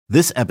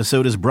This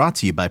episode is brought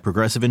to you by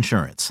Progressive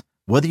Insurance.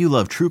 Whether you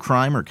love true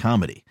crime or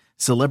comedy,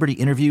 celebrity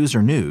interviews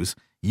or news,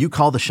 you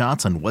call the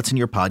shots on what's in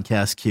your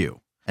podcast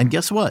queue. And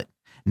guess what?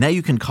 Now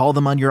you can call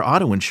them on your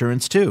auto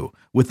insurance too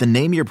with the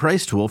Name Your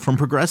Price tool from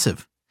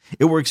Progressive.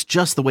 It works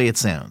just the way it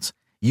sounds.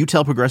 You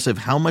tell Progressive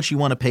how much you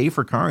want to pay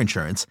for car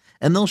insurance,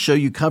 and they'll show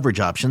you coverage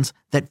options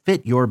that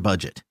fit your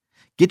budget.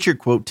 Get your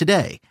quote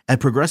today at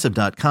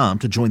Progressive.com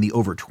to join the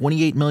over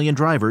 28 million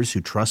drivers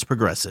who trust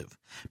Progressive.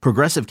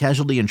 Progressive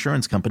Casualty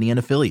Insurance Company and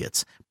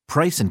Affiliates.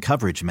 Price and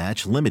coverage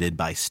match limited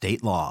by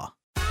state law.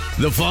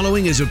 The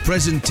following is a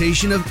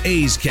presentation of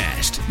A's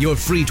Cast, your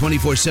free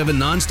 24/7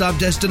 nonstop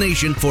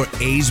destination for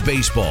A's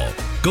baseball.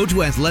 Go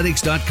to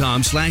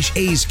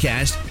athletics.com/A's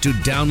Cast to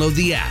download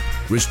the app.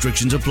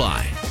 Restrictions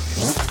apply.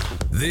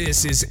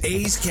 This is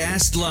A's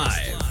Cast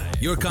Live,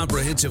 your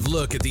comprehensive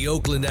look at the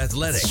Oakland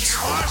Athletics.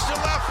 Watch the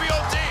left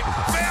field deep.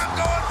 Bam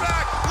going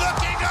back,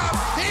 looking up.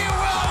 He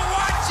will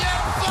watch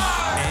it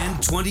fly.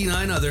 And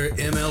 29 other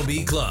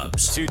MLB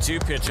clubs. 2-2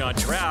 pitch on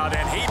Trout,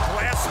 and he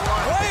blasts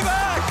one. Way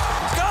back.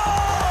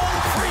 Goal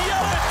for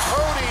Yelich.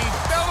 Cody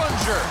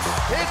Bellinger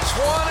hits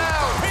one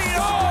out. Pete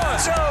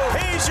Alonso,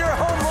 he's your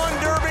home run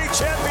derby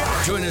champion.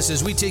 Join us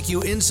as we take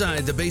you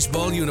inside the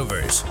baseball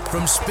universe.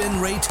 From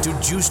spin rate to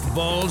juiced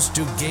balls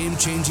to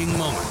game-changing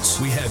moments,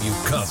 we have you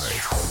covered.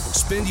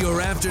 Spend your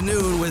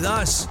afternoon with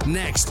us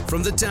next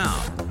from the town,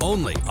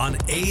 only on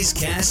A's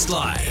Cast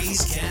Live.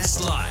 A's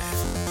Cast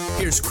Live.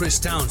 Here's Chris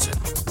Townsend.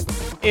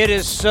 It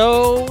is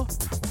so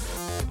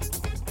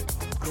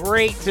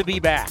great to be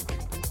back.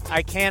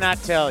 I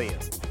cannot tell you.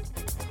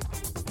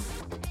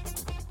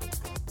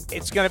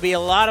 It's going to be a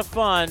lot of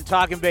fun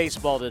talking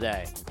baseball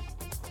today.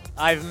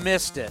 I've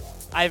missed it.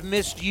 I've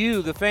missed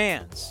you, the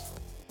fans,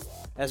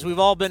 as we've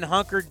all been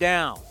hunkered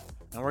down.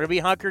 And we're going to be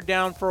hunkered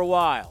down for a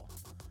while.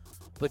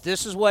 But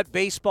this is what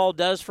baseball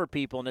does for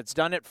people, and it's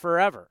done it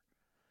forever.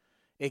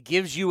 It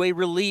gives you a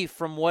relief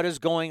from what is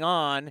going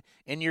on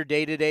in your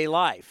day-to-day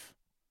life.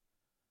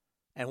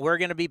 And we're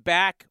going to be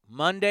back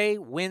Monday,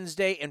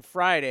 Wednesday, and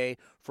Friday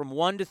from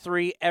 1 to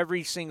 3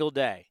 every single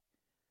day.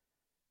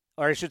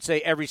 Or I should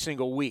say every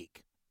single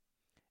week.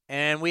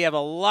 And we have a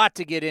lot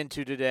to get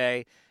into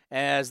today,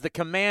 as the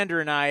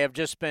commander and I have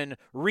just been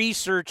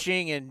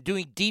researching and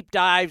doing deep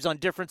dives on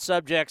different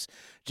subjects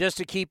just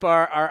to keep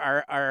our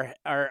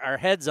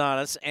heads on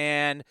us.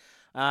 And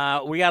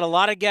we got a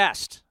lot of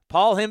guests.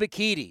 Paul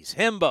Hembekides,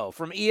 Hembo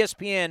from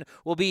ESPN,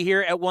 will be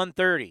here at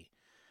 1:30.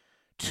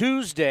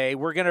 Tuesday,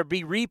 we're going to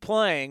be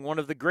replaying one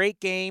of the great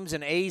games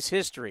in A's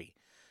history.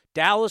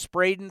 Dallas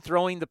Braden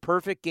throwing the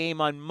perfect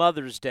game on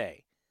Mother's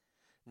Day.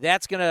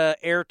 That's going to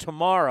air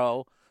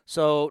tomorrow.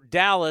 So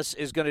Dallas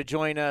is going to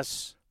join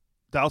us.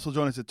 Dallas will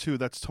join us at 2.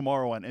 That's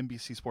tomorrow on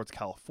NBC Sports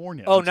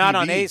California. Oh, on not TV.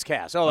 on A's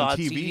Cast. Oh, on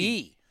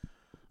TV.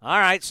 All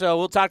right, so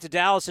we'll talk to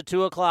Dallas at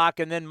 2 o'clock.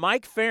 And then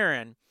Mike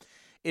Ferrin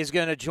is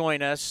going to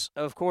join us.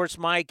 Of course,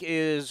 Mike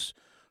is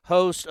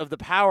host of the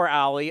Power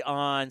Alley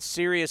on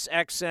Sirius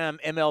XM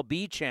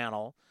MLB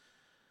channel,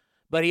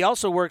 but he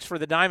also works for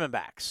the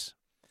Diamondbacks.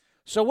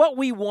 So what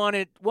we want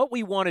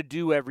to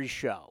do every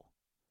show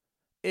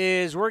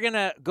is we're going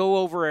to go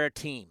over our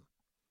team.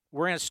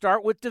 We're going to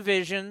start with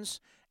divisions,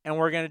 and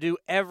we're going to do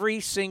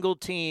every single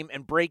team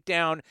and break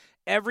down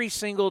every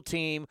single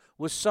team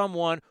with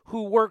someone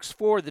who works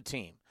for the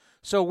team.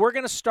 So we're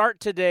going to start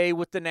today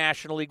with the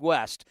National League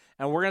West,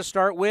 and we're going to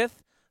start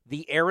with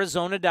the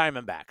Arizona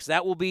Diamondbacks.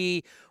 That will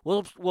be,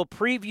 we'll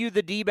preview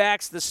the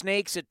D-backs, the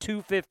Snakes at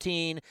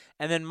 2:15,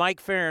 and then Mike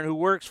Ferrin, who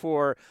works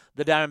for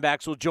the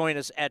Diamondbacks, will join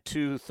us at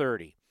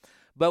 2:30.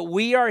 But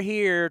we are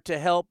here to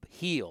help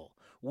heal.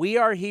 We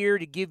are here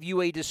to give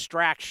you a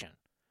distraction,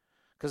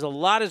 because a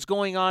lot is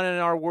going on in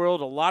our world.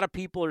 A lot of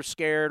people are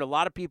scared. A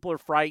lot of people are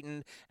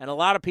frightened. And a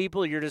lot of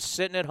people, you're just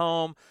sitting at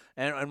home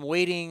and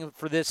waiting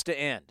for this to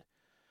end.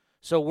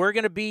 So we're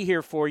going to be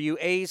here for you,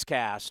 A's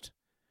Cast,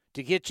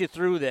 to get you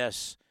through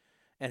this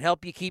and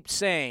help you keep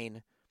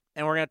sane.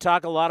 And we're going to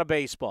talk a lot of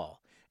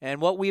baseball. And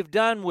what we've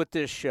done with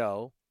this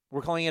show,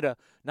 we're calling it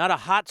not a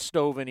hot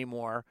stove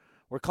anymore.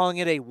 We're calling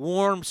it a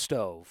warm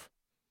stove.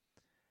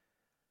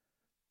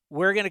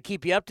 We're going to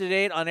keep you up to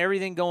date on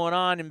everything going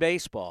on in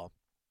baseball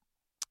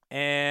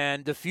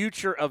and the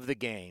future of the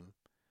game.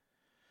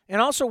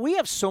 And also, we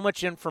have so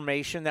much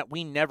information that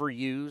we never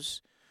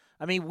use.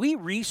 I mean, we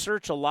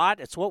research a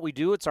lot. It's what we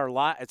do. It's our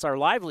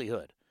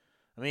livelihood.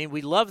 I mean,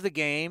 we love the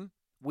game.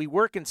 We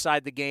work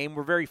inside the game.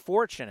 We're very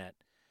fortunate.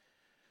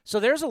 So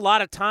there's a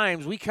lot of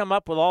times we come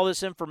up with all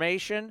this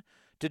information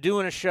to do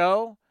in a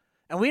show,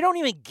 and we don't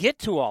even get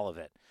to all of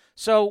it.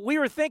 So we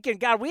were thinking,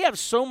 God, we have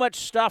so much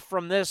stuff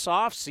from this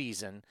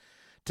offseason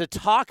to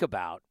talk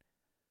about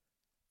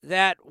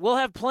that we'll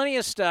have plenty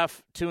of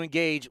stuff to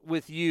engage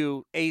with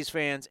you, A's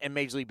fans and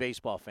Major League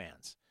Baseball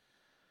fans.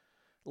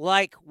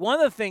 Like, one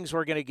of the things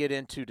we're going to get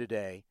into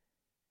today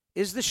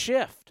is the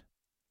shift.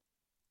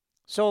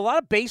 So a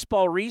lot of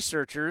baseball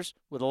researchers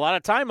with a lot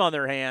of time on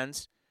their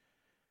hands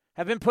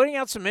have been putting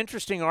out some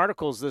interesting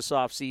articles this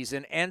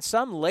offseason and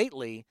some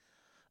lately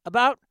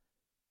about,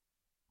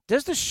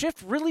 does the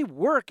shift really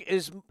work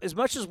as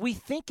much as we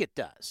think it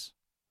does?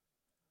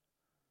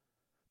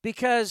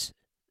 because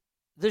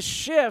the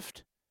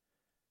shift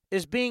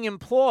is being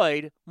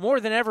employed more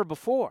than ever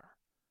before.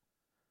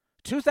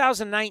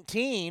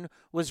 2019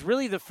 was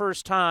really the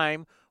first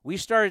time we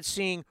started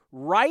seeing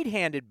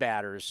right-handed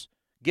batters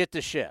get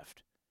the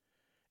shift.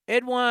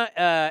 Edwin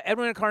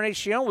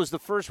Encarnacion was the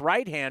first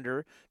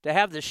right-hander to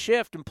have the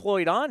shift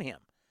employed on him.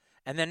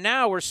 And then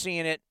now we're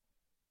seeing it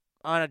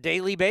on a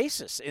daily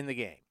basis in the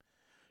game,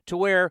 to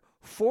where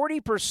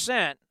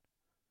 40%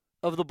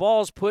 of the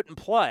balls put in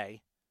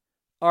play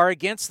are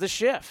against the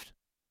shift.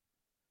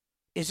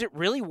 Is it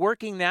really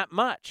working that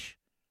much?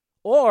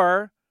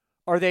 Or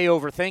are they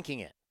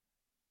overthinking it?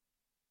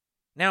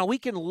 Now, we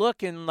can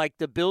look in like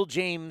the Bill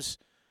James,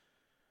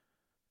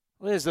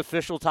 what is the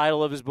official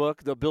title of his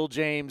book? The Bill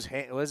James,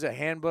 what is it,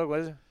 handbook? What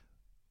is it?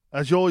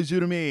 As you always do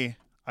to me,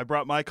 I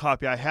brought my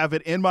copy. I have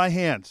it in my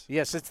hands.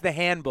 Yes, it's the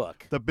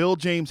handbook. The Bill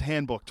James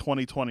Handbook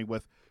 2020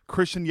 with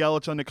Christian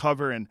Yelich on the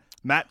cover and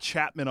Matt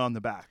Chapman on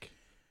the back.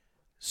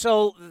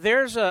 So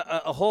there's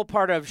a whole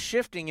part of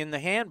shifting in the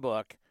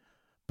handbook,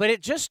 but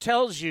it just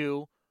tells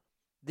you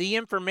the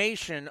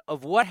information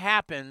of what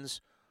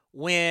happens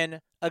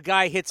when a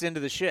guy hits into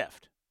the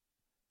shift.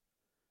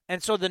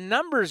 And so the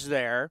numbers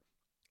there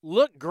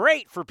look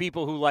great for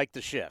people who like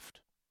the shift.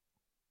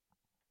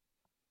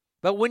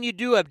 But when you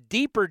do a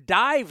deeper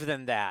dive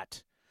than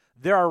that,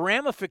 there are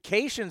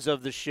ramifications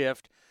of the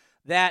shift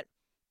that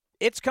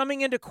it's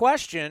coming into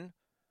question.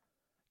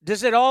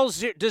 Does it all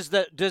does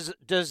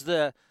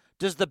the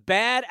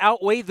bad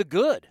outweigh the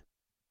good?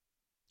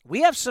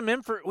 We have some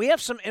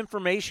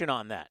information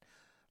on that.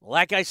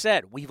 Like I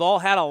said, we've all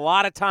had a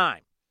lot of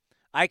time.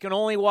 I can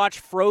only watch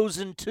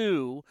Frozen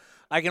 2.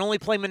 I can only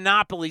play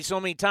Monopoly so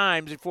many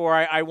times before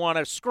I want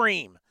to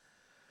scream.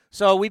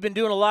 So we've been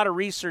doing a lot of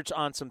research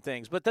on some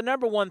things. But the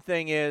number one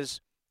thing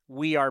is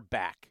we are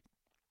back.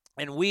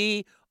 And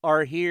we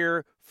are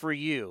here for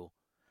you.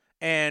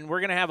 And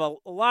we're going to have a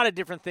lot of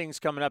different things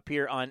coming up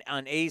here on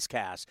A's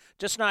Cast.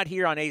 Just not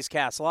here on A's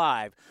Cast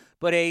Live,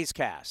 but A's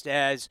Cast.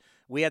 As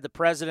we had the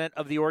president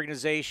of the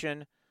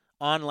organization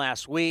on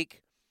last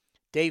week.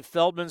 Dave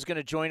Feldman's going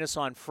to join us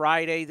on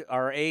Friday,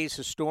 our A's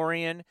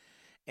historian.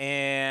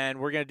 And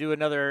we're going to do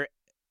another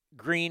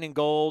green and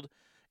gold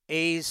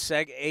A's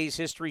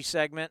history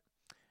segment.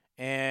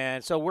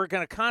 And so we're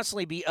going to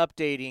constantly be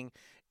updating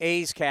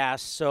A's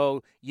Cast.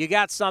 So you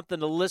got something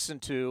to listen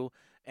to,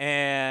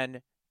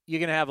 and you're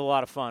going to have a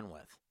lot of fun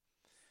with.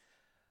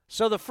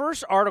 So the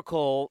first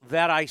article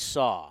that I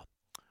saw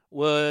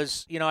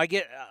was,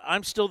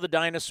 I'm still the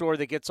dinosaur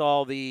that gets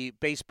all the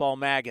baseball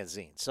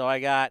magazines. So I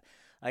got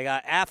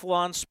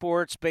Athlon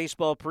Sports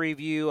Baseball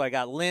Preview. I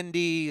got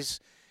Lindy's.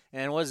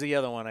 And what's the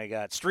other one I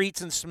got?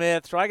 Streets and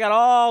Smith. So I got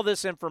all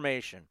this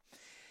information.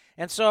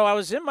 And so I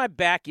was in my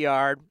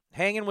backyard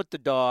hanging with the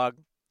dog,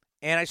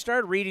 and I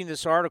started reading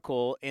this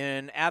article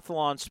in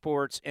Athlon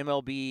Sports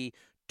MLB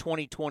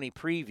 2020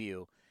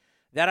 Preview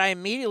that I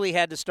immediately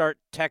had to start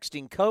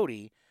texting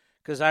Cody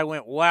because I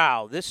went,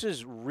 wow, this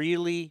is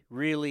really,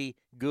 really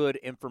good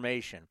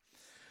information.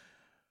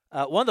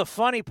 One of the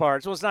funny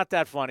parts, well, it's not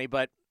that funny,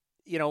 but,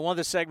 one of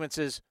the segments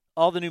is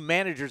all the new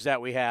managers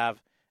that we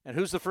have. And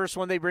who's the first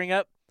one they bring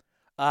up?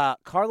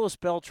 Carlos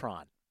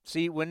Beltran.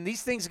 See, when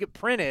these things get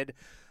printed,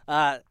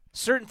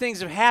 certain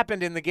things have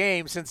happened in the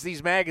game since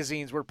these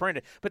magazines were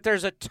printed. But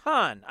there's a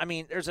ton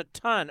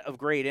of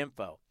great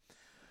info.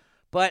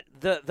 But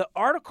the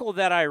article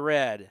that I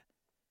read,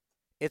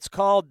 it's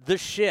called The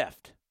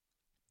Shift,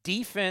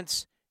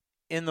 Defense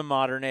in the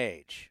Modern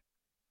Age.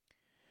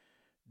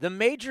 The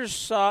majors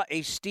saw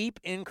a steep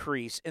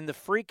increase in the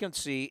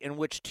frequency in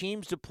which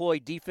teams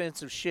deployed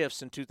defensive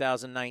shifts in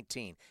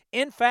 2019.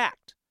 In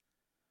fact,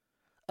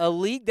 a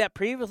league that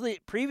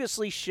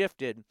previously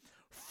shifted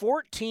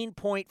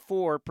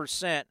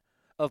 14.4%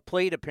 of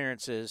plate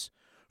appearances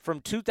from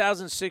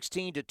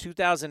 2016 to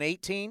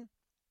 2018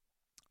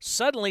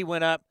 suddenly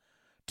went up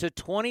to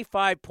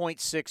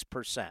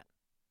 25.6%.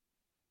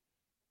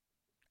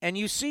 And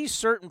you see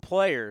certain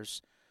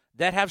players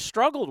that have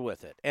struggled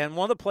with it. And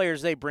one of the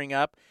players they bring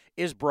up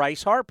is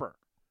Bryce Harper,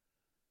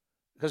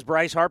 because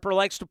Bryce Harper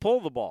likes to pull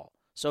the ball.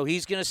 So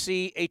he's going to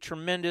see a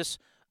tremendous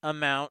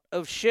amount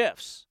of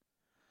shifts.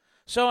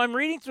 So I'm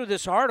reading through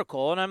this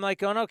article, and I'm like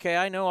going, okay,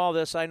 I know all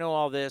this.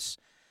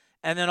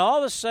 And then all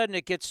of a sudden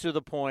it gets to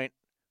the point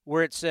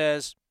where it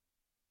says,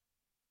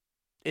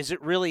 is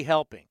it really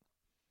helping?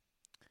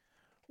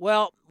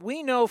 Well,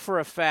 we know for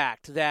a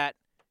fact that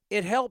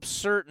it helps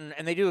certain,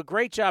 and they do a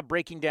great job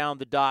breaking down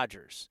the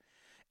Dodgers.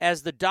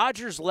 As the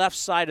Dodgers' left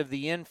side of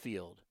the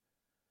infield,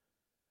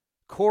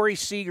 Corey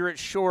Seager at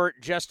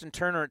short, Justin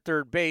Turner at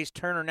third base,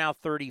 Turner now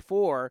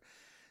 34,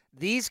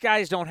 these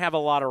guys don't have a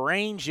lot of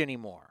range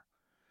anymore.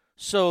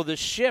 So the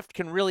shift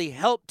can really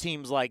help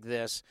teams like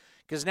this,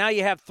 because now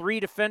you have three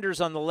defenders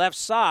on the left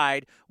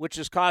side, which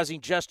is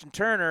causing Justin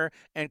Turner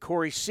and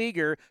Corey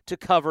Seager to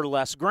cover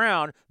less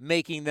ground,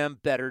 making them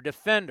better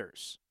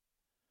defenders.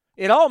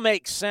 It all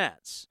makes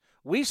sense.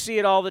 We see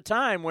it all the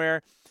time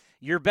where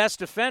your best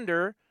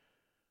defender,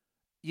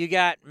 you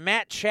got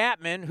Matt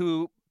Chapman,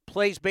 who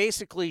plays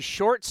basically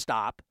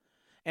shortstop,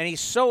 And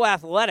he's so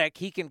athletic,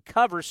 he can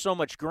cover so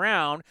much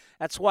ground.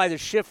 That's why the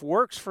shift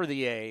works for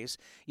the A's.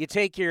 You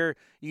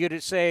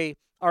could say,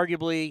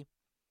 arguably,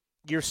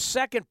 your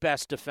second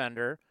best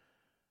defender,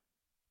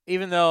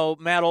 even though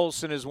Matt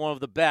Olson is one of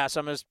the best.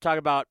 I'm going to talk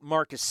about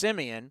Marcus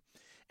Semien.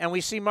 And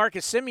we see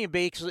Marcus Semien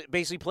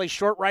basically play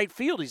short right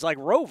field. He's like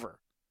Rover.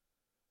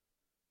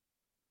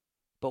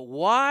 But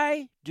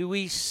why do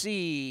we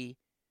see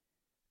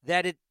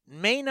that it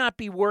may not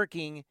be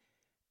working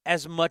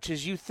as much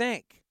as you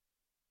think?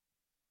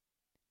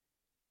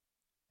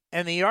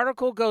 And the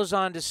article goes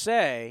on to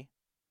say,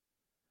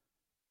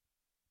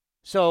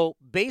 so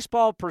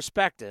Baseball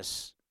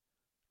Prospectus,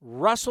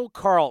 Russell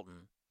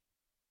Carleton,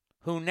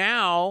 who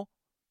now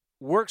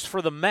works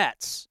for the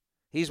Mets.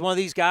 He's one of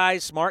these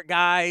guys, smart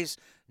guys,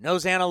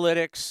 knows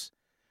analytics.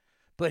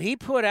 But he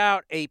put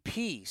out a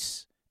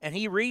piece, and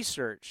he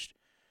researched,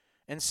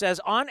 and says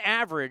on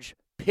average,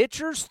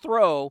 pitchers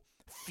throw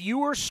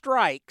fewer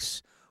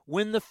strikes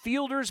when the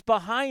fielders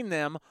behind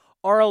them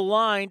are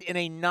aligned in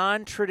a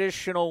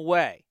non-traditional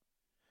way.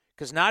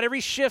 Because not every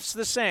shift's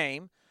the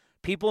same.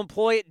 People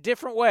employ it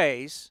different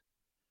ways.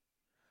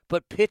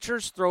 But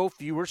pitchers throw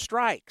fewer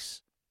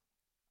strikes.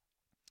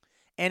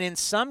 And in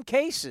some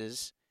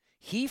cases,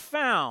 he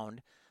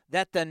found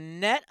that the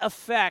net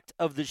effect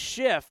of the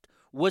shift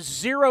was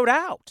zeroed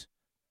out.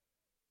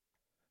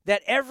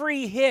 That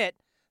every hit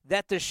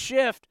that the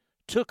shift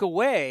took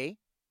away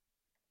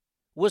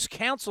was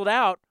canceled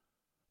out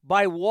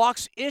by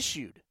walks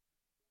issued.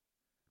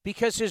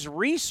 Because his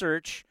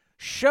research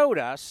showed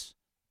us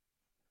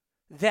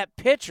that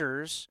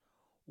pitchers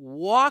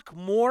walk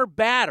more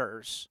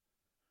batters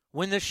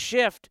when the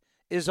shift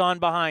is on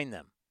behind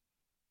them.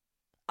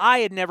 I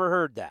had never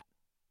heard that.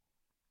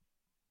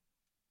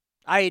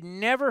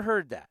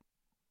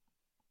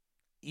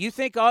 You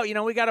think,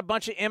 we got a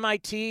bunch of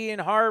MIT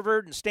and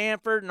Harvard and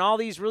Stanford and all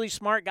these really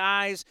smart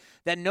guys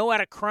that know how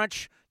to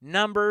crunch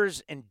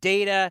numbers and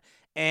data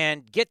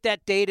and get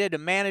that data to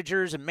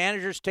managers, and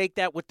managers take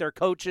that with their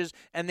coaches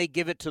and they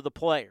give it to the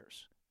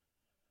players.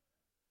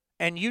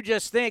 And you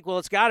just think, well,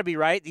 it's got to be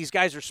right. These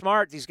guys are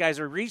smart. These guys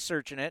are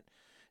researching it.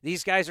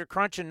 These guys are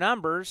crunching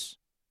numbers.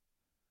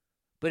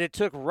 But it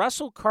took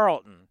Russell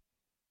Carleton,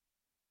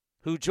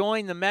 who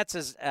joined the Mets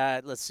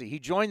as, he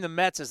joined the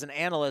Mets as an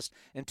analyst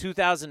in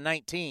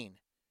 2019.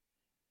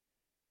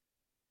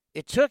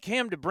 It took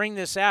him to bring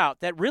this out.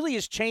 That really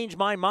has changed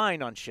my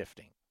mind on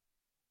shifting.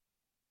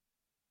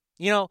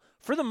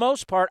 For the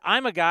most part,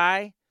 I'm a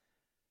guy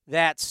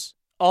that's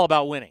all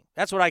about winning.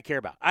 That's what I care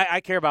about. I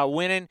care about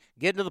winning,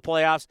 getting to the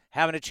playoffs,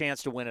 having a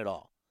chance to win it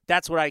all.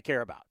 That's what I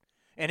care about.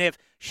 And if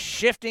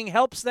shifting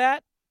helps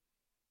that,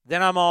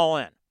 then I'm all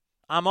in.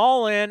 I'm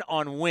all in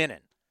on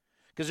winning.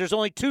 Because there's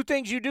only two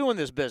things you do in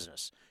this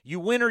business. You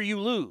win or you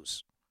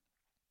lose.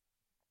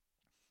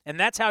 And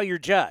that's how you're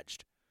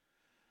judged.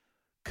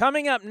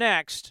 Coming up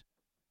next,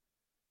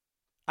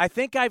 I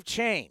think I've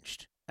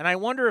changed. And I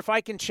wonder if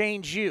I can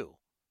change you.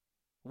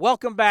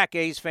 Welcome back,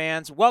 A's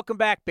fans. Welcome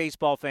back,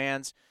 baseball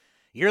fans.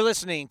 You're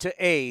listening to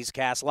A's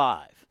Cast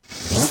Live.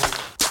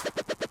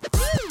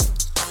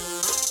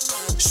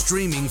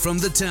 Streaming from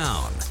the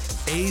town,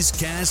 A's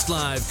Cast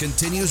Live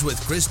continues with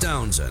Chris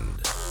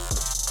Townsend.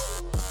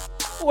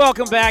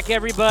 Welcome back,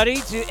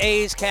 everybody, to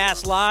A's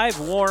Cast Live,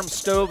 Warm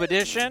Stove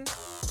Edition.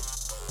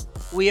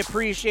 We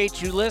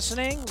appreciate you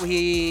listening.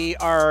 We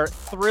are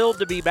thrilled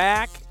to be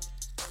back.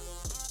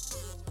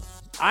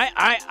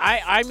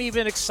 I'm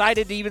even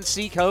excited to even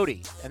see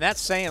Cody, and that's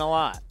saying a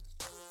lot.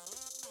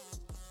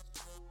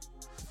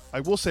 I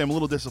will say I'm a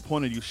little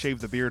disappointed you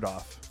shaved the beard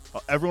off.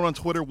 Everyone on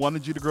Twitter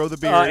wanted you to grow the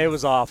beard. It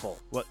was awful.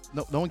 What?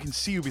 No one can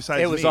see you besides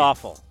me. It was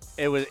awful.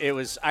 It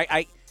was.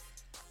 I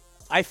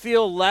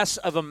feel less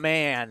of a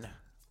man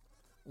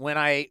when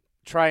I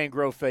try and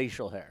grow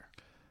facial hair.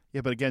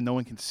 Yeah, but again, no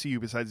one can see you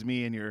besides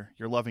me and your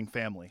loving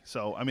family.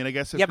 So, I mean, I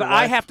guess if but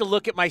I have to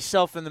look at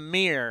myself in the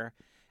mirror,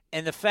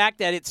 and the fact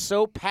that it's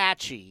so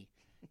patchy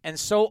and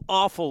so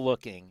awful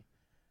looking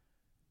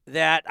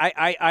that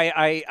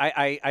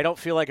I don't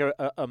feel like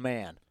a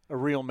man. A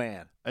real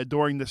man.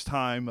 During this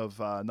time of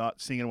not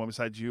seeing anyone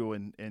besides you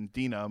and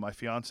Dina, my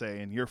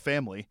fiance, and your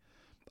family,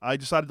 I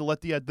decided to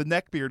let the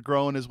neck beard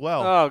grow in as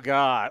well. Oh,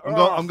 God.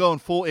 I'm going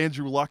full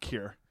Andrew Luck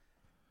here.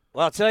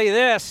 Well, I'll tell you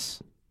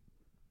this.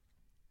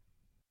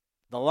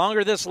 The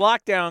longer this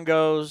lockdown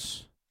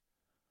goes,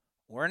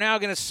 we're now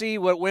going to see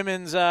what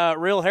women's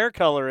real hair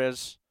color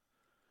is,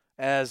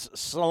 as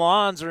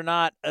salons are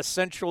not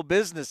essential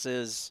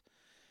businesses,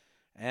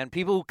 and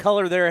people who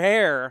color their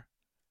hair,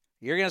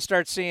 you're going to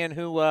start seeing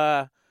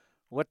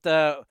what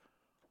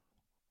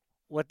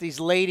these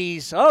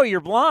ladies, oh, you're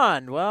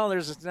blonde. Well,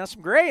 there's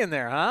some gray in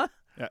there, huh?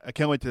 Yeah, I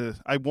can't wait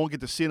I won't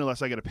get to see it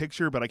unless I get a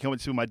picture, but I can't wait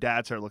to see what my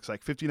dad's hair looks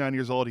like. 59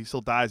 years old, he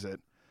still dyes it.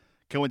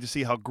 Can't wait to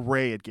see how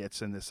gray it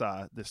gets in this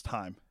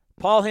time.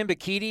 Paul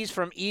Hembekides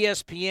from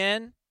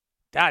ESPN.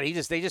 God,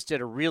 they just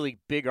did a really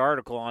big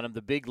article on him,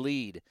 The Big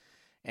Lead.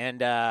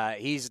 And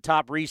he's a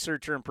top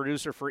researcher and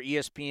producer for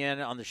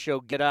ESPN on the show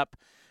Get Up.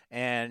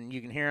 And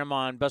you can hear him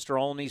on Buster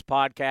Olney's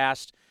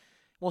podcast.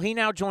 Well, he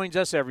now joins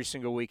us every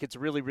single week. It's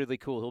really, really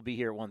cool. He'll be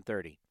here at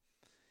 1:30.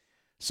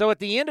 So at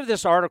the end of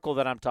this article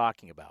that I'm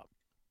talking about,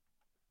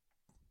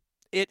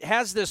 it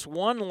has this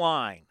one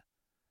line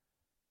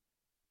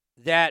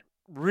that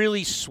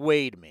really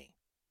swayed me.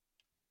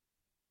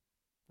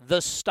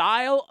 The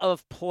style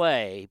of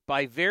play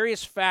by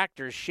various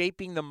factors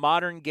shaping the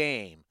modern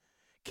game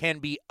can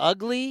be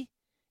ugly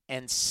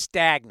and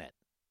stagnant.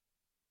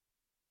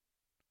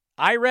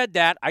 I read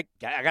that. I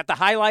got the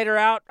highlighter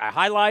out. I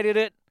highlighted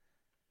it.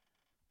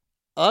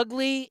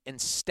 Ugly and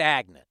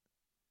stagnant.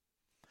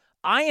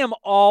 I am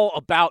all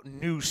about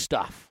new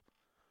stuff.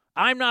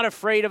 I'm not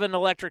afraid of an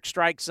electric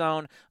strike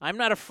zone. I'm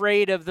not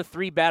afraid of the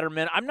 3-batter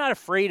minute. I'm not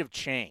afraid of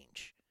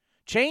change.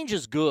 Change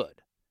is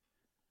good.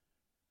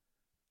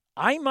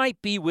 I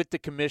might be with the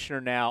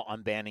commissioner now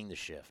on banning the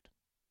shift.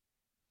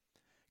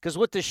 Because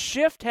what the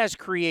shift has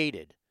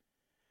created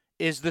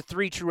is the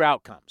 3 true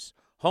outcomes: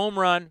 home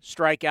run,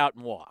 strikeout,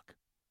 and walk.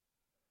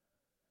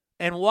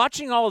 And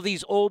watching all of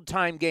these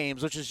old-time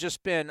games, which has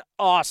just been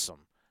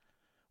awesome,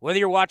 whether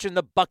you're watching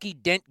the Bucky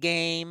Dent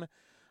game,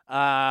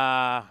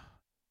 what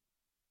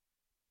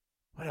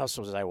else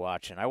was I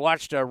watching? I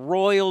watched a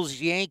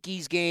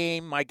Royals-Yankees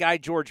game. My guy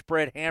George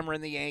Brett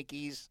hammering the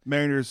Yankees.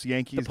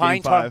 Mariners-Yankees,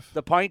 Game 5.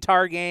 The Pine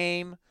Tar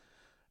game.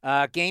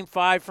 Game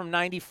 5 from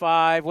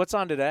 95. What's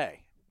on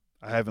today?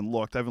 I haven't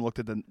looked. I haven't looked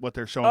at what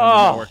they're showing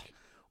on the network.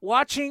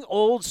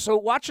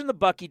 Watching the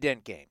Bucky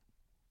Dent game.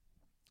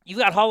 You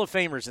got Hall of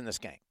Famers in this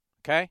game,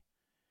 okay?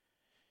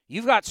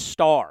 You've got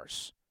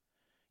stars.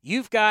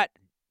 You've got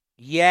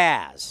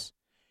Yaz.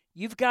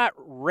 You've got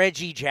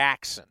Reggie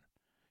Jackson.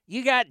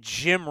 You got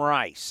Jim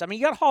Rice. I mean,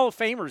 you got Hall of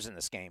Famers in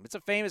this game. It's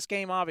a famous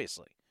game,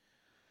 obviously.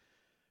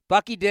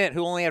 Bucky Dent,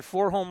 who only had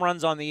 4 home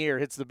runs on the year,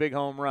 hits the big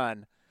home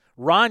run.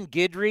 Ron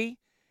Guidry,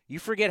 you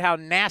forget how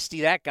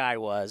nasty that guy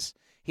was.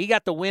 He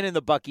got the win in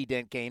the Bucky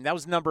Dent game. That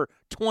was number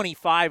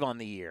 25 on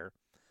the year.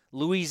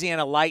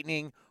 Louisiana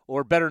Lightning,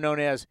 or better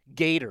known as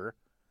Gator.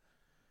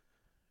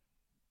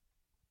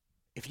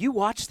 If you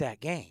watch that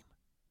game,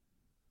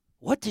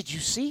 what did you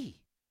see?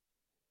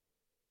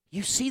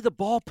 You see the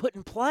ball put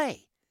in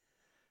play.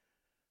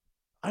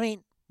 I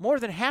mean, more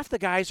than half the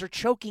guys are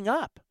choking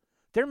up.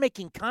 They're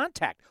making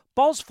contact.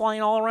 Ball's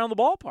flying all around the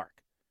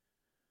ballpark.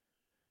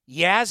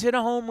 Yaz hit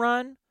a home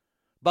run.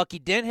 Bucky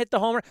Dent hit the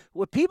home run.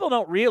 What people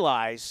don't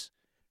realize,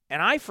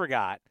 and I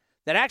forgot,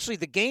 that actually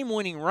the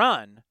game-winning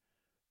run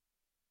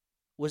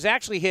was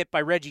actually hit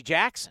by Reggie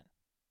Jackson.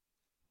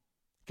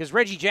 Because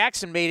Reggie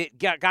Jackson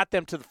got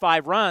them to the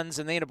 5 runs,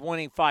 and they ended up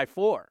winning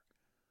 5-4.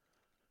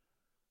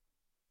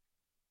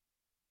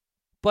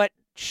 But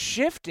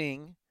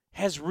shifting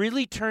has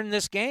really turned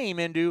this game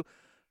into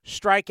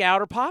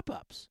strikeout or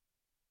pop-ups.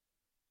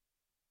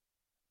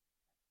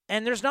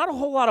 And there's not a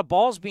whole lot of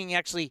balls being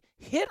actually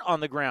hit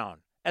on the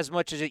ground as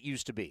much as it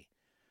used to be.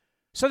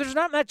 So there's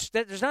not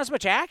as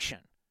much action.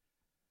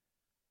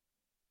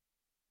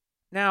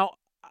 Now,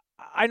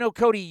 I know,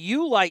 Cody,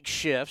 you like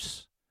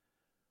shifts.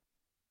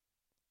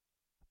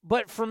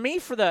 But for me,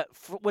 for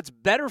what's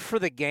better for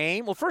the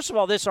game, well, first of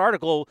all, this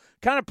article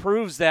kind of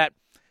proves that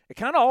it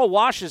kind of all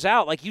washes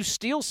out. Like, you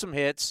steal some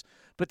hits,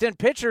 but then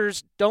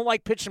pitchers don't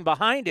like pitching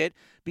behind it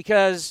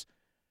because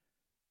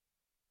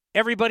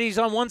everybody's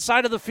on one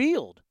side of the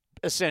field,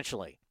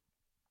 essentially.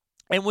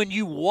 And when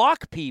you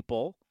walk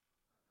people,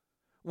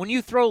 when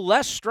you throw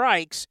less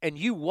strikes and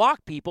you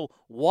walk people,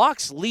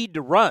 walks lead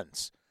to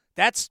runs.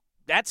 That's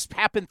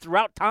happened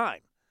throughout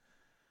time.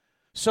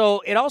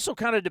 So it also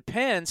kind of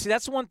depends. See,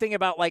 that's one thing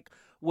about like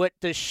what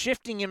the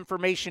shifting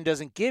information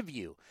doesn't give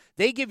you.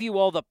 They give you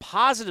all the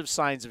positive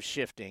signs of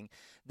shifting.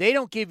 They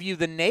don't give you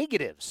the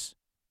negatives.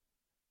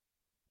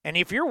 And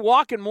if you're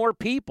walking more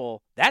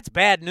people, that's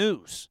bad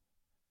news.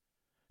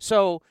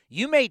 So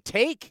you may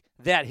take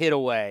that hit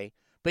away,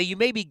 but you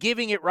may be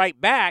giving it right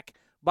back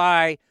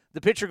by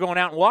the pitcher going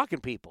out and walking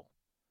people.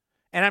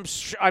 And I'm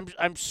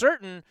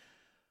certain,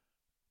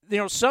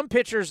 some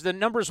pitchers, the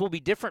numbers will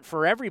be different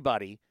for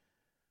everybody.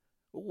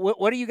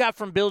 What do you got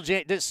from Bill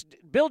James?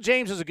 Bill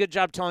James does a good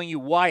job telling you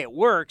why it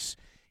works.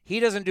 He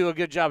doesn't do a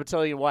good job of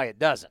telling you why it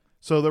doesn't.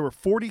 So there were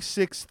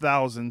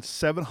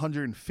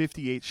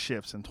 46,758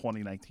 shifts in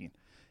 2019.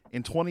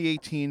 In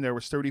 2018, there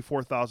was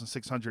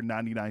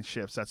 34,699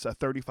 shifts. That's a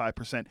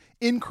 35%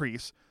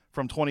 increase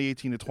from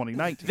 2018 to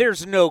 2019.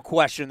 There's no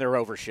question they're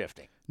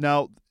overshifting.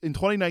 Now, in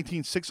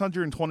 2019,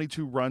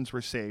 622 runs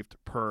were saved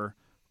per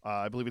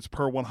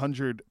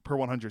 100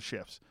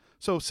 shifts.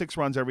 So 6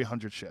 runs every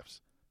 100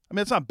 shifts. I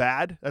mean, it's not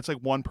bad. That's like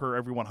 1 per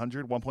every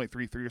 100,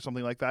 1.33 or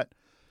something like that.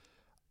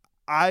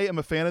 I am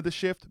a fan of the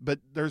shift, but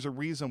there's a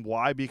reason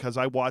why, because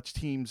I watch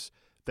teams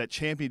that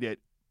championed it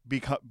be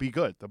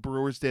good. The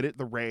Brewers did it,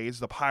 the Rays,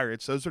 the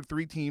Pirates. Those are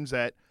 3 teams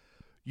that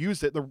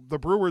used it. The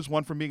Brewers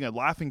won from being a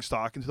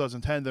laughingstock in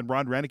 2010. Then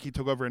Ron Renneke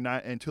took over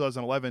in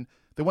 2011.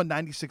 They won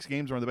 96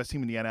 games and were the best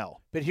team in the NL.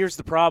 But here's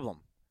the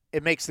problem.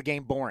 It makes the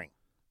game boring.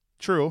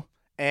 True.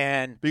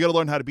 But you got to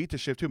learn how to beat the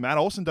shift, too. Matt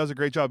Olson does a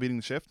great job beating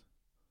the shift.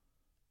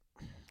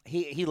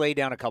 He laid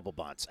down a couple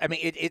bunts. I mean,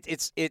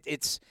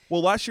 it's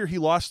Well, last year he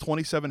lost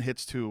 27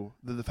 hits to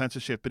the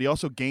defensive shift, but he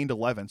also gained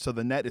 11, so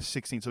the net is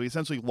 16. So he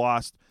essentially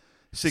lost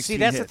 16 See,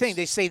 that's hits. the thing.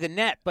 They say the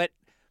net, but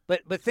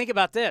think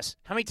about this.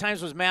 How many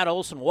times was Matt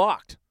Olson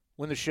walked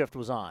when the shift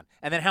was on?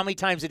 And then how many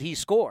times did he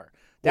score?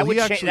 That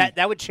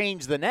would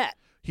change the net.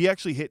 He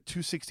actually hit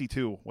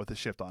 262 with the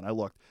shift on. I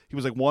looked. He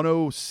was like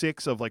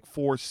 106 of like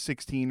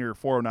 416 or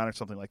 409 or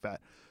something like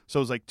that. So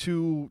it was like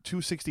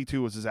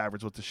 262 was his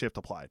average with the shift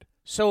applied.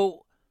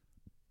 So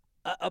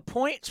a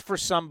point for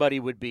somebody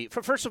would be,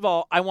 first of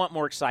all, I want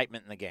more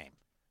excitement in the game,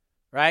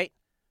 right?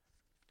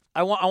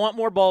 I want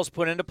more balls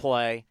put into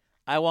play.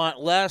 I want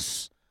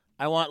less.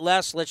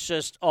 Let's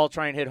just all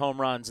try and hit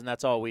home runs, and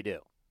that's all we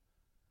do.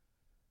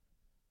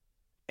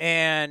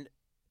 And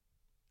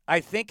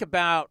I think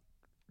about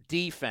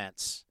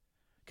defense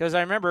because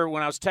I remember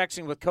when I was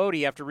texting with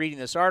Cody after reading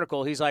this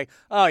article, he's like,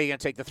 oh, you're going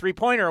to take the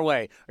three-pointer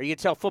away, or you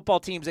tell football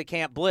teams they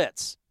can't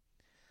blitz.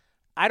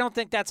 I don't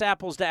think that's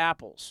apples to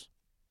apples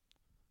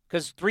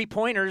because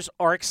three-pointers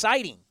are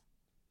exciting.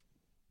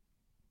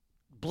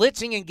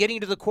 Blitzing and getting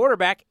to the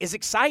quarterback is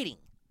exciting.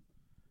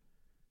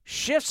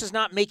 Shifts is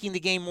not making the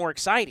game more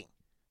exciting.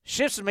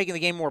 Shifts is making the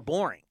game more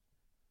boring.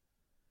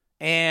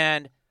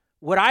 And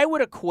what I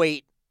would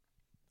equate,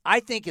 I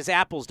think, as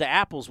apples to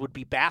apples would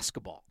be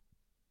basketball.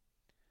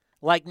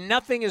 Like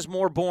nothing is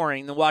more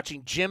boring than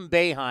watching Jim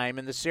Boeheim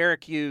and the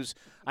Syracuse,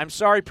 I'm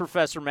sorry,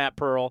 Professor Matt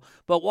Pearl,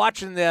 but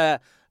watching the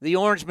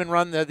Orangemen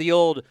run the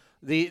old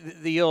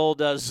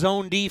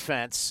zone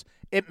defense,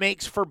 it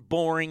makes for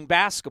boring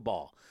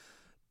basketball.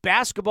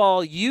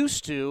 Basketball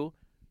used to,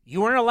 you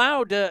weren't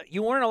allowed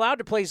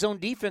to play zone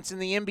defense in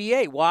the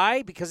NBA.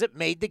 Why? Because it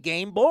made the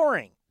game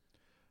boring.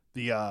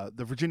 The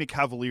Virginia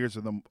Cavaliers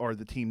are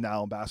the team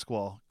now in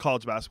basketball,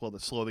 college basketball,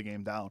 that slow the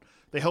game down.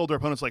 They held their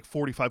opponents like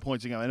 45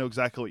 points a game. I know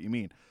exactly what you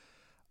mean.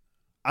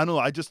 I don't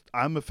know.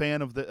 I'm a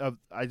fan of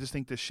I just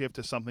think the shift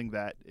is something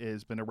that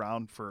has been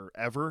around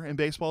forever in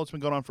baseball. It's been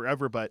going on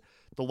forever, but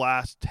the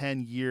last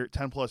 10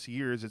 plus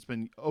years, it's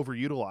been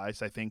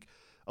overutilized. I think.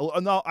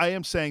 No, I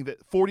am saying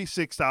that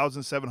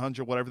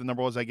 46,700, whatever the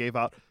number was I gave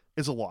out,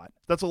 is a lot.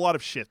 That's a lot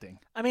of shifting.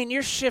 I mean,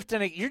 you're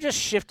just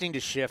shifting to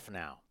shift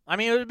now. I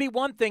mean, it would be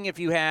one thing if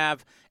you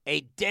have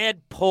a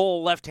dead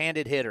pull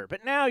left-handed hitter,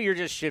 but now you're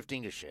just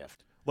shifting to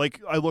shift.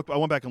 Like I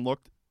went back and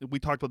looked. We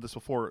talked about this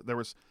before. There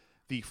was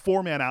the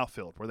 4-man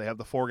outfield where they have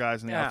the 4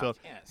 guys in the outfield.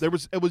 Yes.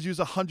 It was used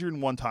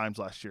 101 times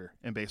last year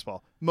in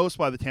baseball. Most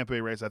by the Tampa Bay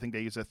Rays. I think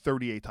they used it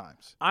 38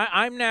 times.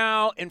 I'm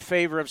now in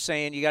favor of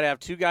saying you got to have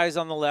 2 guys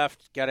on the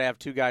left, got to have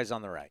 2 guys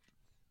on the right.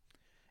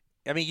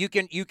 I mean, you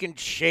can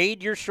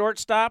shade your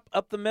shortstop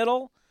up the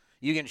middle.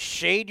 You can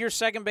shade your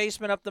second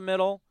baseman up the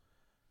middle.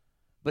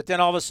 But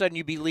then all of a sudden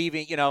you'd be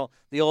leaving,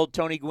 the old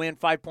Tony Gwynn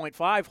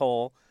 5.5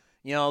 hole.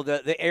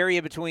 The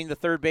area between the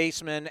third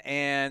baseman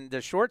and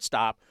the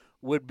shortstop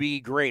would be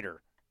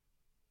greater.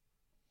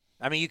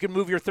 I mean, you can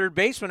move your third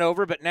baseman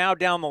over, but now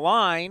down the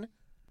line,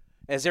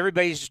 as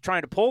everybody's just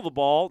trying to pull the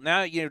ball,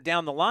 now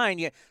down the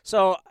line.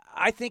 So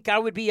I think I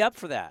would be up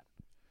for that.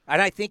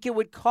 And I think it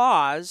would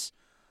cause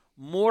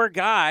more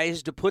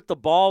guys to put the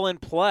ball in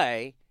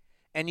play,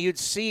 and you'd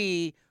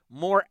see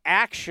more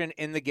action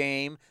in the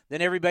game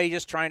than everybody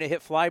just trying to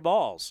hit fly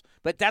balls.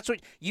 But that's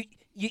what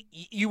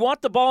you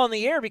want the ball in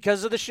the air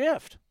because of the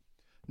shift.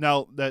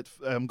 Now,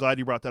 I'm glad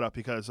you brought that up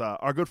because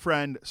our good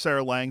friend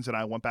Sarah Langs and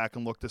I went back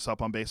and looked this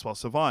up on Baseball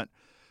Savant.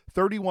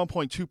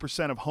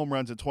 31.2% of home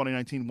runs in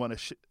 2019 when a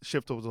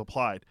shift was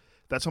applied.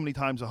 That's how many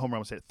times a home run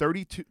was hit.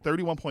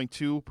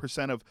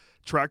 31.2% of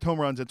tracked home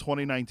runs in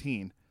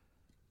 2019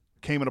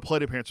 came in a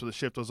plate appearance where the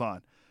shift was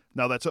on.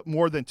 Now, that's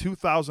more than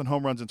 2,000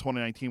 home runs in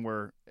 2019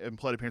 where in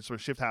plate appearance where a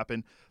shift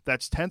happened.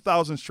 That's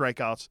 10,000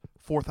 strikeouts,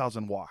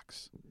 4,000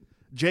 walks.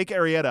 Jake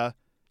Arrieta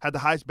had the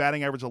highest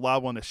batting average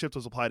allowed when the shift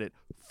was applied at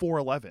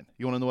 411.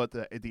 You want to know what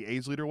the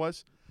A's leader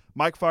was?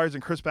 Mike Fiers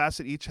and Chris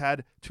Bassett each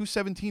had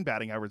 217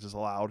 batting averages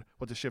allowed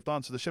with the shift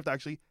on, so the shift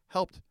actually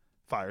helped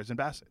Fiers and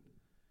Bassett.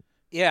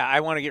 Yeah,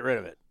 I want to get rid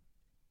of it.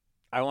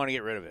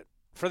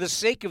 For the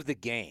sake of the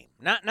game.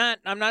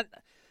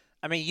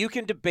 I mean, you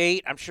can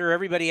debate. I'm sure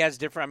everybody has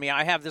different. I mean,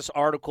 I have this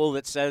article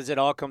that says it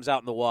all comes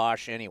out in the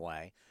wash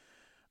anyway.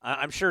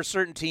 I'm sure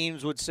certain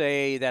teams would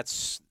say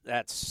that's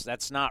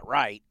not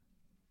right.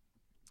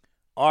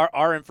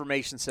 Our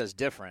information says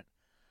different.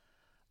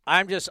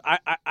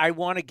 I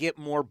want to get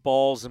more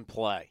balls in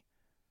play.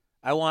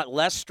 I want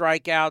less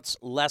strikeouts,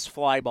 less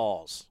fly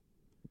balls.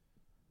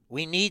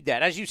 We need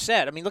that. As you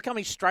said, I mean, look how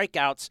many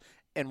strikeouts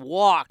and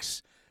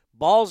walks,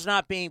 balls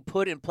not being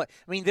put in play.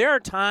 I mean, there are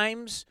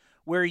times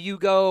where you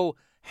go,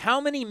 how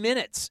many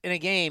minutes in a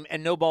game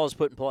and no ball is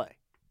put in play?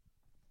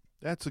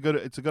 It's a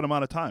good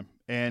amount of time.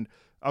 And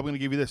I'm going to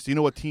give you this. Do you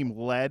know what team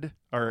led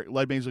Major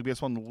League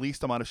Baseball in the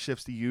least amount of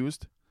shifts they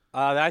used?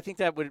 I think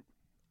that would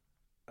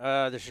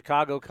the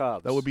Chicago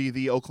Cubs. That would be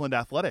the Oakland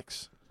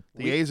Athletics.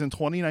 The A's in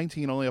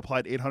 2019 only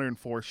applied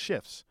 804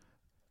 shifts.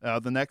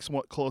 The next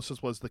one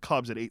closest was the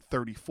Cubs at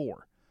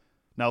 834.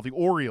 Now the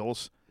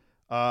Orioles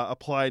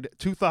applied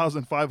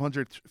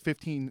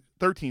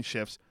 2,513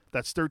 shifts.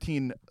 That's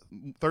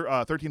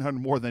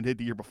 1,300 more than they did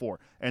the year before,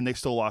 and they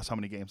still lost how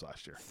many games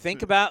last year?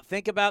 Think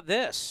about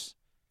this.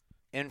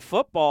 In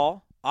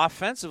football,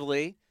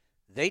 offensively,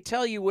 they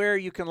tell you where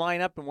you can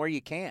line up and where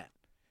you can't.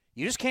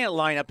 You just can't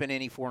line up in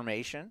any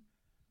formation.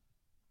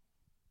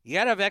 You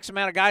got to have X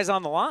amount of guys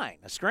on the line,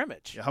 a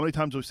scrimmage. Yeah, how many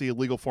times do we see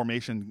illegal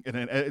formation? And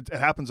it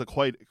happens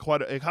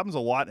it happens a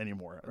lot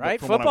anymore.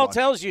 Right? Football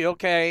tells you,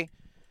 okay,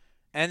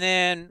 and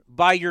then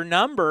by your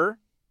number,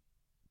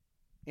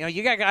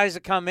 you got guys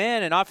that come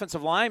in and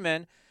offensive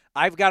linemen.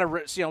 I've got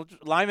a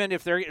lineman,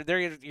 if you're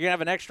going to have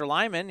an extra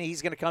lineman,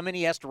 he's going to come in,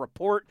 he has to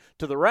report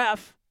to the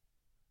ref.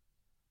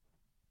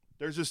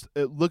 There's just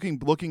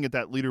looking at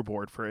that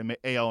leaderboard for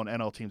AL and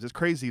NL teams. It's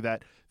crazy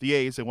that the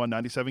A's, they won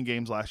 97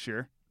 games last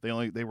year.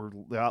 They were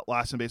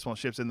last in baseball in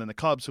shifts, and then the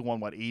Cubs, who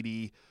won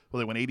 80? Well,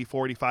 they won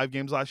 84, 85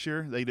 games last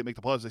year. They didn't make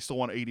the playoffs. They still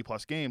won 80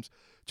 plus games.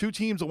 Two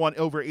teams that won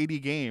over 80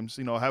 games,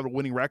 have a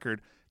winning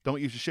record.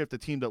 Don't use a shift. The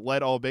team that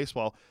led all of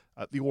baseball,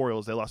 the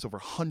Orioles, they lost over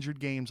 100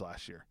 games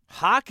last year.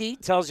 Hockey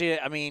tells you.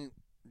 You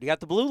got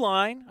the blue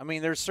line.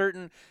 There's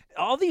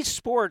all these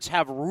sports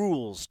have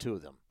rules to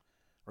them,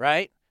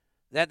 right?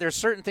 That there's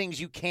certain things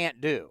you can't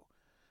do.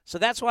 So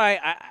that's why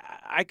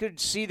I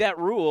could see that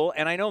rule,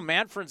 and I know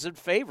Manfred's in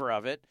favor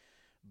of it.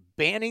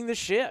 Banning the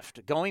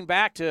shift, going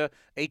back to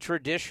a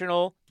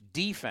traditional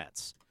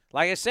defense.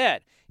 Like I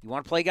said, you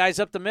want to play guys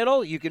up the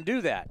middle, you can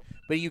do that.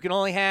 But you can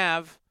only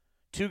have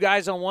two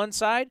guys on one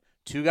side,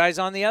 two guys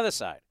on the other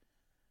side.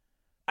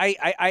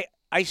 I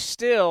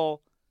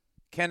still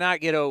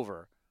cannot get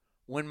over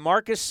when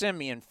Marcus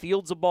Semien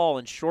fields a ball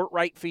in short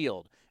right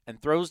field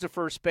and throws to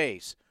first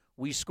base,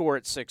 we score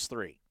at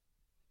 6-3.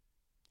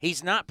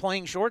 He's not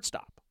playing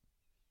shortstop.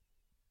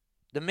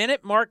 The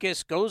minute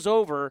Marcus goes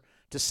over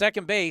to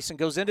second base and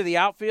goes into the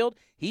outfield,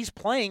 he's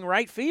playing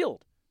right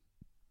field.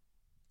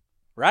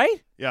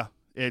 Right? Yeah.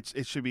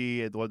 It should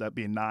be, would that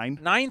be a 9?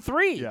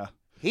 9-3. Yeah.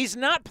 He's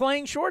not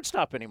playing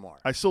shortstop anymore.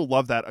 I still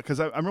love that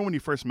because I remember when you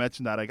first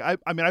mentioned that.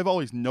 I've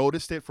always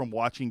noticed it from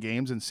watching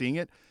games and seeing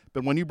it,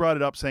 but when you brought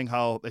it up saying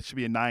how it should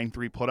be a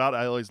 9-3 putout,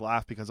 I always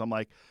laugh because I'm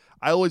like,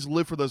 I always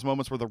live for those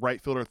moments where the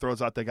right fielder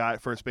throws out the guy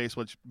at first base,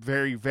 which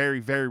very, very,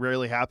 very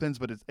rarely happens,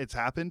 but it's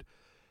happened.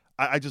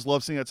 I just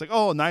love seeing it. It's like,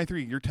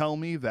 9-3. You're telling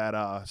me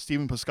that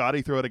Stephen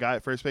Piscotty threw at a guy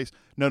at first base?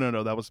 No.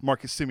 That was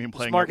Marcus Semien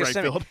playing at right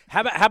field.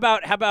 How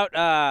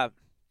about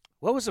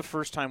what was the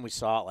first time we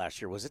saw it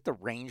last year? Was it the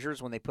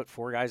Rangers when they put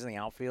 4 guys in the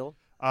outfield?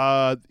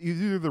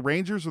 Either the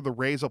Rangers or the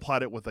Rays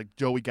applied it with like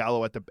Joey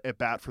Gallo at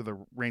bat for the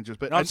Rangers.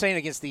 But I'm saying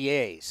against the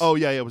A's. Oh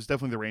yeah, it was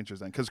definitely the Rangers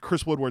then because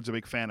Chris Woodward's a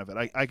big fan of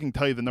it. I can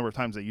tell you the number of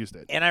times they used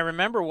it. And I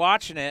remember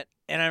watching it,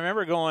 and I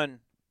remember going,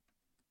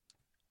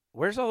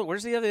 "Where's the other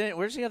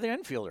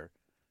infielder?"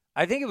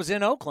 I think it was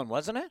in Oakland,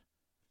 wasn't it?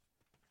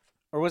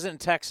 Or was it in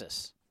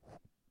Texas?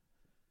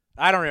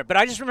 I don't remember. But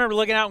I just remember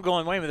looking out and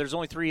going, wait a minute, there's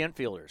only 3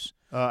 infielders.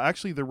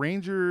 Actually, the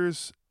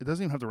Rangers, it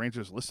doesn't even have the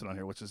Rangers listed on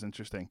here, which is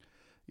interesting.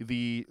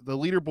 The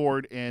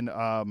leaderboard in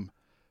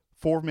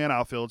 4-man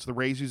outfields, the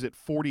Rays use it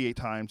 48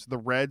 times, the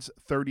Reds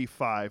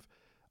 35,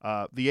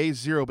 the A's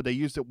 0, but they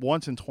used it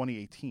once in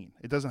 2018.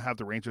 It doesn't have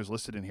the Rangers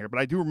listed in here, but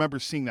I do remember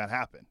seeing that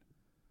happen.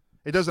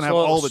 It doesn't have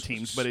all the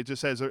teams, but it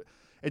just says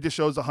it just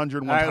shows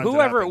 101 times.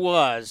 Whoever it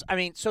was,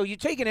 so you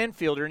take an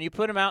infielder and you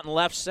put him out in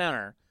left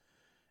center,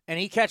 and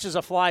he catches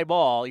a fly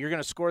ball. You're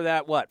going to score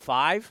that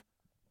 5?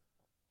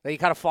 That he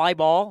caught a fly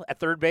ball at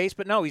third base,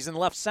 but no, he's in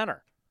left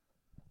center,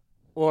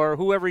 or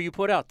whoever you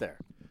put out there.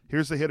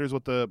 Here's the hitters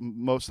with the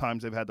most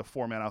times they've had the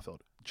 4-man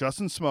outfield: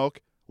 Justin Smoak,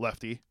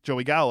 lefty;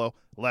 Joey Gallo,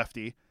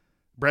 lefty;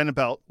 Brandon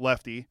Belt,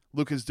 lefty;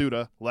 Lucas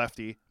Duda,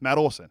 lefty; Matt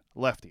Olson,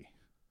 lefty.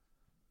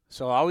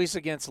 So always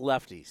against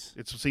lefties.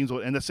 It seems,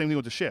 and the same thing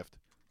with the shift.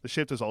 The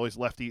shift is always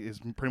lefty. Is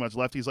pretty much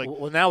lefties. Like,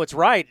 well, now it's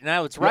right.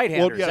 Now it's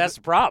right-handers. That's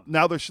the problem.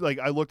 Now there's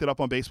I looked it up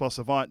on Baseball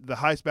Savant. The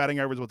highest batting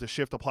average with the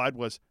shift applied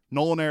was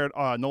Nolan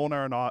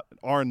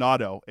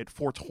Arenado at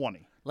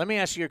 420. Let me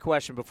ask you a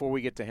question before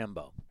we get to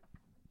Himbo.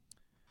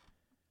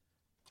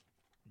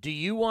 Do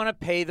you want to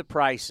pay the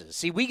prices?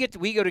 See, we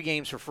go to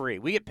games for free.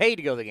 We get paid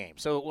to go to the game.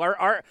 So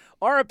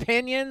our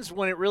opinions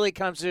when it really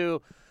comes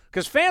to,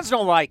 because fans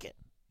don't like it,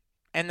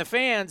 and the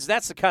fans,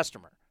 that's the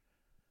customer.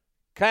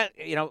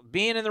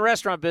 Being in the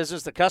restaurant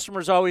business, the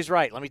customer's always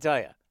right, let me tell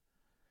you.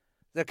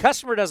 The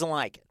customer doesn't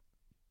like it.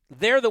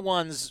 They're the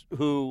ones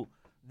who,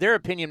 their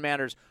opinion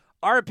matters.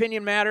 Our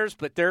opinion matters,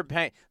 but they're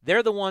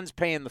the ones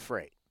paying the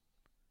freight.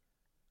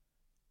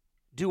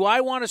 Do I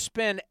want to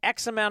spend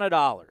X amount of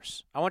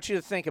dollars? I want you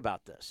to think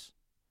about this.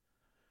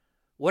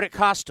 What it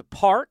costs to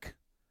park,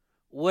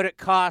 what it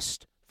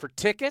costs for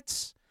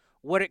tickets,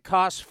 what it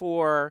costs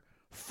for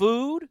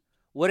food,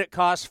 what it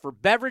costs for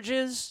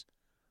beverages,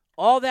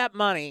 all that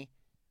money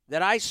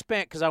that I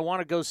spent because I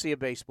want to go see a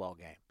baseball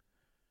game.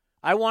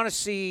 I want to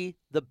see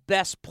the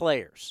best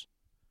players.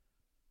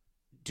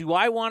 Do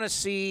I want to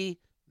see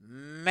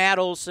Matt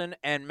Olson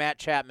and Matt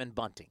Chapman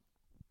bunting?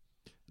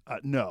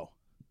 No.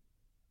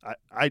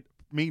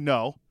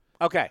 No.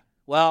 Okay.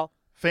 Well,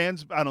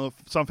 fans, I don't know,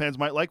 some fans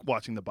might like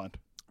watching the bunt.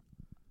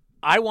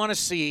 I want to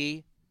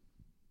see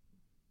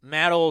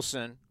Matt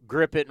Olson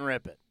grip it and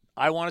rip it.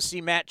 I want to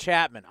see Matt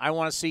Chapman.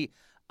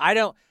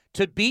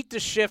 To beat the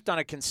shift on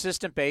a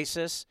consistent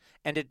basis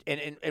and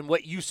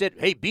what you said,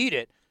 hey, beat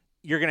it,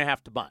 you're going to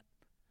have to bunt.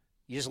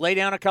 You just lay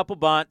down a couple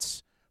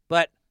bunts,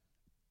 but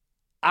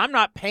I'm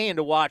not paying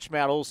to watch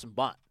Matt Olson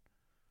bunt.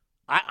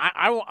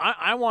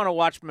 I want to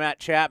watch Matt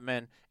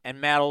Chapman and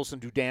Matt Olson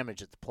do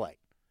damage at the plate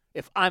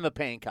if I'm a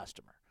paying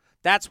customer.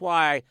 That's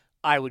why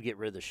I would get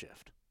rid of the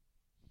shift.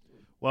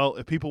 Well,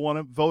 if people want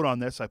to vote on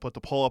this, I put the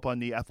poll up on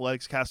the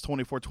Athletics Cast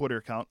 24 Twitter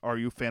account. Are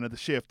you a fan of the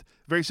shift?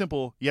 Very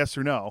simple, yes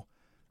or no.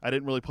 I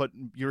didn't really put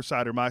your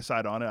side or my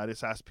side on it. I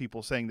just asked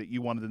people saying that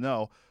you wanted to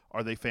know,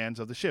 are they fans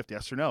of the shift,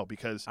 yes or no?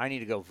 Because I need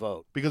to go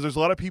vote. Because there's a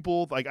lot of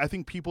people, like I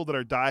think people that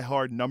are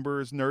diehard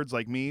numbers nerds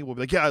like me will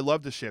be like, yeah, I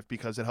love the shift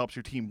because it helps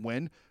your team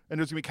win. And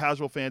there's going to be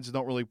casual fans that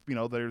don't really,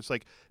 they're just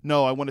like,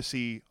 no, I want to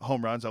see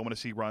home runs. I want to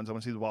see runs. I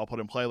want to see the ball put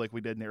in play like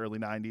we did in the early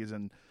 90s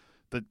and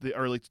the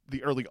early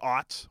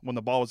aughts when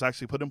the ball was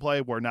actually put in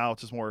play, where now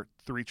it's just more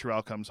three true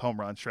outcomes: home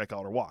run,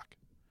 strikeout, or walk.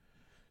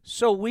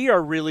 So we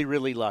are really,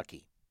 really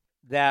lucky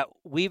that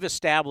we've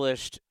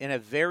established in a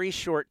very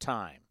short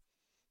time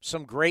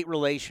some great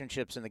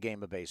relationships in the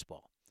game of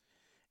baseball.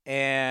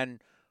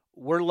 And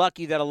we're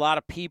lucky that a lot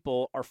of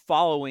people are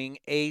following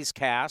A's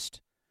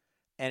Cast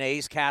and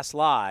A's Cast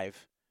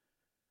Live.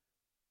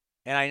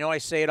 And I know I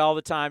say it all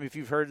the time. If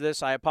you've heard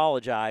this, I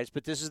apologize,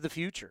 but this is the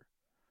future.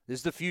 This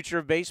is the future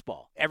of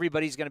baseball.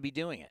 Everybody's going to be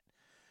doing it.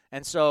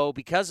 And so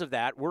because of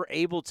that, we're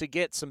able to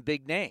get some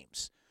big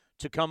names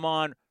to come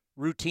on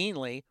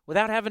routinely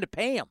without having to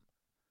pay them.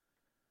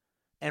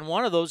 And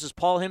one of those is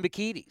Paul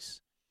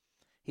Hembekides.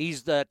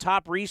 He's the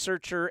top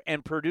researcher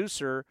and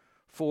producer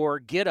for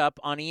Get Up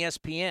on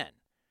ESPN.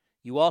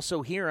 You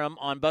also hear him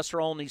on Buster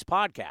Olney's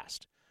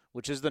podcast,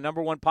 which is the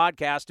number one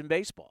podcast in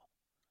baseball.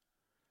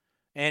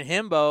 And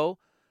Hembo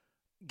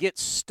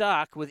gets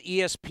stuck with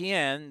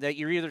ESPN that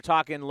you're either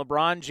talking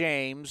LeBron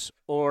James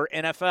or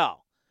NFL.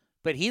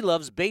 But he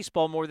loves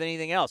baseball more than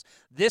anything else.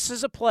 This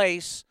is a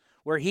place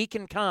where he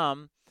can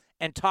come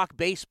and talk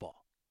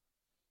baseball.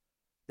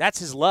 That's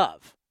his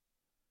love.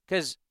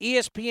 Because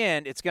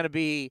ESPN, it's going to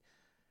be,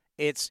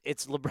 it's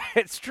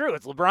true.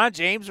 It's LeBron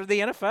James or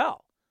the NFL.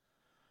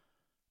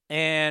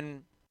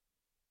 And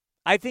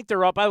I think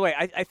they're all, by the way,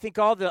 I think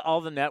all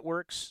the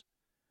networks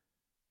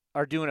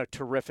are doing a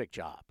terrific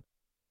job.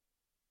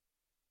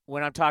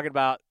 When I'm talking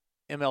about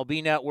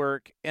MLB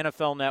Network,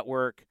 NFL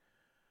Network,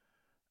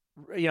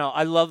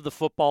 I love the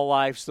football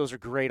lives. Those are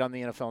great on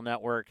the NFL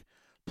Network.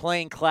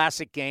 Playing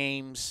classic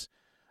games.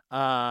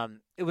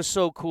 It was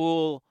so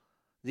cool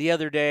the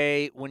other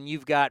day when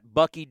you've got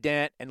Bucky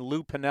Dent and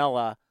Lou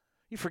Piniella.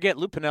 You forget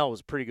Lou Piniella was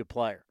a pretty good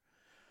player.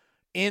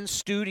 In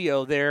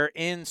studio there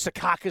in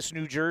Secaucus,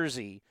 New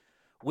Jersey,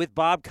 with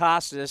Bob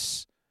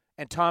Costas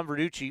and Tom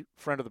Verducci,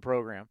 friend of the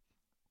program.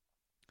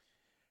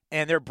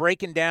 And they're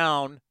breaking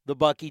down the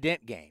Bucky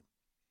Dent game.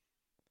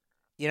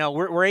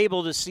 We're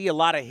able to see a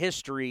lot of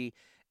history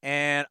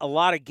and a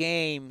lot of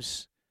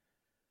games.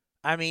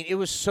 I mean, it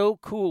was so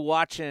cool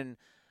watching,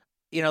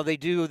 they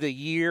do the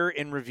year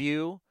in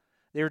review.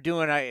 They were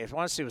doing, I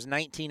want to say it was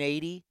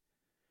 1980.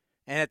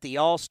 And at the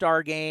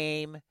All-Star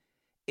game,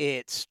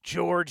 it's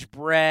George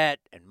Brett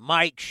and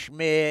Mike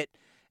Schmidt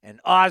and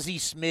Ozzie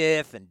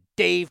Smith and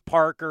Dave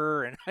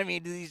Parker. And,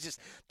 these just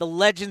the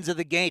legends of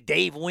the game.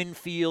 Dave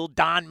Winfield,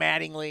 Don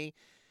Mattingly.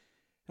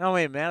 No,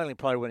 wait, Mattingly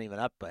probably wasn't even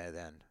up by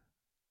then.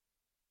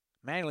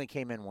 Mattingly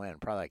came in when?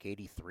 Probably like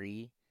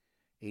 83,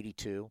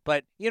 82.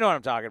 But you know what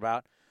I'm talking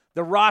about.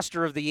 The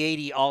roster of the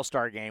 80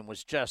 All-Star game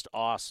was just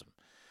awesome.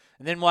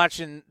 And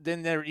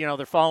then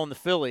they're following the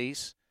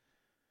Phillies.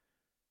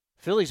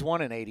 Phillies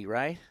won in 80,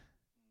 right?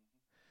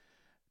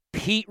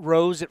 Pete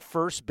Rose at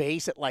first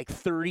base at like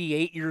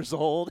 38 years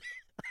old.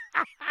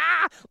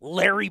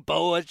 Larry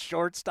Bowa at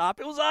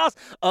shortstop. It was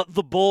awesome.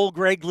 The Bull,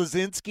 Greg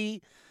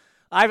Luzinski.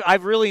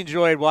 I've really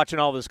enjoyed watching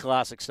all this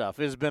classic stuff.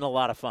 It has been a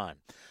lot of fun.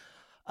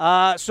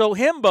 So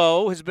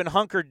Hembo has been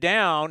hunkered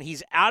down.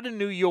 He's out in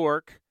New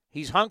York.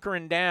 He's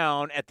hunkering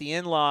down at the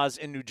in-laws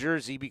in New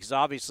Jersey because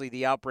obviously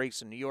the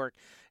outbreaks in New York,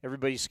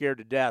 everybody's scared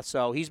to death.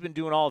 So he's been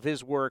doing all of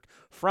his work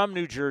from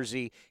New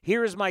Jersey.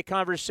 Here is my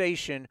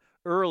conversation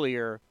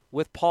earlier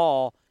with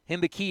Paul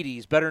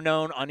Hembekides, better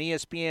known on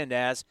ESPN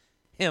as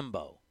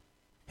Hembo.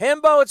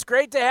 Hembo, it's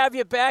great to have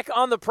you back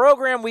on the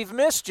program. We've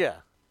missed you.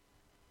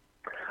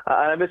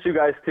 I miss you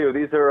guys too.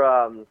 These are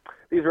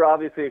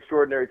obviously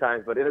extraordinary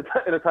times, but in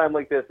a time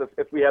like this,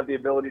 if we have the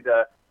ability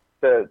to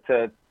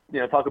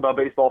talk about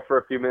baseball for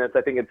a few minutes,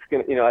 I think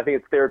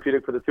it's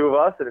therapeutic for the two of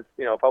us, and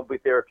it's probably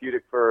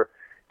therapeutic for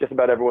just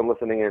about everyone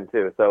listening in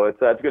too. So it's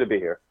good to be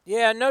here.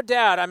 Yeah, no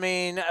doubt.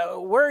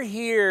 We're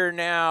here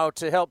now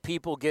to help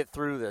people get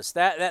through this.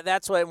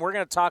 That's what we're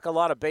going to talk a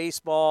lot of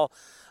baseball.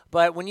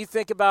 But when you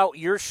think about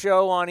your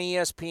show on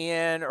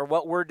ESPN or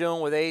what we're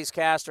doing with A's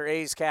Cast or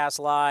A's Cast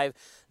Live,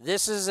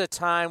 this is a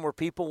time where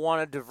people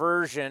want a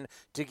diversion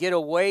to get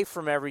away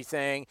from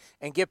everything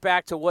and get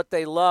back to what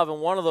they love. And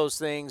one of those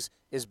things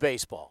is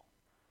baseball.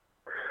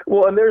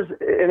 Well, and there's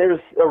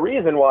a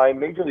reason why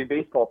Major League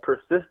Baseball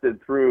persisted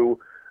through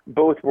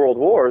both world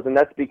wars, and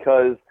that's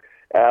because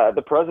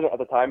the president at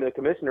the time and the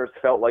commissioners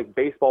felt like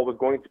baseball was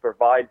going to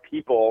provide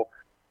people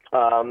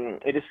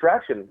a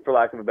distraction, for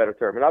lack of a better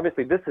term. And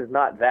obviously this is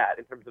not that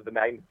in terms of the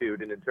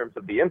magnitude and in terms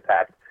of the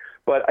impact,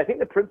 but I think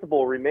the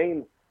principle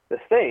remains the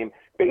same.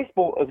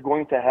 Baseball is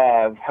going to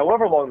have,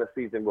 however long the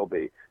season will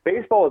be,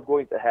 baseball is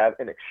going to have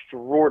an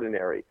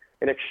extraordinary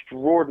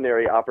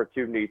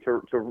opportunity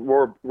to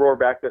roar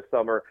back this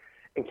summer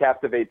and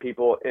captivate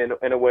people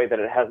in a way that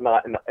it has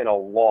not in a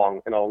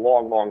long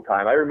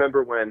time. I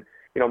remember when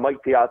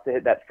Mike Piazza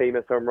hit that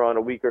famous home run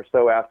a week or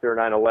so after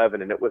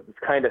 9/11, and it was this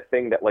kind of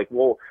thing that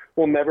we'll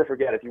never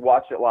forget. If you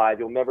watch it live,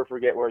 you'll never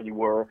forget where you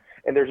were,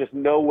 and there's just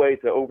no way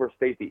to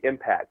overstate the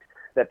impact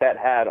that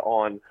had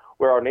on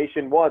where our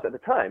nation was at the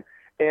time.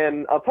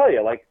 And I'll tell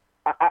you,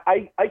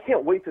 I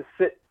can't wait to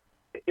sit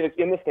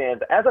in the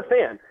stands as a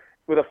fan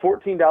with a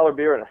 $14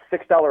 beer and a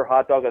 $6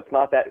 hot dog that's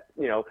not that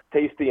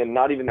tasty and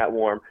not even that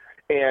warm,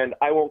 and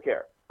I won't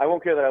care. I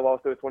won't care that I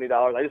lost those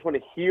 $20. I just want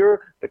to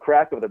hear the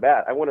crack of the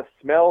bat. I want to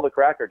smell the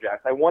Cracker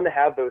Jacks. I want to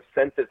have those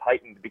senses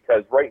heightened,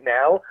 because right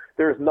now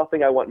there is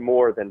nothing I want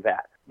more than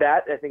that.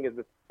 That, I think,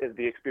 is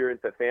the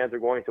experience that fans are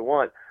going to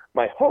want.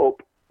 My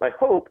hope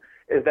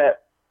is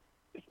that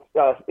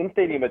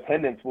in-stadium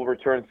attendance will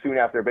return soon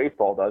after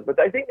baseball does. But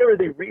I think there is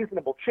a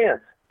reasonable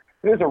chance.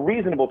 There's a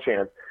reasonable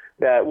chance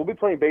that we'll be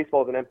playing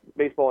baseball in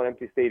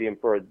empty stadium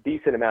for a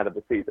decent amount of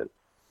the season.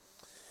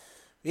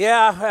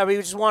 Yeah, we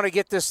just want to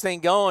get this thing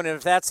going, and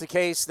if that's the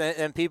case,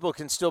 then people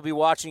can still be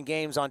watching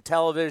games on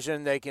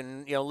television. They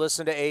can,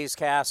 listen to A's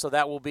Cast, so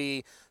that will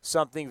be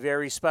something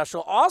very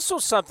special. Also,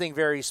 something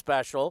very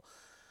special.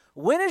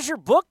 When is your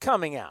book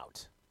coming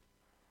out?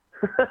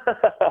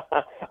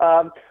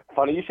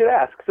 Funny you should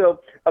ask.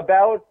 So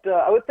about,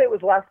 I would say it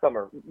was last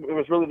summer. It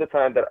was really the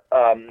time that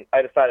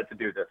I decided to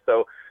do this.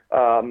 So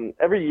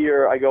every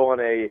year I go on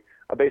a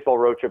baseball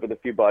road trip with a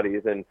few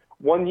buddies, and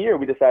one year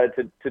we decided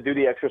to do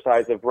the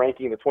exercise of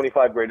ranking the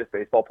 25 greatest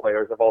baseball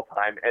players of all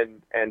time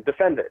and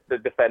defend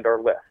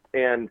our list.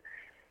 And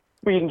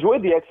we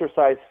enjoyed the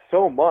exercise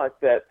so much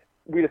that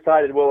we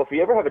decided, well, if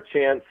we ever have a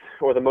chance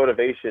or the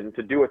motivation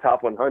to do a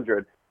top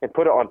 100 and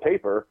put it on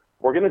paper,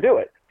 we're going to do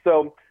it.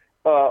 So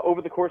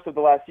over the course of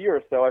the last year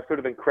or so, I've sort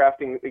of been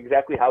crafting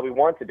exactly how we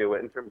want to do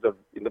it in terms of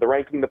the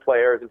ranking the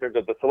players, in terms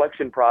of the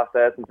selection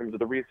process, in terms of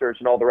the research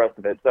and all the rest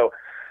of it. So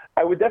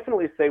I would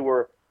definitely say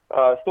we're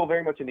still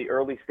very much in the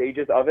early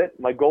stages of it.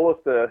 My goal is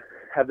to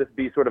have this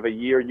be sort of a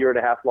year and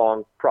a half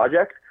long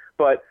project.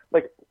 But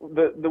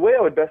the way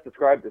I would best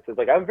describe this is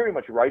I'm very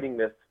much writing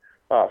this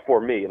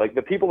for me.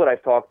 The people that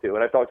I've talked to,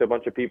 and I've talked to a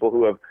bunch of people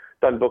who have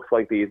done books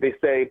like these, they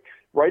say,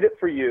 write it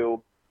for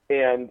you.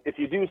 And if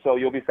you do so,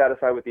 you'll be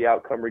satisfied with the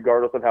outcome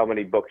regardless of how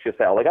many books you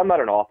sell. I'm not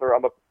an author.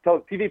 I'm a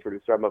TV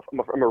producer.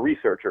 I'm a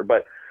researcher.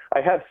 But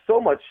I have so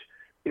much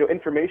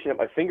information at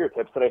my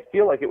fingertips that I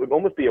feel like it would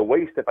almost be a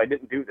waste if I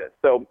didn't do this.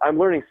 So I'm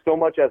learning so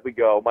much as we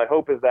go. My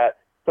hope is that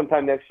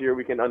sometime next year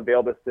we can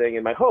unveil this thing.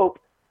 And my hope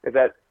is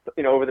that,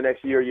 over the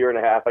next year and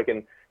a half, I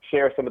can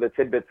share some of the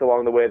tidbits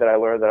along the way that I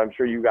learned that I'm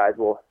sure you guys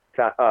will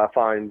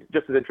find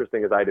just as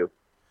interesting as I do.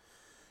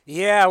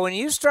 Yeah, when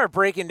you start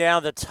breaking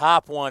down the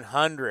top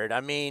 100,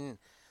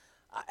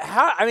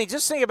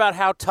 just think about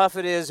how tough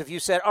it is if you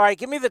said, all right,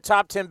 give me the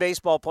top 10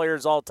 baseball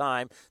players all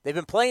time. They've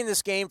been playing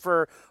this game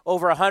for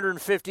over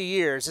 150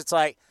 years. It's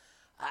like,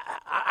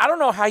 I don't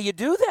know how you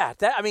do that.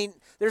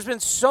 There's been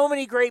so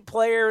many great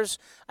players.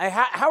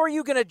 How are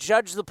you going to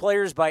judge the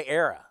players by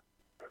era?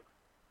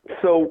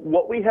 So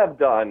what we have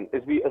done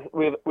is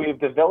we've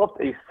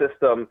developed a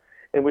system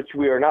in which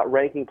we are not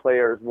ranking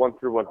players 1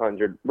 through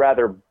 100,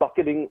 rather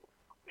bucketing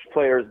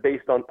players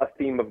based on a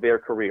theme of their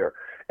career.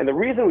 And the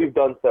reason we've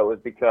done so is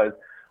because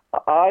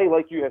I,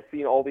 like you, have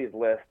seen all these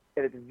lists,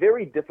 and it's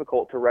very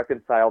difficult to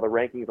reconcile the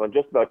rankings on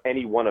just about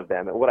any one of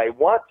them. And what I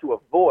want to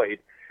avoid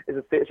is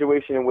a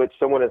situation in which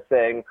someone is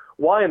saying,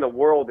 why in the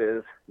world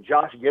is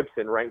Josh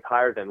Gibson ranked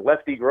higher than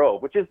Lefty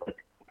Grove, which is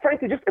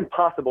frankly just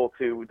impossible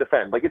to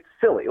defend. It's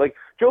silly.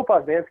 Joe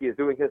Posnanski is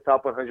doing his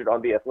top 100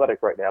 on The Athletic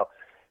right now.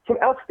 Some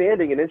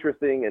outstanding and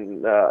interesting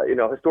and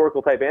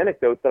historical type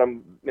anecdotes that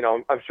I'm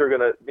sure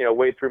going to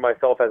wade through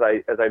myself as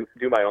I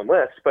do my own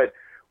list. But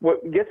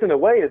what gets in the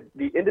way is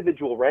the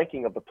individual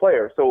ranking of the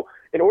player. So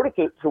in order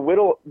to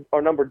whittle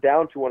our number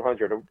down to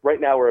 100, right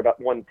now we're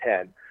about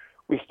 110.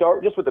 We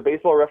start just with the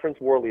Baseball Reference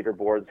WAR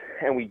leaderboards,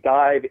 and we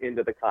dive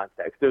into the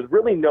context. There's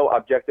really no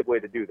objective way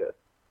to do this.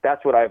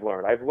 That's what I've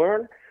learned. I've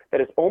learned that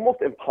it's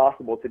almost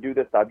impossible to do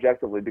this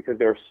objectively because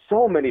there are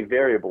so many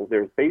variables.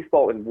 There's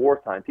baseball in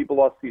wartime. People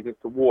lost seasons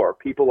to war.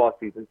 People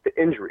lost seasons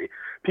to injury.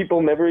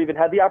 People never even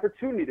had the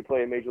opportunity to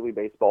play in Major League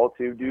Baseball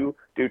due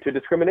to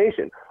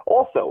discrimination.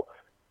 Also,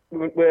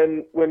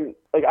 when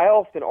I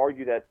often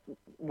argue that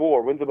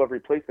WAR, wins above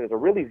replacement, is a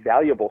really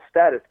valuable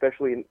stat,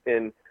 especially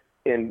in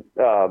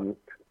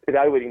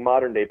evaluating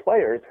modern day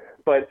players.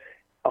 But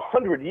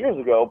 100 years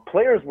ago,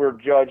 players were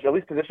judged, at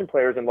least position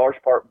players in large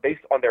part,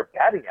 based on their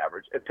batting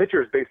average, and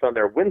pitchers based on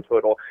their win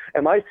total.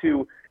 Am I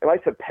to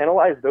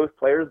penalize those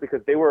players because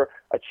they were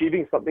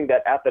achieving something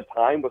that at the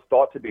time was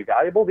thought to be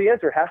valuable? The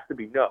answer has to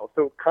be no.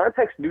 So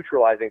context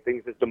neutralizing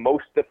things is the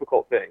most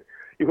difficult thing.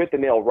 You hit the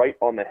nail right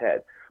on the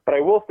head. But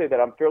I will say that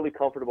I'm fairly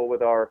comfortable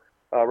with our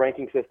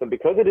ranking system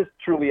because it is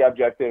truly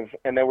objective,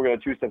 and then we're going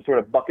to choose to sort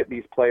of bucket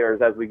these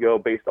players as we go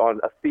based on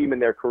a theme in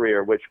their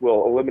career, which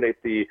will eliminate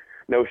the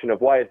notion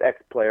of why is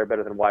X player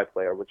better than Y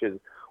player, which is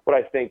what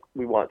I think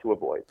we want to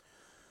avoid.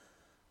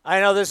 I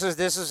know this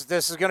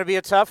is going to be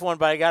a tough one,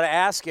 but I got to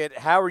ask it.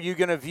 How are you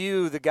going to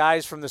view the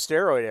guys from the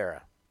steroid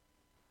era?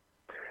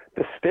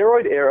 The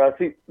steroid era,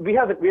 see, we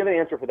have an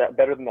answer for that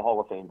better than the Hall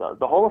of Fame does.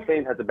 The Hall of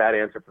Fame has a bad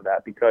answer for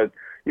that because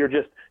you're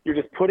just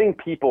putting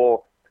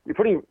people. You're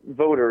putting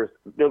voters,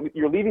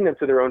 you're leaving them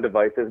to their own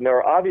devices, and there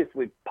are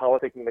obviously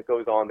politicking that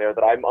goes on there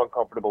that I'm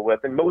uncomfortable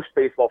with, and most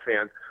baseball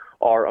fans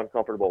are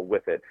uncomfortable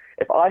with it.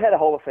 If I had a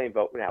Hall of Fame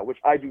vote now, which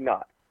I do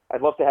not, I'd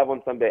love to have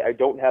one someday. I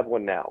don't have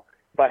one now.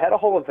 If I had a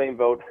Hall of Fame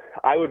vote,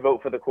 I would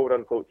vote for the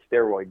quote-unquote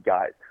steroid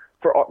guys.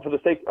 For the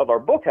sake of our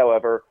book,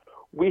 however,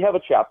 we have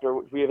a chapter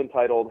which we have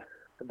entitled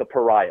The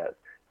Pariahs.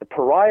 The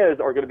Pariahs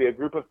are going to be a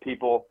group of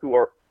people who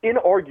are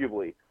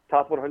inarguably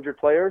top 100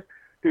 players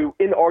who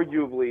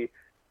inarguably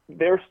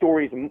their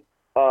stories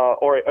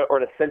are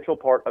an essential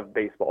part of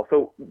baseball.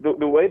 So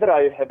the way that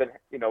I have been,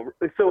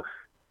 so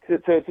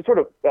to sort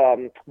of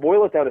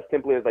boil it down as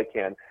simply as I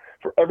can,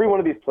 for every one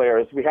of these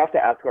players, we have to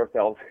ask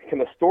ourselves, can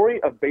the story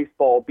of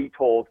baseball be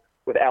told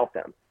without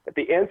them? If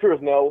the answer is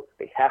no,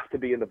 they have to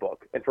be in the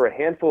book. And for a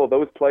handful of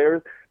those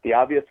players, the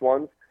obvious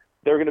ones,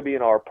 they're going to be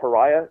in our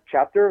Pariah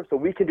chapter, so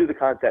we can do the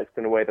context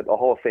in a way that the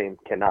Hall of Fame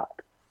cannot.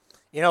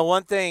 You know,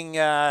 one thing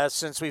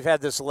since we've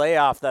had this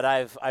layoff that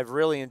I've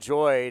really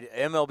enjoyed,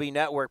 MLB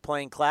Network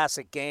playing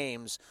classic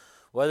games,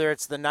 whether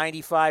it's the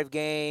 95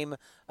 game,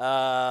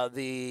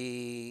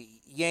 the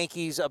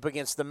Yankees up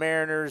against the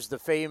Mariners, the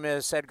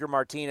famous Edgar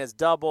Martinez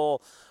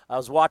double. I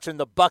was watching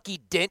the Bucky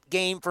Dent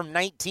game from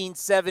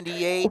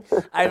 1978.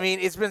 I mean,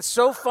 it's been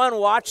so fun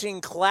watching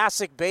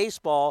classic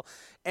baseball,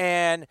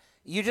 and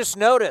you just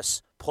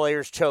notice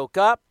players choke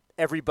up,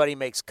 everybody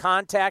makes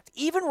contact,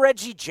 even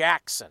Reggie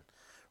Jackson.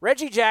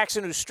 Reggie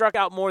Jackson, who struck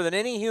out more than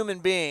any human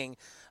being,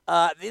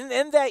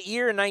 in that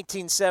year in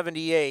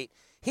 1978,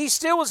 he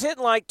still was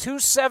hitting like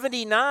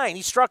 279.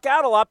 He struck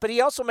out a lot, but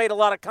he also made a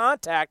lot of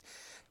contact.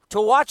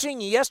 To watching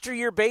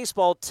yesteryear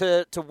baseball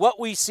to what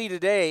we see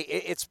today,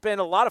 it's been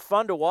a lot of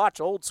fun to watch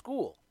old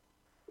school.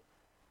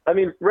 I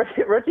mean,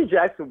 Reggie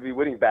Jackson would be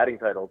winning batting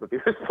titles if he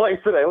was playing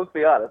today. Let's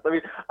be honest. I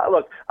mean,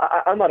 look,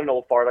 I'm not an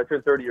old fart. I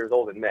turned 30 years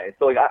old in May,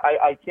 so like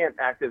I can't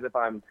act as if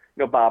I'm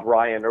Bob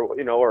Ryan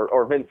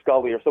or Vin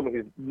Scully or someone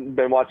who's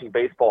been watching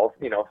baseball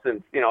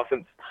since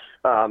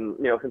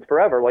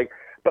forever. Like,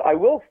 but I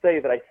will say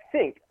that I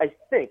think, and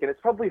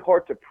it's probably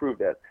hard to prove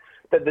this,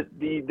 that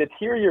the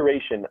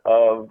deterioration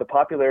of the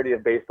popularity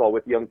of baseball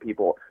with young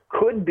people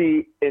could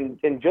be in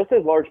just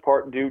as large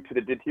part due to the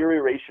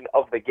deterioration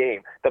of the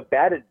game, the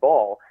batted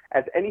ball,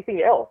 as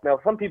anything else. Now,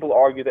 some people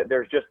argue that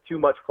there's just too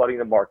much flooding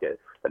the market,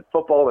 that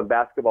football and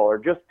basketball are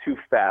just too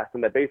fast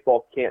and that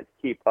baseball can't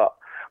keep up.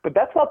 But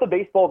that's not the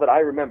baseball that I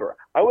remember.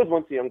 I was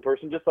once a young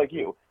person just like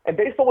you, and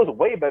baseball was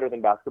way better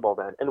than basketball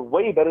then and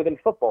way better than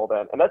football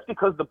then, and that's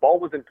because the ball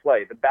was in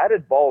play. The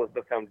batted ball is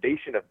the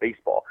foundation of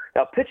baseball.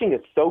 Now, pitching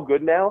is so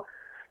good now,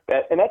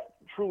 and that's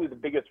truly the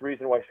biggest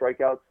reason why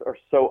strikeouts are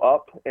so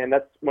up, and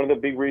that's one of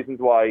the big reasons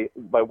why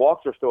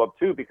walks are so up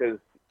too, because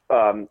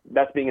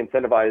that's being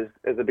incentivized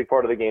as a big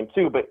part of the game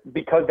too. But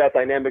because that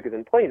dynamic is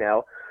in play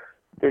now,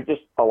 there's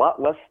just a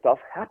lot less stuff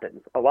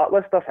happens.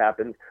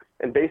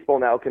 And baseball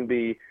now can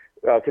be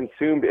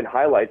consumed in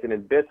highlights and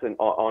in bits and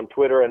on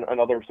Twitter and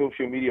other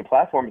social media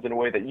platforms in a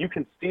way that you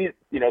can see,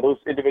 those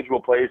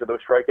individual plays or those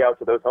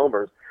strikeouts or those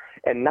homers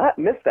and not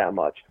miss that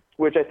much,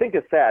 which I think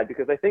is sad,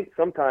 because I think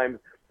sometimes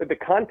the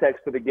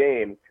context of the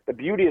game, the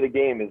beauty of the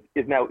game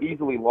is now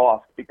easily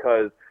lost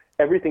because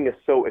everything is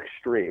so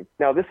extreme.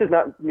 Now, this is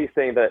not me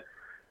saying that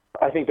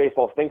I think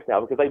baseball stinks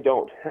now, because I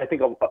don't. I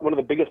think one of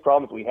the biggest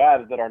problems we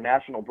have is that our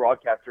national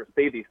broadcasters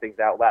say these things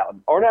out loud.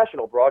 Our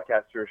national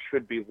broadcasters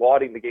should be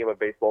lauding the game of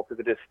baseball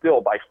because it is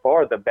still by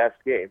far the best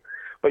game.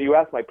 But you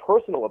ask my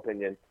personal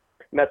opinion,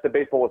 and that's that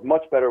baseball was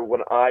much better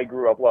when I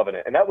grew up loving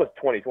it. And that was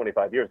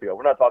 25 years ago.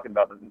 We're not talking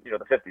about the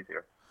 50s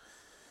here.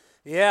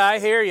 Yeah, I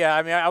hear you.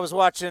 I mean, I was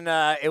watching,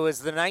 it was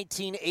the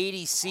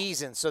 1980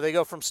 season, so they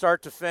go from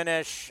start to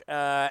finish,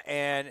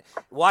 and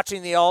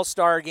watching the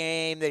All-Star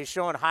game, they're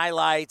showing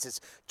highlights. It's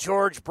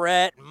George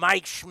Brett,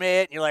 Mike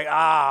Schmidt, and you're like,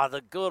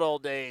 the good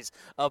old days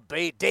of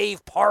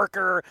Dave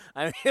Parker.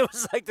 I mean, it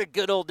was like the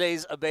good old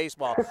days of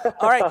baseball.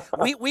 All right,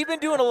 we've been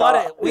doing a lot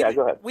of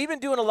we've been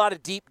doing a lot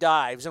of deep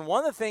dives, and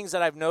one of the things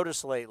that I've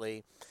noticed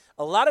lately,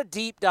 a lot of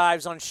deep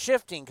dives on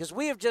shifting, because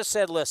we have just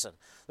said, listen,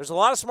 there's a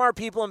lot of smart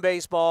people in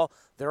baseball.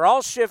 They're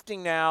all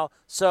shifting now,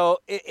 so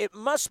it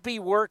must be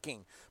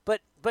working.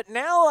 But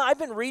now I've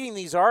been reading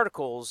these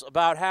articles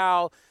about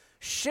how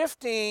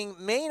shifting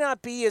may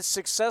not be as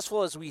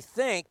successful as we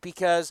think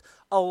because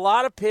a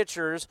lot of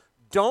pitchers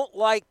don't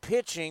like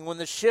pitching when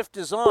the shift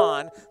is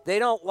on. They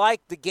don't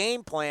like the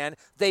game plan.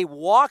 They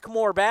walk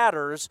more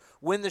batters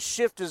when the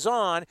shift is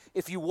on.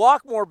 If you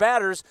walk more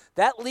batters,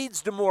 that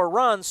leads to more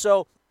runs.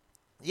 So,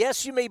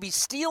 yes, you may be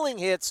stealing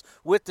hits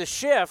with the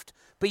shift,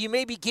 but you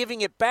may be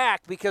giving it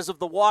back because of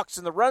the walks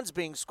and the runs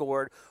being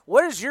scored.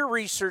 What has your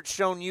research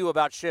shown you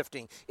about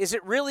shifting? Is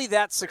it really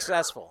that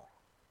successful?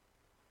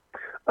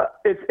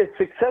 It's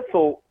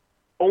successful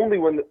only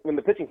when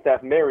the pitching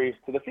staff marries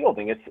to the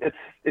fielding.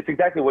 It's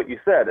exactly what you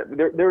said.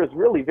 There is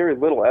really very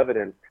little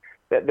evidence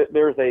that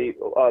there's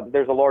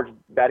a large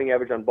batting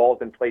average on balls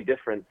in play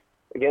difference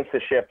against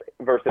the shift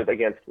versus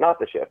against not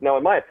the shift. Now,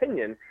 in my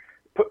opinion,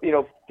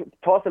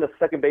 tossing a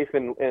second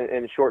baseman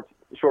in short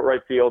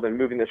right field and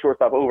moving the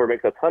shortstop over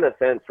makes a ton of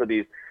sense for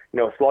these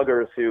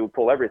sluggers who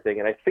pull everything.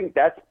 And I think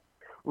that's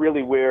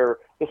really where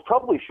this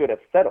probably should have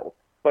settled.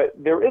 But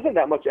there isn't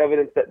that much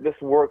evidence that this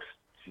works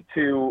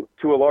to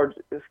a large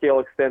scale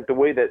extent the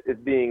way that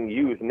it's being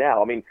used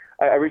now. I mean,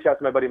 I reached out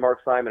to my buddy Mark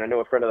Simon, I know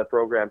a friend of the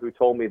program, who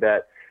told me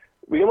that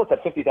we almost had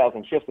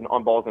 50,000 shifts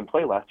on balls in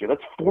play last year.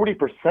 That's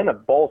 40%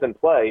 of balls in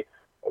play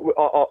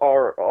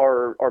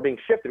are being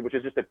shifted, which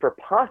is just a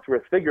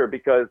preposterous figure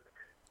because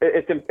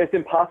it's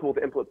impossible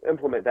to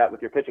implement that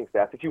with your pitching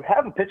staff. If you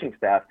have a pitching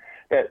staff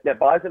that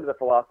buys into the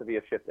philosophy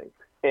of shifting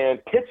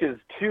and pitches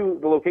to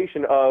the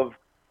location of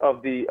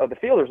the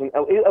fielders, and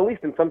at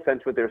least in some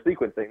sense with their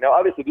sequencing. Now,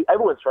 obviously,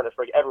 everyone's trying to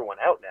strike everyone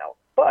out now.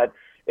 But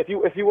if you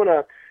want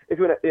to,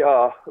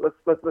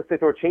 let's say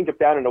throw a changeup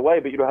down and away,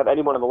 but you don't have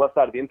anyone on the left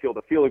side of the infield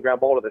to field a ground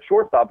ball to the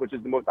shortstop, which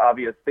is the most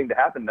obvious thing to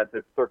happen in that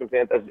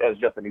circumstance, as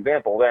just an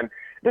example, then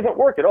it doesn't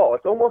work at all.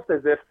 It's almost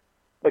as if,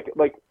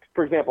 like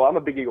for example, I'm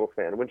a big Eagles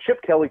fan. When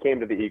Chip Kelly came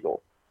to the Eagles,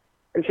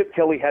 and Chip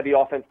Kelly had the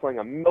offense playing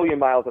a million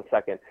miles a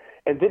second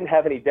and didn't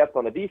have any depth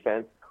on the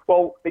defense,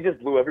 well, they just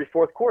blew every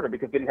fourth quarter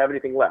because they didn't have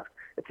anything left.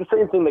 It's the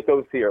same thing that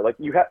goes here. Like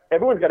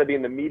everyone's got to be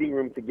in the meeting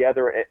room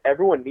together, and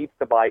everyone needs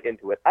to buy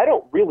into it. I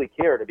don't really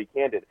care, to be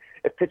candid,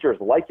 if pitchers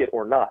like it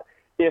or not,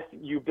 if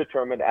you've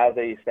determined as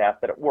a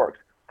staff that it works.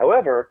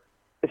 However,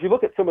 if you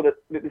look at some of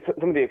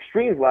the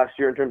extremes last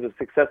year in terms of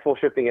successful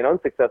shifting and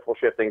unsuccessful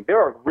shifting, there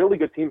are really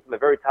good teams on the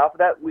very top of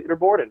that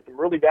leaderboard and some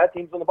really bad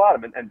teams on the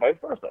bottom, and vice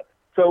versa.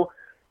 So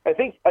I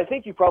think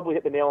you probably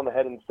hit the nail on the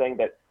head in saying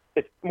that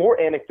it's more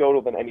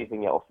anecdotal than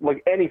anything else.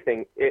 Like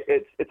anything,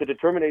 it's a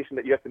determination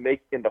that you have to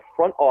make in the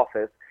front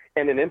office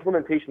and an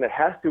implementation that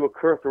has to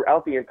occur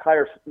throughout the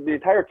entire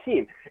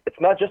team. It's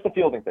not just a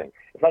fielding thing.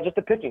 It's not just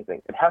a pitching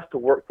thing. It has to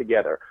work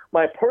together.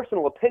 My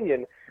personal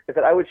opinion is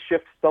that I would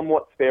shift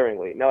somewhat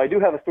sparingly. Now, I do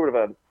have a sort of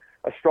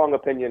a strong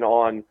opinion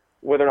on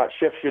whether or not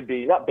shifts should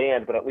be not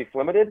banned, but at least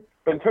limited.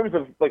 But in terms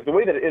of like the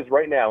way that it is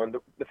right now and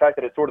the fact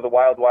that it's sort of the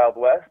wild, wild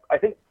west, I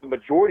think the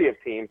majority of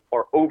teams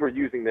are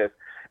overusing this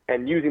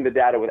and using the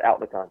data without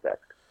the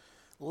context.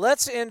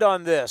 Let's end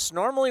on this.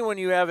 Normally when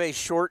you have a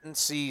shortened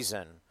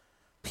season,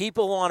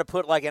 people want to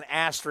put like an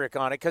asterisk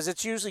on it because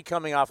it's usually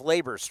coming off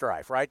labor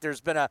strife, right?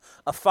 There's been a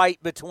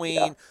fight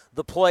between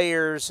the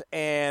players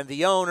and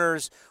the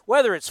owners,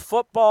 whether it's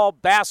football,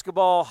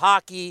 basketball,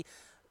 hockey.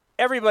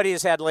 Everybody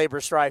has had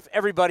labor strife.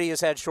 Everybody has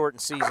had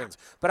shortened seasons.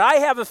 But I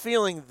have a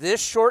feeling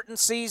this shortened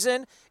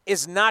season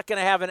is not going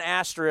to have an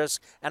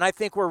asterisk, and I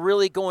think we're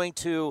really going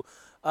to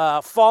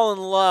fall in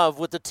love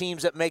with the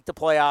teams that make the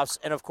playoffs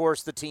and, of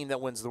course, the team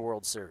that wins the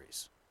World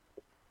Series.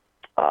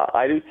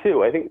 I do,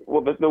 too. I think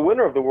the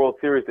winner of the World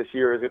Series this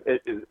year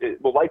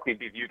will likely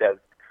be viewed as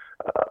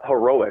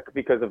heroic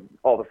because of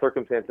all the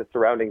circumstances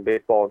surrounding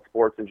baseball and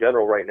sports in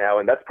general right now,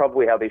 and that's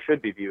probably how they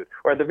should be viewed.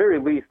 Or at the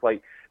very least,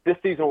 like, this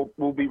season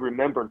will be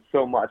remembered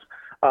so much.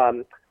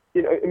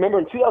 Remember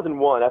in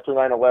 2001, after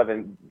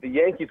 9/11, the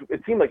Yankees,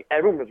 it seemed like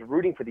everyone was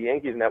rooting for the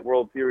Yankees in that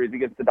World Series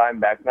against the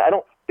Diamondbacks. And I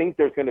don't think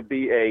there's going to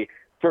be a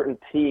certain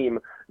team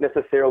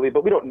necessarily,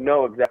 but we don't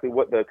know exactly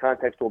what the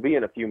context will be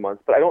in a few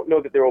months. But I don't know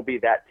that there will be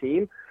that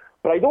team.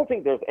 But I don't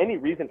think there's any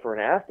reason for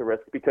an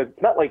asterisk because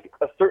it's not like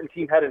a certain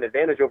team had an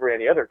advantage over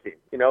any other team.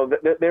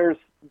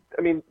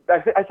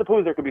 I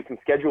suppose there could be some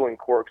scheduling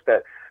quirks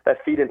that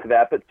feed into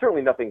that, but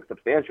certainly nothing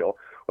substantial.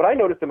 What I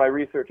noticed in my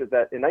research is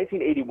that in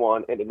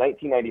 1981 and in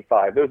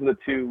 1995, those are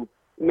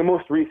the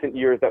most recent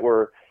years that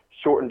were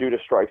shortened due to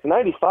strikes. In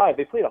 95,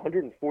 they played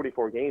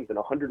 144 games in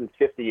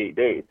 158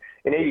 days.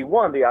 In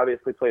 81, they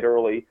obviously played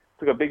early,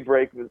 took a big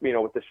break, with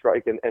the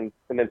strike, and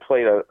then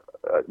played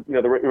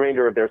the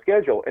remainder of their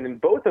schedule. And in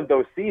both of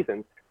those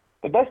seasons,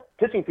 the best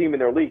pitching team in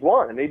their league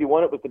won. In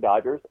 81, it was the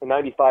Dodgers. In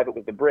 95, it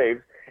was the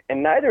Braves.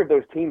 And neither of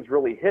those teams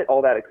really hit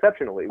all that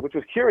exceptionally, which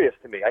was curious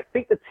to me. I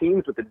think the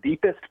teams with the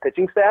deepest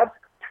pitching staffs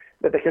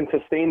that they can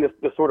sustain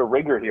this sort of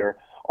rigor here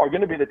are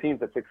going to be the teams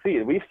that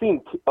succeed. We've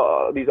seen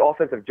these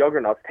offensive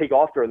juggernauts take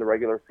off during the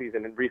regular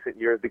season in recent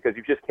years because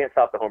you just can't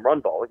stop the home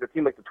run ball. Like a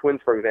team like the Twins,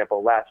 for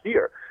example, last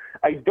year.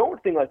 I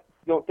don't think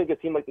a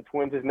team like the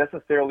Twins is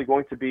necessarily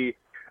going to be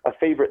a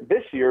favorite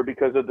this year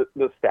because of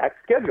the stacked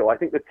schedule. I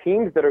think the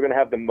teams that are going to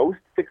have the most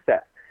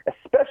success,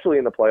 especially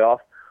in the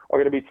playoffs,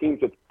 are going to be teams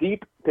with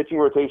deep pitching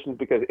rotations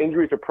because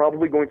injuries are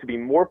probably going to be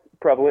more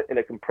prevalent in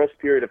a compressed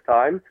period of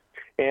time.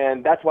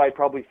 And that's why I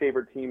probably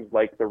favored teams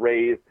like the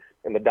Rays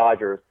and the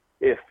Dodgers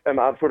if I'm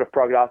sort of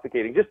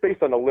prognosticating, just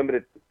based on the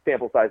limited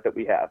sample size that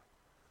we have.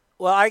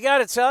 Well, I got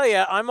to tell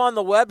you, I'm on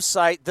the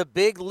website, The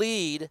Big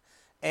Lead,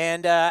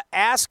 and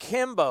Ask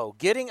Himbo,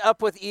 getting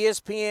up with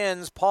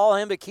ESPN's Paul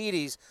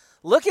Hembekides.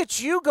 Look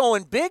at you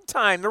going big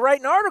time. They're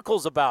writing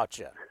articles about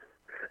you.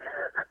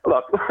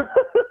 Look,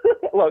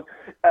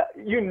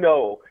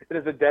 it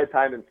is a dead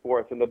time in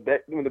sports when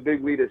the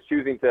Big Lead is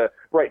choosing to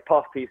write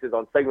puff pieces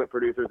on segment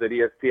producers at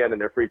ESPN in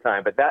their free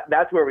time. But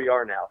that's where we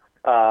are now.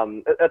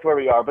 That's where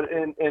we are. But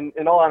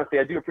in all honesty,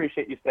 I do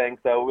appreciate you saying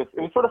so. It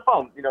was sort of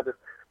fun.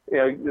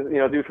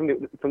 Dude from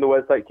the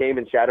website came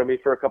and chatted with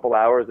me for a couple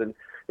hours and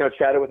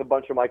chatted with a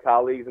bunch of my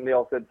colleagues, and they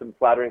all said some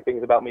flattering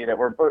things about me that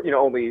were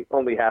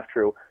only half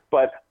true.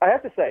 But I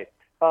have to say,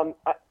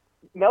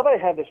 now that I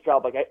have this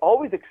job, I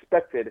always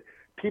expected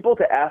people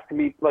to ask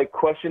me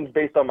questions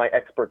based on my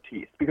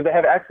expertise because I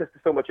have access to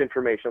so much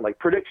information, like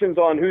predictions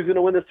on who's going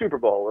to win the Super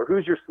Bowl or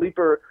who's your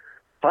sleeper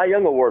Cy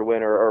Young Award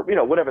winner or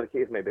whatever the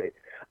case may be.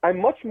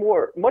 I'm much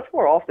more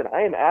often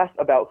I am asked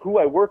about who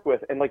I work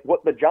with and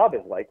what the job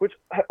is like, which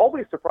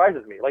always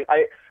surprises me.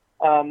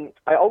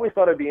 I always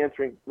thought I'd be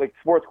answering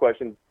sports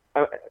questions.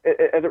 As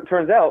it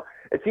turns out,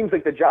 it seems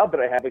like the job that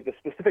I have, the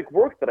specific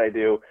work that I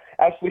do,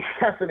 actually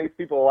fascinates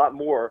people a lot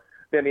more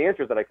than the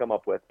answers that I come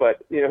up with.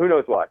 But who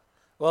knows why?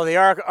 Well, the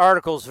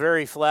article's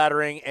very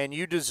flattering, and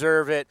you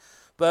deserve it.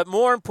 But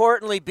more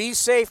importantly, be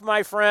safe,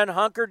 my friend.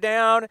 Hunker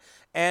down,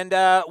 and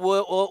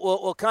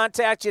we'll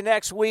contact you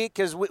next week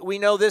because we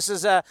know this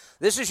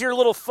is your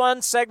little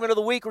fun segment of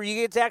the week where you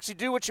get to actually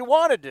do what you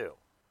want to do.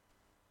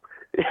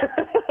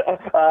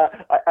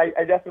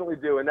 I definitely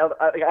do, and now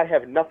I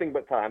have nothing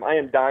but time. I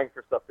am dying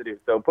for stuff to do.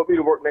 So put me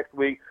to work next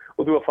week.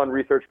 We'll do a fun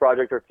research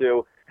project or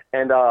two,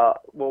 and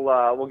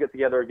we'll get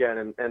together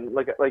again. And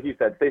like you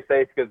said, stay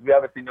safe because we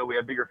obviously know we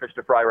have bigger fish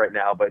to fry right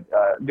now. But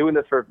doing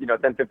this for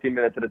 10, 15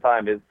 minutes at a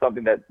time is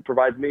something that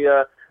provides me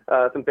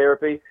some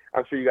therapy.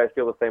 I'm sure you guys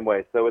feel the same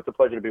way. So it's a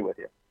pleasure to be with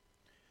you.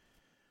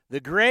 The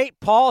great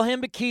Paul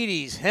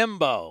Hembekides,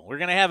 Hembo. We're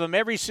going to have him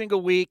every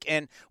single week.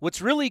 And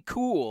what's really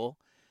cool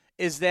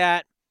is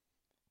that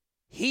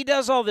he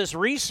does all this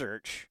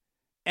research,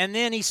 and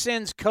then he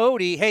sends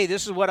Cody, hey,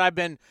 this is what I've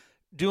been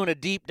doing a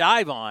deep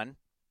dive on,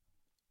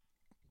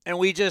 and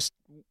we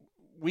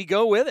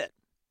go with it.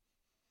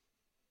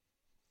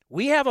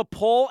 We have a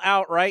poll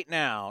out right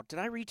now. Did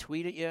I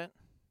retweet it yet?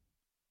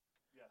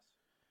 Yes.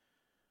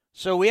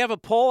 So we have a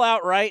poll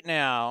out right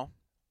now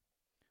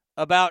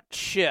about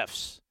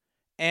shifts,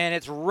 and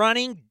it's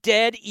running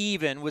dead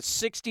even with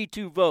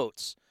 62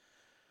 votes.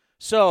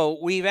 So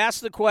we've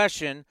asked the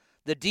question,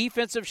 the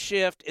defensive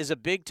shift is a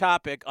big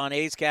topic on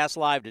A's Cast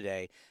Live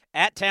today.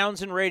 At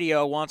Townsend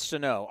Radio wants to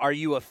know, are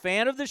you a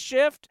fan of the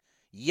shift?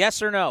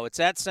 Yes or no? It's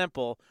that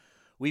simple.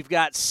 We've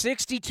got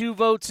 62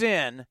 votes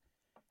in.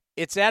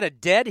 It's at a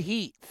dead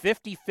heat,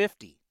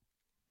 50-50.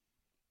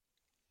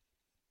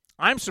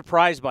 I'm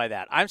surprised by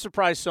that. I'm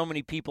surprised so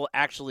many people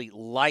actually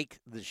like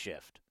the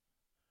shift.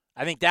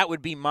 I think that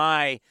would be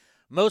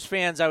most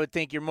fans, I would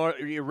think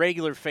your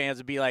regular fans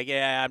would be like,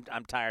 yeah,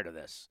 I'm tired of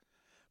this.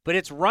 But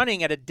it's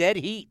running at a dead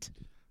heat.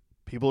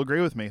 People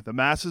agree with me. The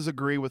masses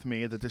agree with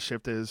me that the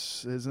shift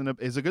is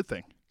a good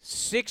thing.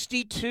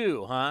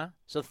 62, huh?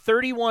 So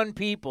 31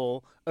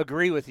 people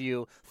agree with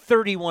you.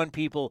 31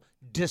 people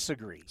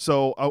disagree.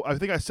 So I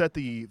think I set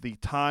the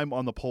time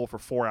on the poll for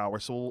 4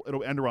 hours, so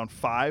it'll end around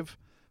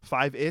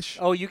 5-ish.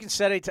 Oh, you can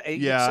set a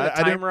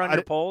timer on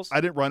your polls?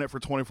 I didn't run it for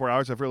 24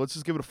 hours. Let's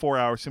just give it a 4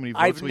 hours. See how many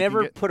votes I've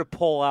never put a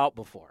poll out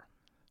before.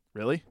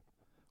 Really?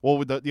 Well,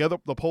 with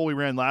the poll we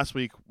ran last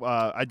week,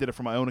 I did it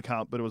for my own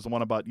account, but it was the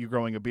one about you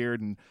growing a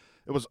beard, and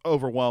it was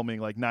overwhelming.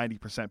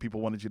 90%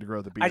 people wanted you to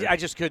grow the beard. I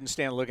just couldn't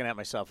stand looking at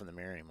myself in the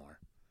mirror anymore.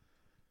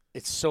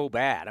 It's so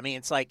bad. I mean,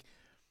 it's like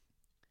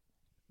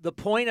the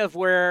point of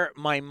where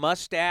my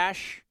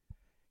mustache,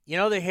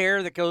 the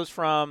hair that goes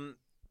from,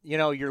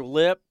 your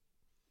lip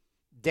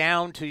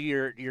down to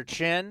your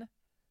chin,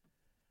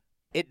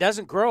 it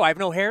doesn't grow. I have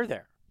no hair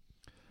there.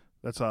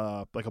 That's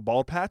like a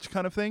bald patch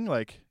kind of thing,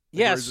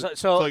 Yes,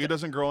 so it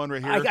doesn't grow on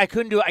right here. I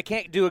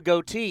can't do a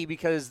goatee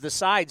because the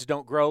sides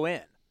don't grow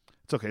in.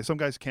 It's okay. Some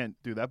guys can't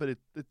do that, but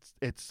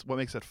it's what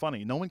makes it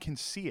funny. No one can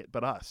see it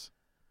but us.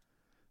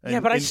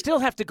 I still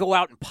have to go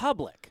out in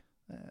public.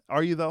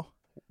 Are you though?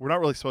 We're not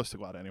really supposed to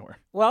go out anywhere.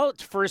 Well,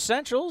 it's for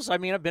essentials. I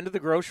mean, I've been to the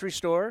grocery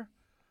store.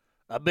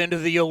 I've been to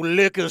the old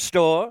liquor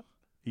store.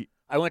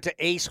 I went to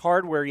Ace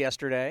Hardware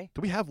yesterday.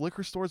 Do we have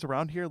liquor stores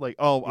around here?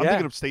 I'm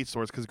thinking of state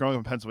stores because growing up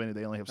in Pennsylvania,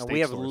 they only have state stores.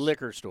 We have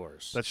liquor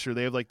stores. That's true.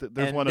 They have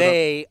there's and one.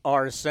 They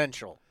are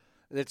essential.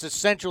 It's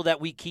essential that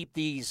we keep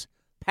these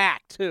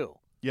packed too.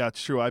 Yeah,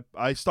 it's true.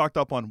 I stocked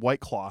up on White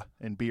Claw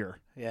and beer.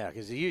 Yeah,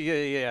 because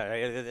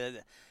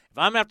if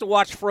I'm gonna have to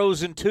watch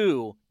Frozen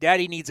 2,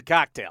 Daddy needs a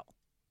cocktail.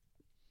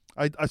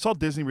 I saw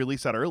Disney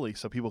release that early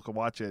so people could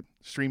watch it,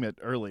 stream it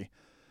early.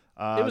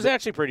 It was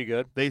actually pretty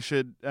good. They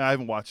should. I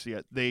haven't watched it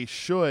yet. They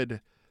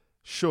should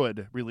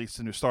should release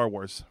the new Star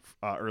Wars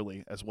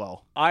early as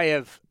well. I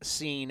have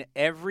seen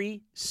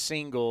every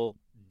single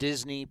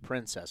Disney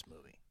princess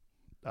movie.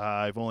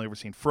 I've only ever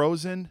seen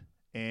Frozen,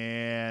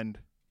 and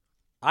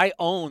I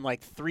own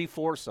like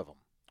 3/4 of them.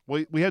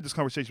 we had this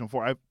conversation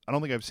before. I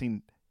don't think I've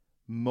seen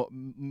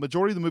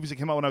majority of the movies that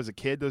came out when I was a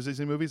kid. Those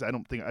Disney movies, I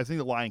think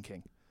The Lion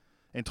King,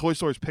 and Toy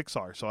Story is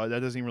Pixar, so that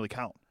doesn't even really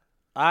count.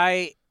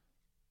 I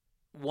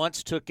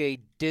once took a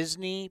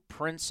Disney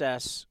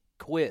princess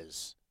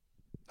quiz.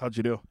 How'd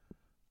you do?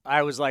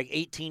 I was like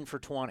 18 for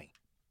 20.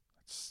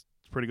 It's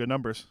pretty good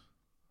numbers.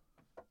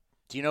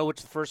 Do you know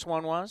which the first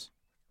one was?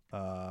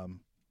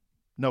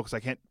 No, because I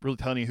can't really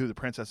tell you who the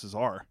princesses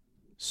are.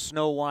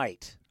 Snow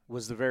White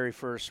was the very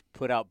first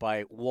put out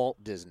by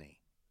Walt Disney.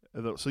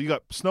 So you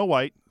got Snow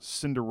White,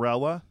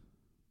 Cinderella.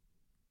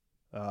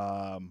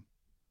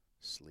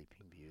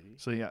 Sleeping Beauty.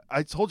 So yeah,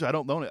 I told you I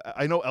don't know it.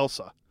 I know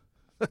Elsa.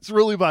 That's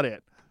really about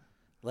it.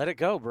 Let it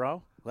go,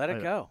 bro. Let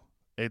it go.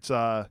 It's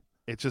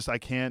just I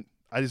can't.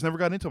 I just never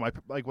got into them.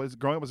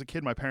 Growing up as a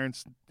kid, my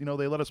parents, they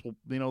let us,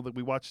 that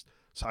we watched.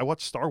 So I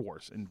watched Star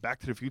Wars and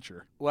Back to the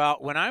Future. Well,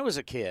 when I was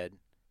a kid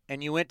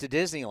and you went to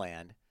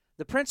Disneyland,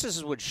 the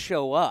princesses would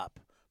show up,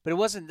 but it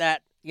wasn't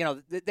that,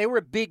 they were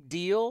a big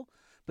deal.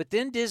 But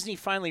then Disney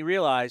finally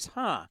realized,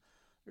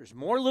 there's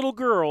more little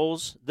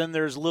girls than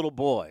there's little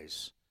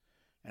boys.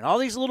 And all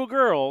these little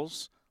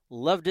girls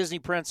love Disney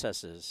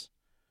princesses.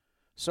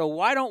 So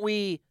why don't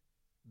we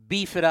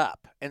beef it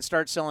up and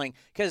start selling?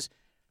 Because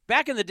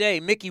back in the day,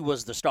 Mickey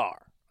was the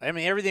star. I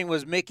mean, everything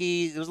was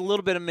Mickey. There was a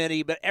little bit of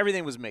Minnie, but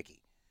everything was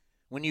Mickey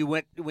when you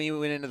went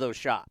into those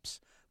shops.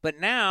 But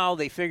now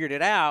they figured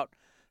it out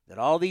that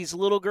all these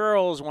little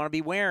girls want to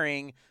be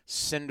wearing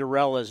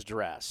Cinderella's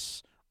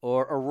dress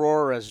or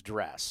Aurora's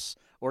dress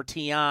or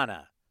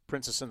Tiana,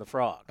 Princess and the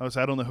Frog.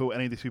 I don't know who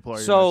any of these people are.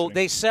 So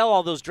they sell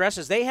all those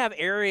dresses. They have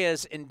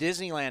areas in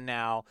Disneyland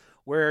now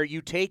where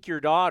you take your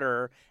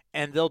daughter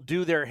and they'll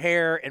do their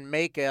hair and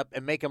makeup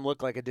and make them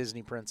look like a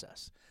Disney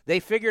princess. They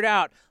figured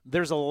out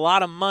there's a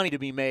lot of money to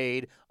be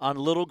made on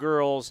little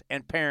girls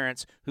and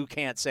parents who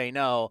can't say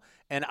no,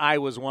 and I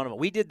was one of them.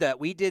 We did that.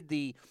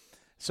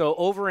 So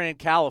over in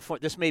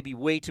California, this may be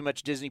way too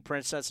much Disney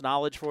princess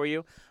knowledge for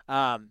you,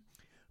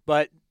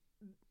 but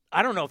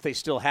I don't know if they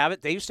still have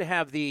it. They used to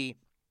have the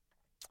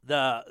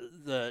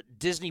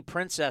Disney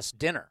princess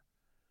dinner.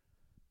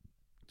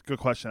 Good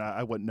question.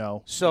 I wouldn't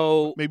know.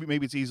 So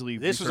maybe it's easily.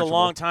 This was a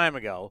long time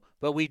ago,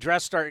 but we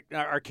dressed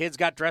our kids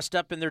got dressed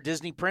up in their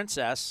Disney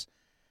princess,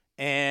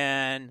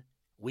 and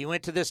we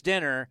went to this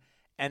dinner.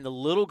 And the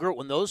little girl,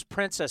 when those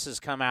princesses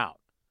come out,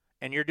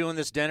 and you're doing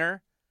this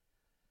dinner,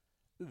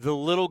 the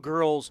little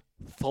girls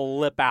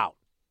flip out.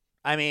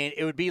 I mean,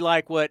 it would be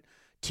like what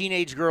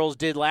teenage girls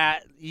did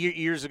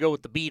years ago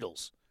with the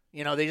Beatles.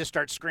 They just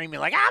start screaming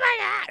like, "Oh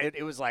my God!"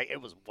 It was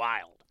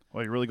wild.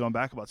 Well, you're really going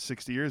back about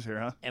 60 years here,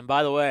 huh? And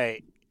by the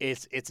way,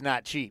 it's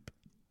not cheap.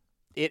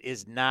 It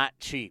is not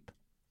cheap.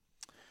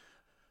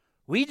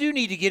 We do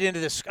need to get into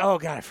this. Oh,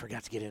 God, I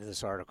forgot to get into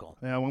this article.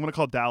 Yeah, I'm going to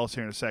call Dallas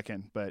here in a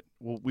second, but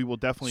we will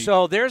definitely.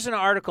 So there's an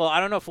article. I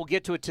don't know if we'll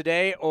get to it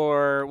today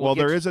or.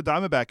 There is a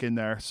Diamondback in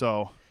there,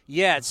 so.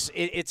 Yeah,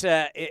 it's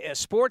a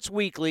Sports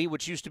Weekly,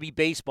 which used to be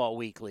Baseball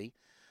Weekly.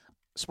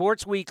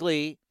 Sports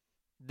Weekly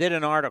did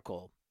an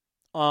article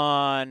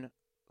on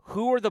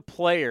who are the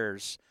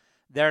players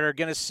that are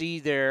going to see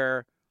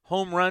their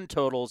home run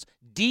totals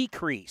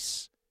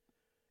decrease,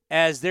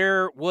 as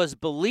there was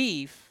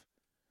belief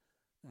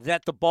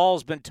that the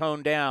ball's been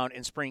toned down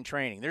in spring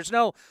training. There's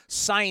no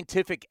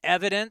scientific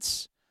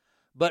evidence,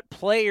 but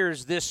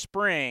players this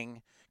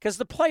spring, because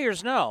the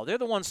players know, they're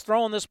the ones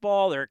throwing this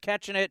ball, they're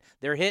catching it,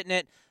 they're hitting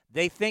it,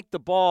 they think the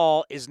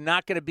ball is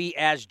not going to be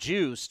as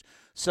juiced.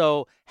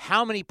 So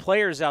how many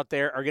players out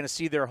there are going to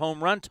see their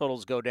home run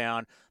totals go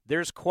down?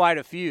 There's quite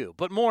a few.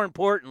 But more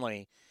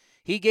importantly,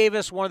 he gave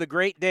us one of the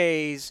great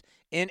days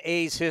in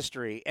A's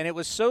history, and it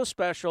was so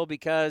special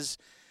because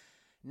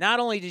not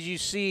only did you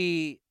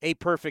see a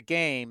perfect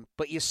game,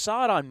 but you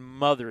saw it on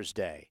Mother's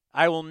Day.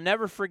 I will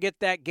never forget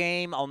that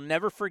game. I'll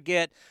never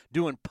forget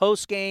doing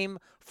post-game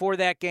for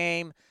that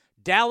game.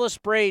 Dallas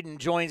Braden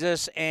joins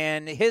us,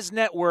 and his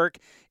network,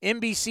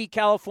 NBC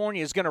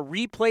California, is going to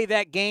replay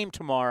that game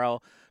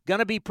tomorrow. Going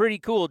to be pretty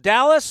cool.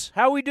 Dallas,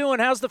 how we doing?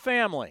 How's the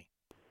family?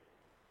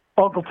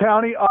 Uncle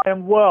Townie, I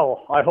am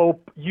well. I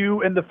hope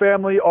you and the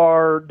family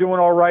are doing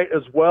all right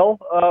as well.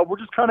 We're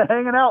just kind of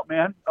hanging out,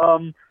 man,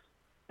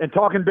 and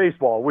talking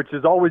baseball, which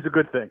is always a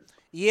good thing.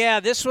 Yeah,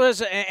 this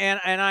was,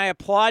 and I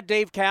applaud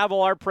Dave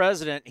Kaval, our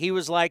president. He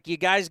was like, you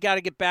guys got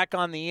to get back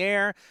on the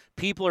air.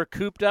 People are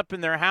cooped up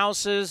in their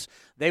houses.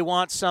 They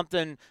want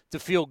something to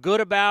feel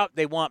good about.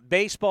 They want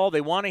baseball.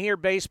 They want to hear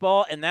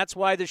baseball, and that's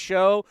why the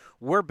show,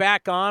 we're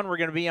back on. We're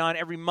going to be on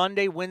every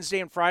Monday, Wednesday,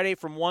 and Friday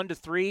from 1 to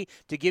 3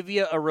 to give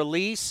you a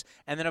release.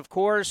 And then, of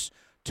course,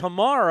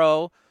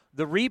 tomorrow,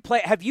 the replay.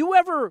 Have you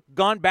ever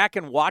gone back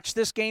and watched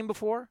this game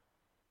before?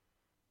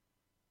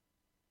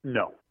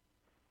 No.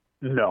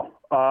 No.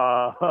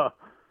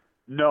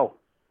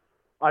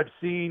 I've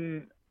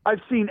seen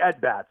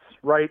at bats,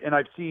 right? And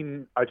I've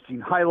seen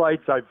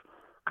highlights. I've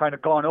kind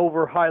of gone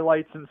over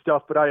highlights and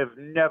stuff, but I have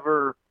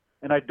never,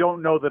 and I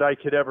don't know that I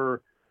could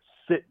ever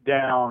sit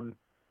down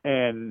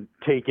and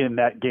take in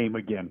that game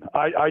again.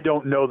 I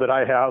don't know that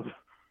I have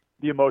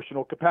the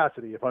emotional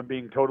capacity, if I'm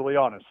being totally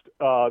honest.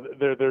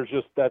 There's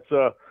just,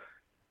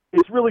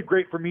 it's really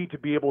great for me to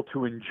be able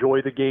to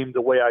enjoy the game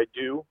the way I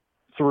do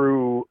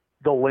through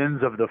the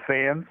lens of the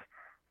fans.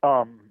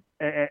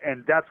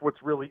 And that's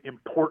what's really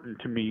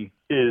important to me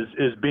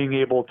is being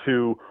able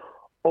to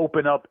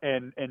open up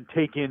and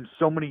take in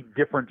so many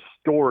different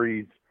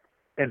stories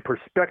and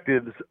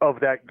perspectives of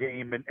that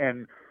game.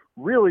 And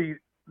really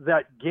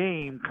that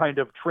game kind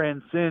of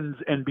transcends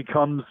and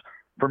becomes,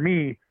 for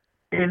me,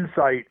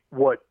 insight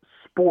what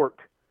sport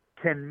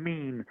can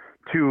mean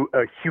to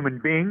a human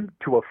being,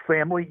 to a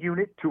family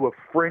unit, to a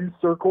friend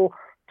circle,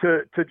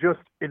 to just,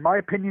 in my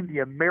opinion, the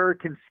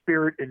American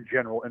spirit in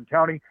general. And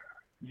Townie,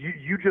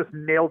 you just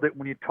nailed it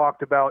when you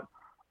talked about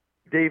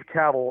Dave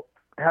Kaval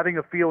having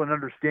a feel and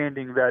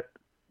understanding that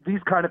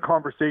these kind of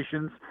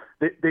conversations,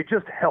 they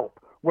just help.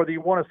 Whether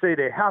you want to say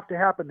they have to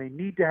happen, they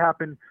need to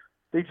happen,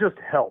 they just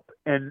help.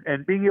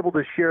 And being able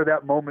to share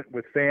that moment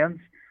with fans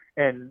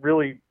and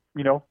really,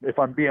 you know, if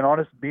I'm being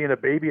honest, being a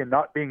baby and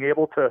not being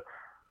able to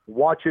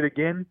watch it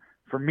again,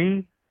 for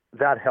me,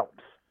 that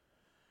helps.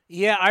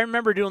 Yeah, I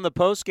remember doing the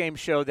post-game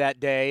show that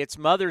day. It's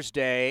Mother's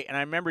Day, and I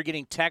remember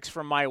getting texts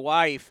from my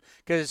wife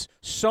because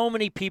so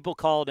many people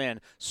called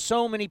in.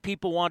 So many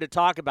people wanted to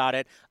talk about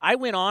it. I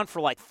went on for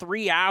like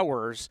 3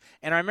 hours,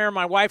 and I remember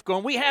my wife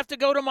going, "We have to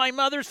go to my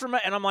mother's."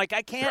 And I'm like,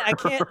 I can't.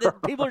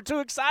 People are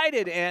too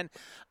excited. And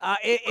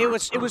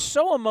it was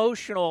so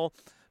emotional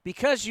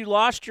because you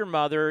lost your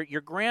mother. Your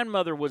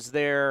grandmother was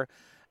there.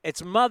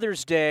 It's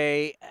Mother's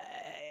Day.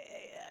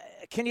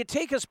 Can you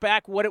take us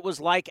back what it was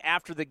like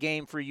after the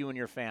game for you and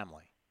your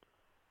family?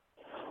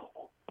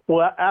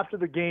 Well, after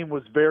the game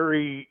was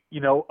very,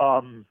 it's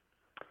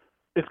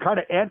kind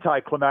of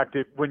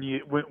anticlimactic when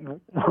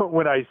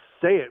I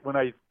say it, when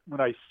I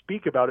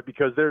speak about it,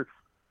 because there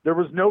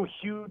was no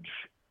huge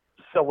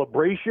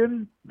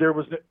celebration.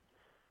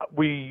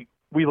 We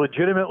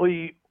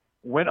legitimately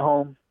went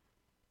home,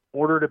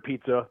 ordered a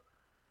pizza,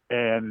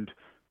 and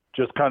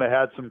just kind of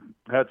had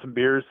some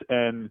beers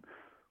and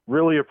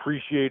really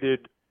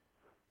appreciated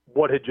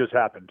what had just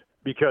happened.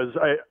 Because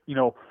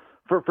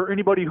for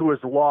anybody who has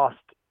lost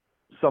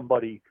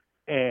somebody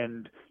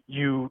and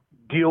you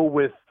deal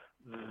with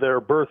their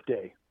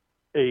birthday,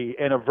 a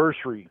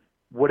anniversary,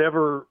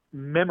 whatever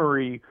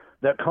memory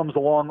that comes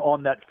along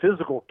on that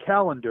physical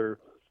calendar,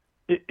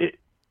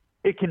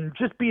 it can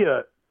just be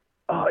a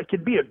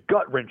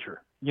gut wrencher,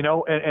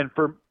 and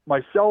for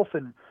myself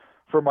and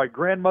for my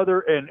grandmother,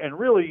 and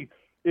really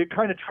it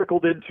kind of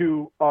trickled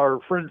into our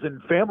friends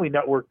and family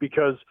network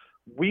because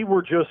we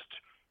were just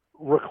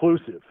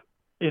reclusive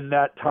in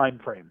that time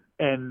frame.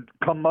 And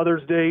come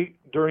Mother's Day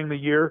during the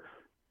year,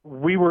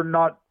 we were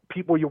not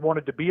people you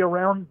wanted to be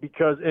around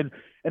because and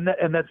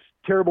that's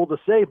terrible to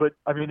say, but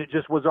I mean it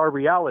just was our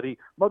reality.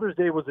 Mother's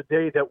Day was a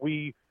day that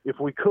if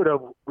we could have,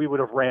 we would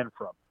have ran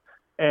from.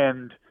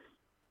 And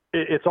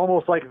it's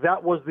almost like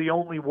that was the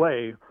only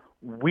way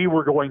we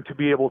were going to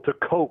be able to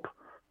cope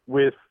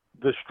with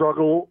the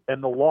struggle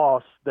and the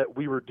loss that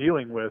we were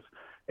dealing with.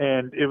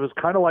 And it was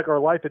kind of like our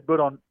life had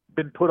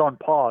been put on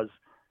pause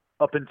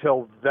up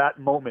until that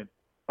moment,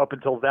 up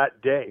until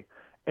that day.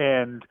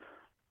 And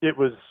it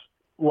was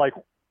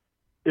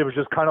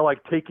just kind of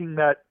like taking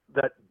that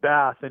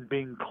bath and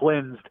being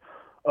cleansed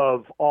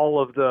of all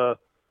of the,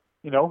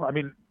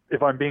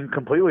 if I'm being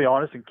completely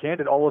honest and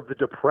candid, all of the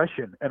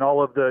depression and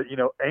all of the,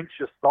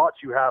 anxious thoughts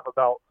you have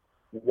about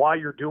why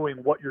you're doing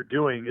what you're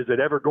doing. Is it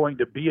ever going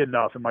to be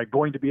enough? Am I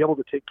going to be able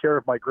to take care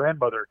of my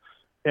grandmother?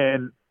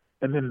 And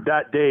then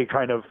that day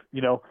kind of,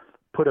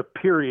 put a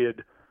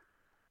period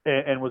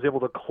and was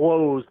able to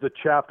close the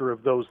chapter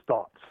of those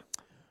thoughts.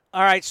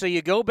 All right, so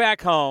you go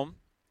back home,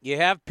 you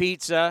have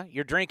pizza,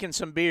 you're drinking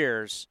some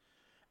beers,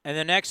 and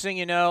the next thing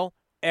you know,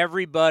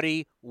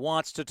 everybody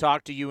wants to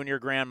talk to you and your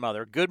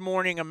grandmother. Good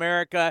morning,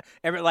 America.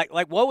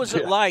 What was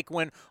it like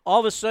when all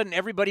of a sudden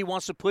everybody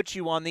wants to put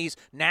you on these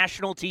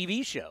national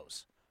TV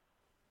shows?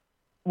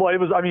 Well, it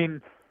was,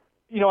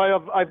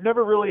 I've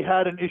never really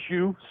had an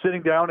issue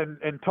sitting down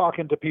and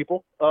talking to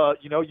people.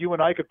 You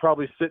and I could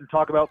probably sit and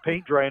talk about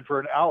paint drying for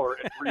an hour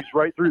and breeze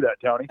right through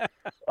that, Townie.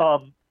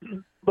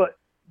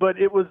 But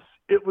it was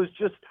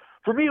just,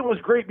 for me, it was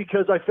great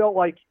because I felt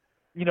like,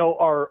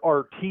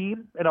 our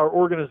team and our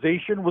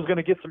organization was going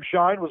to get some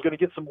shine, was going to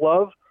get some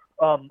love.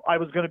 I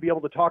was going to be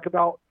able to talk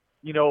about,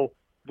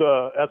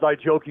 as I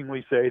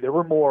jokingly say, there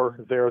were more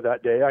there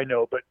that day, I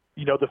know, but,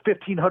 the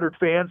 1,500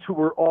 fans who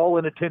were all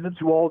in attendance,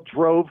 who all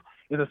drove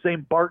in the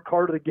same BART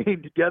car to the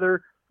game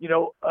together,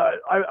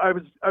 I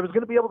was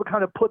going to be able to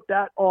kind of put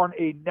that on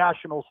a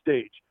national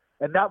stage.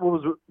 And that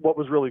was what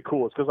was really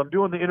cool. It's because I'm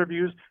doing the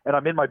interviews and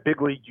I'm in my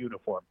big league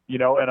uniform,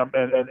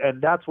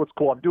 and that's what's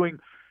cool. I'm doing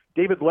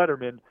David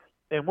Letterman.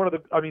 And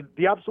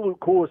the absolute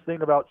coolest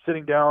thing about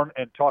sitting down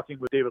and talking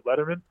with David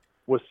Letterman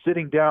was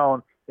sitting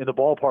down in the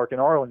ballpark in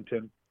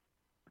Arlington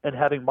and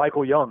having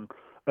Michael Young,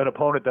 an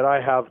opponent that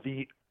I have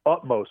the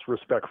utmost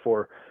respect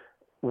for,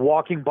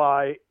 walking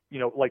by,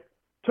 like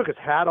took his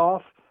hat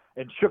off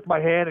and shook my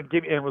hand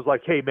and was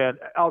like, "Hey man,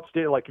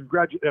 outstanding, like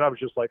congratulations." And I was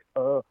just like,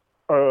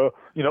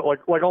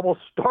 like almost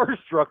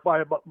starstruck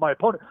by my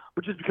opponent,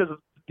 but just because of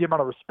the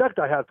amount of respect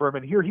I had for him.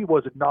 And here he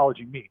was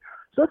acknowledging me.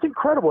 So that's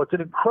incredible. It's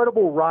an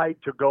incredible ride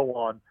to go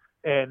on.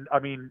 And I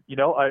mean,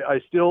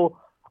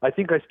 I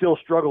think I still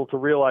struggle to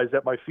realize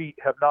that my feet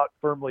have not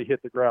firmly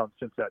hit the ground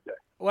since that day.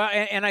 Well,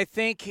 and I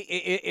think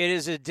it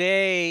is a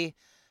day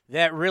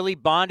that really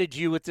bonded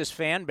you with this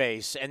fan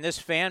base. And this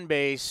fan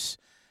base,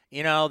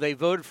 they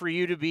voted for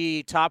you to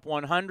be top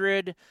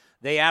 100.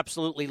 They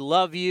absolutely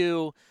love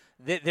you.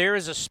 There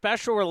is a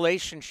special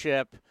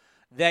relationship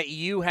that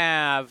you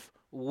have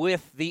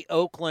with the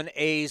Oakland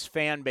A's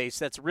fan base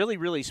that's really,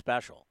 really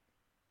special.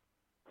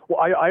 Well,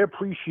 I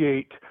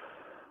appreciate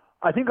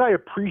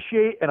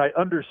and I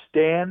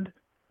understand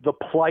the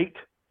plight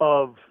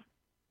of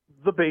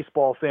the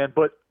baseball fan,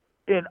 but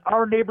in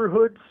our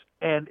neighborhoods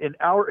and in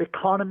our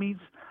economies,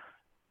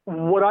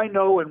 what I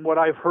know and what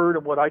I've heard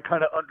and what I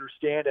kind of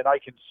understand and I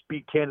can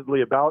speak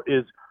candidly about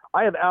is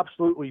I have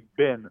absolutely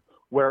been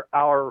where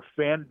our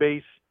fan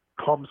base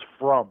comes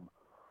from.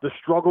 The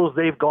struggles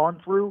they've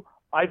gone through,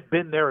 I've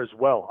been there as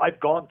well. I've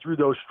gone through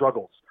those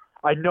struggles.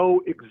 I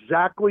know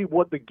exactly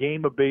what the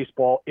game of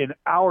baseball in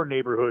our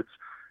neighborhoods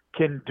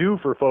can do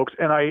for folks,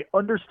 and I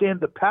understand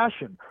the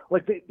passion.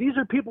 Like these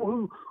are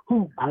people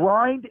who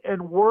grind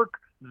and work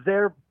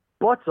their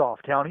butts off,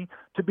 Townie,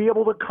 to be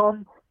able to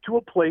come to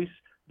a place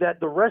that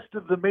the rest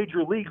of the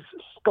major leagues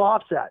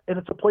scoffs at, and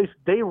it's a place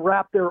they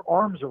wrap their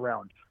arms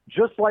around,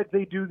 just like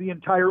they do the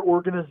entire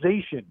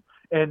organization.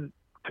 And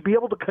to be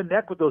able to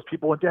connect with those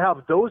people and to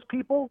have those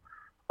people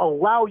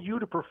allow you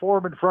to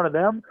perform in front of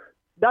them,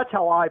 that's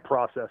how I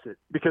process it,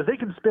 because they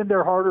can spend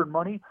their hard-earned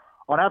money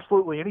on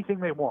absolutely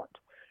anything they want.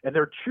 And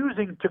they're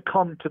choosing to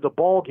come to the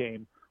ball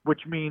game,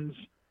 which means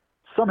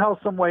somehow,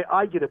 some way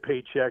I get a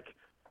paycheck,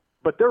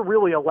 but they're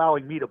really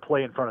allowing me to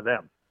play in front of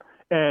them.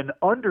 And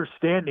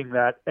understanding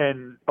that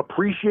and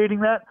appreciating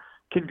that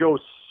can go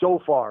so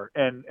far.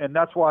 And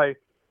that's why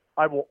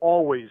I will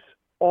always,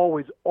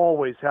 always,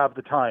 always have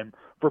the time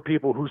for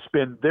people who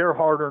spend their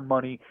hard-earned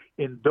money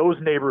in those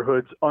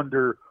neighborhoods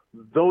under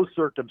those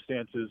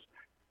circumstances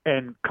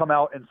and come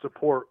out and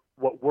support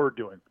what we're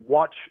doing.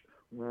 Watch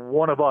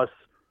one of us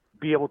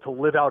be able to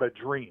live out a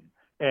dream.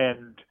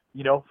 And,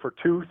 for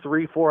 2,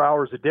 3, 4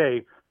 hours a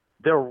day,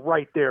 they're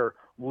right there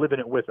living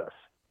it with us.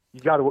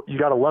 You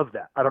gotta love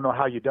that. I don't know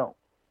how you don't.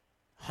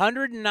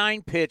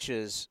 109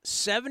 pitches,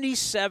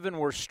 77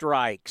 were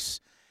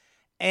strikes,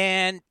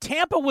 and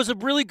Tampa was a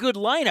really good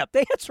lineup.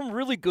 They had some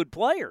really good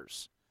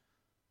players.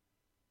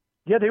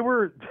 Yeah, they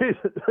weren't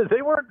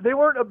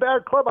a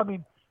bad club. I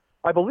mean,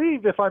 I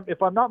believe if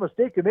I'm not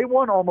mistaken, they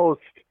won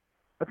almost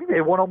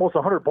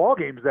 100 ball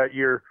games that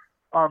year.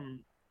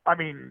 I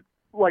mean,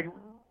 like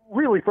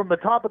really from the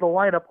top of the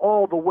lineup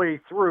all the way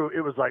through,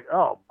 it was like,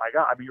 oh my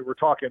God. I mean, we're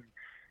talking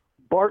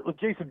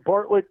Jason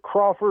Bartlett,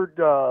 Crawford,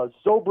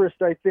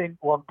 Zobrist, I think,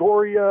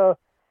 Longoria,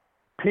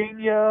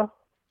 Pena,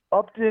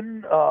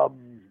 Upton.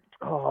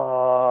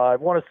 I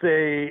want to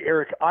say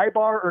Eric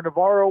Ibar or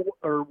Navarro,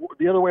 or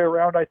the other way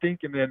around, I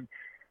think. And then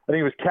I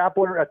think it was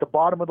Kapler at the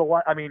bottom of the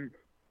line. I mean,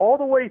 all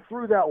the way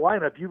through that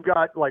lineup, you've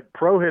got like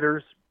pro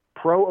hitters,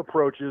 pro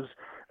approaches,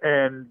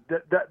 and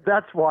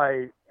that's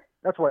why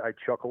I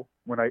chuckle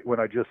when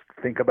I just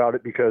think about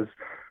it, because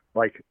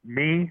like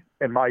me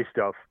and my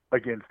stuff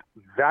against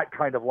that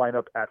kind of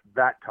lineup at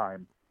that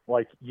time,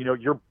 like,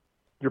 you're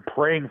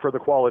praying for the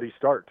quality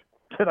start.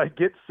 Can I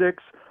get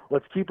 6?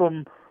 Let's keep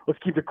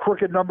the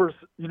crooked numbers,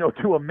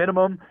 to a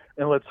minimum,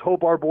 and let's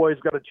hope our boys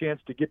got a chance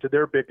to get to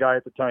their big guy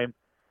at the time,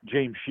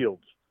 James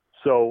Shields.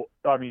 So,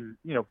 I mean,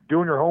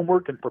 doing your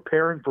homework and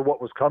preparing for what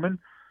was coming,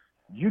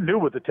 you knew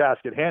what the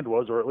task at hand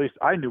was, or at least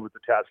I knew what the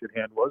task at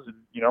hand was. And,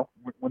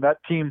 when that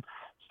team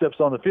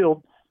steps on the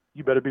field,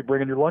 you better be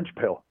bringing your lunch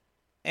pail.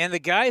 And the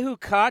guy who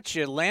caught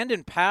you,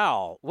 Landon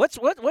Powell,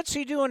 what's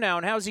he doing now,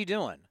 and how's he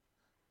doing?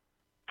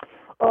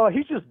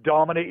 He's just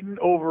dominating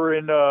over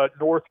in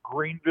North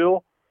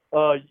Greenville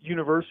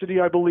University,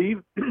 I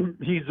believe.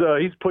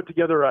 He's put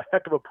together a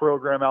heck of a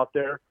program out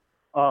there.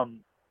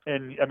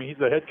 And I mean, he's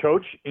the head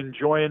coach,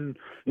 enjoying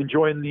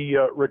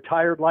the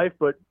retired life.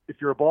 But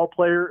if you're a ball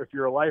player, if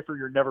you're a lifer,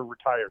 you're never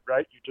retired,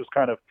 right? You're just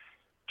kind of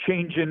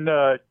changing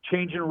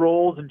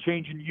roles and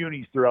changing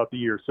unis throughout the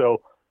year.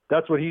 So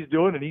that's what he's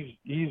doing, and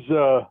he's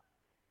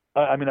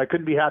I mean, I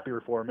couldn't be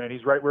happier for him, man.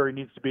 He's right where he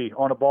needs to be,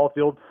 on a ball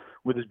field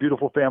with his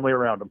beautiful family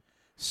around him.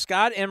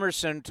 Scott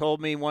Emerson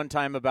told me one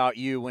time about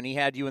you when he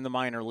had you in the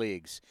minor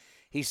leagues.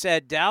 He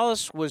said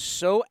Dallas was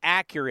so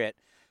accurate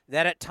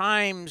that at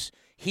times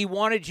he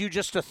wanted you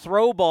just to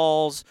throw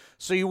balls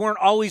so you weren't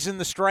always in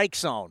the strike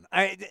zone.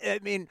 I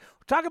mean,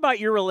 talk about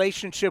your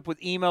relationship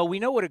with Emo. We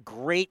know what a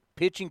great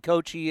pitching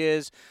coach he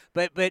is,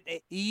 but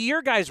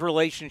your guys'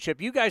 relationship,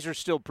 you guys are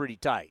still pretty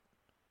tight.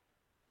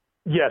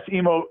 Yes,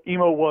 Emo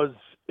was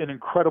an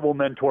incredible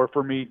mentor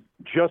for me,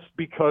 just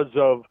because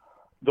of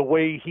the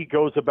way he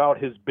goes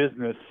about his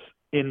business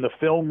in the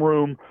film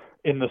room,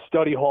 in the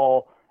study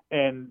hall,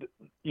 And,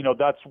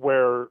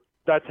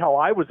 that's how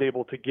I was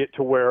able to get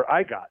to where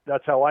I got.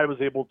 That's how I was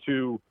able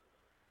to,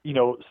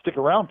 stick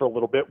around for a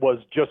little bit, was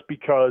just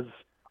because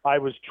I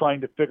was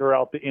trying to figure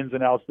out the ins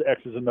and outs, the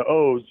X's and the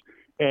O's.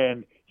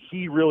 And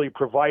he really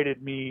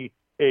provided me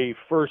a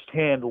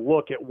firsthand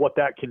look at what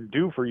that can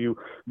do for you,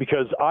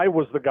 because I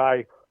was the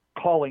guy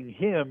calling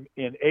him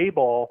in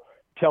A-ball,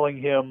 telling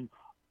him,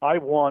 I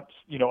want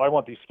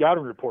these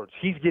scouting reports.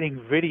 He's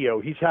getting video.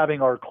 He's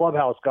having our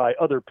clubhouse guy,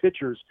 other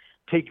pitchers,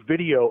 take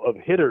video of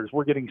hitters.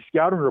 We're getting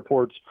scouting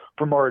reports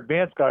from our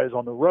advanced guys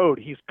on the road.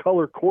 He's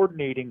color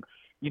coordinating,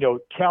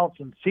 counts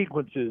and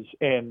sequences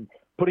and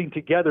putting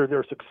together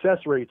their success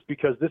rates,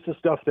 because this is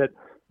stuff that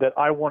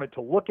I wanted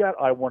to look at.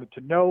 I wanted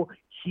to know.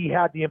 He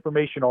had the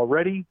information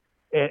already.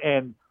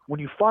 And when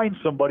you find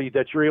somebody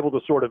that you're able to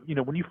sort of,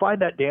 when you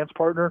find that dance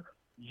partner,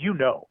 you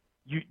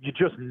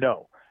just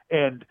know.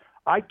 And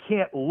I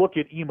can't look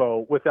at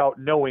Emo without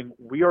knowing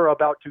we are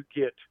about to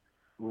get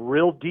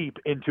real deep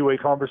into a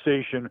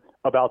conversation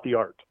about the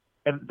art.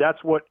 And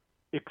that's what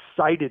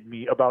excited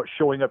me about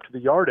showing up to the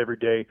yard every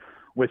day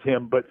with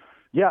him. But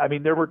yeah, I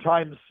mean, there were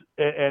times,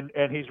 and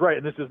he's right,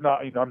 and this is not,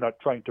 I'm not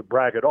trying to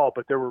brag at all,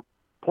 but there were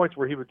points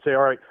where he would say,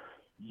 all right,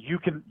 you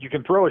can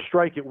throw a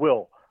strike at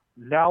will.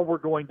 Now we're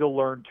going to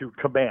learn to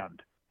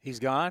command. He's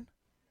gone.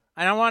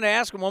 And I want to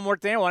ask him one more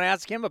thing. I want to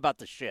ask him about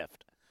the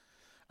shift.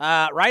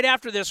 Right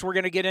after this, we're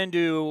going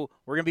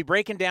to be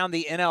breaking down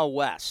the NL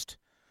West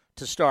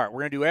to start.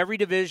 We're going to do every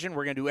division.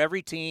 We're going to do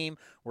every team.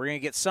 We're going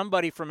to get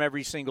somebody from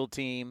every single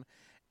team.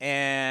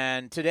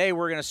 And today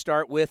we're going to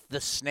start with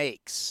the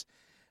Snakes,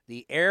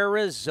 the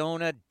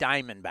Arizona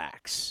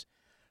Diamondbacks,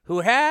 who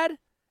had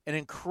an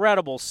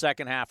incredible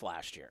second half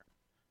last year.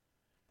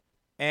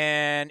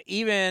 And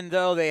even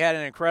though they had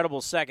an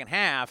incredible second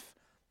half,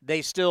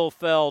 they still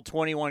fell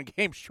 21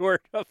 games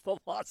short of the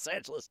Los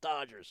Angeles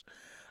Dodgers.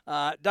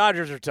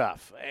 Dodgers are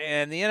tough.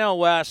 And the NL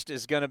West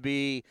is going to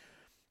be,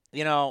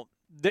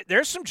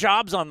 there's some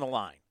jobs on the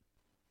line.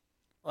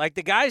 Like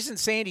the guys in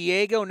San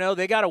Diego know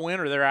they got to win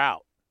or they're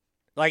out.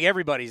 Like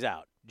everybody's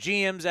out.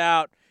 GM's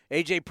out.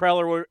 AJ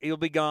Preller, he'll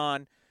be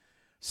gone.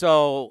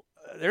 So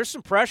there's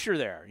some pressure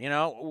there.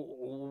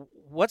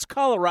 What's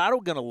Colorado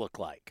going to look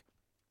like?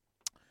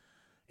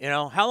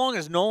 How long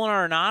is Nolan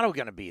Arenado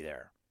going to be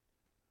there?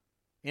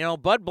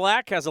 Bud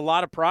Black has a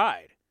lot of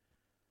pride.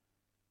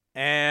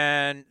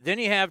 And then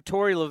you have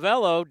Torey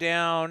Lovullo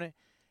down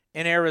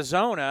in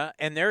Arizona,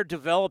 and they're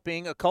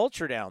developing a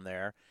culture down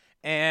there.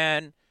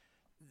 And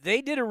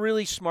they did a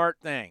really smart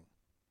thing.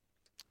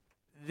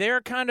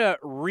 They're kind of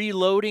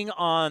reloading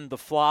on the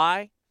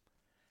fly,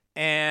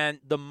 and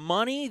the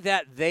money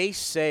that they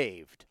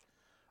saved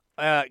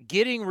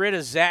getting rid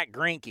of Zach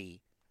Greinke,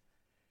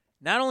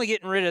 not only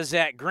getting rid of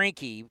Zach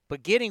Greinke,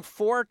 but getting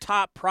 4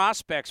 top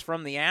prospects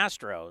from the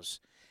Astros.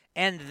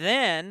 And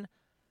then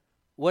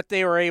what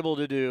they were able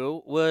to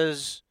do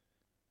was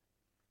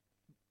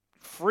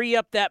free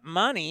up that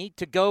money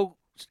to go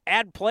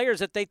add players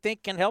that they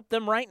think can help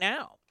them right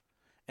now.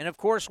 And, of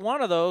course,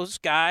 one of those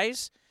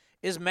guys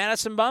is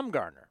Madison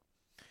Bumgarner.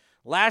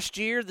 Last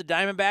year, the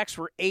Diamondbacks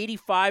were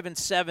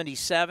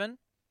 85-77.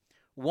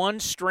 One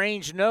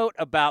strange note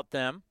about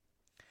them,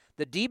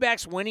 the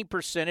D-backs winning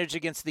percentage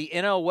against the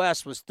NL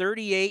West was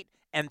 38-38.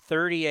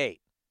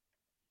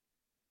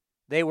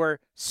 They were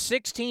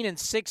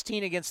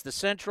 16-16 against the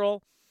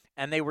Central,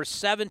 and they were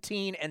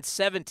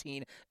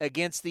 17-17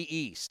 against the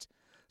East.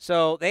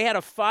 So they had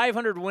a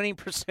 .500 winning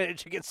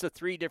percentage against the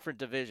 3 different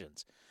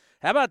divisions.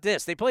 How about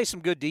this? They play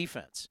some good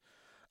defense.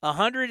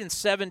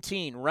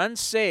 117 runs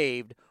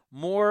saved,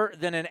 more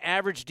than an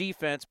average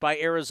defense by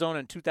Arizona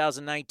in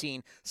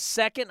 2019,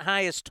 second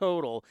highest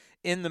total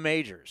in the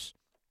majors.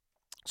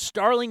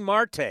 Starling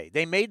Marte,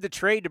 they made the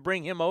trade to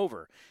bring him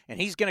over, and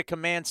he's going to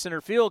command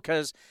center field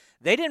because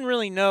they didn't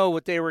really know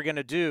what they were going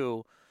to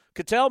do.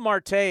 Ketel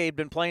Marte had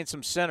been playing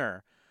some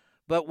center,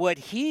 but what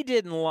he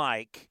didn't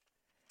like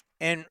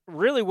and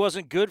really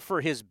wasn't good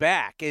for his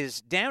back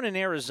is down in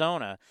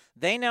Arizona,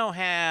 they now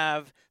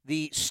have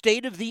the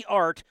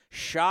state-of-the-art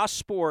Shaw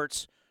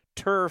Sports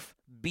Turf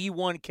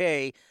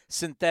B1K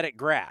synthetic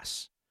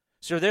grass.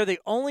 So they're the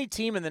only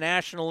team in the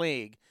National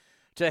League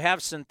to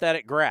have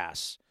synthetic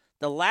grass.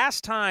 The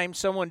last time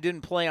someone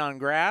didn't play on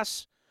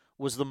grass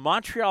was the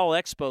Montreal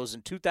Expos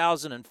in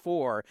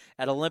 2004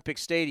 at Olympic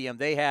Stadium.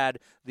 They had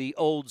the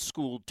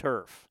old-school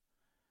turf.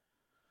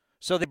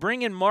 So they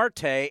bring in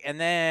Marte, and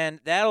then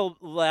that'll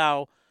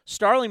allow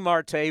Starling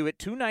Marte, who at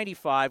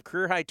 .295,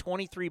 career-high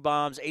 23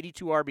 bombs,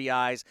 82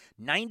 RBIs,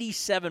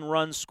 97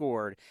 runs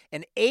scored,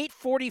 and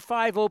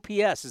 .845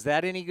 OPS. Is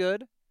that any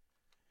good?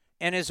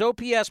 And his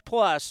OPS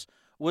plus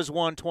was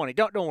 120.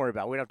 Don't worry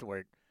about it. We don't have to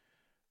worry.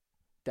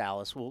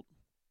 Dallas will.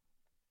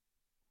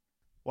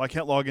 Well, I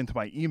can't log into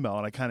my email,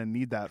 and I kind of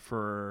need that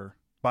for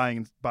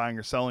buying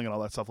or selling and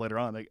all that stuff later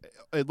on.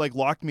 It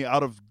locked me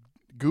out of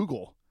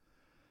Google.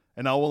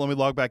 And now it won't let me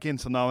log back in,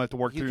 so now I have to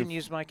work through. You can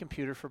use my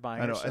computer for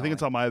buying. I know. I think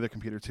it's on my other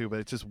computer too, but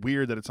it's just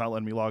weird that it's not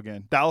letting me log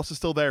in. Dallas is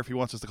still there if he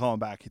wants us to call him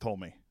back. He told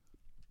me.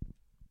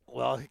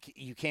 Well,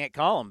 you can't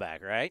call him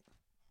back, right?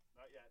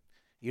 Not yet.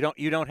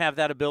 You don't have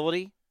that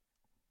ability?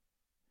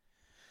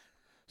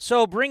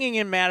 So bringing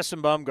in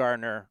Madison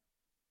Bumgarner,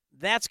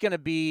 that's going to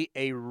be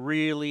a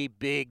really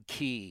big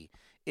key,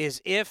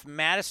 is if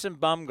Madison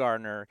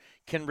Bumgarner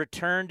can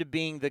return to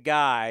being the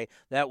guy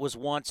that was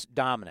once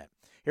dominant.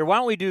 Here, why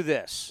don't we do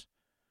this?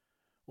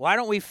 Why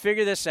don't we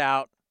figure this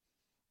out?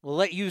 We'll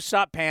let you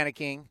stop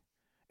panicking.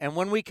 And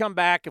when we come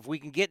back, if we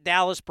can get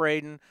Dallas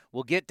Braden,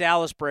 we'll get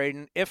Dallas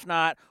Braden. If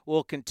not,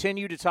 we'll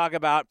continue to talk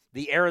about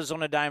the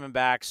Arizona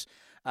Diamondbacks,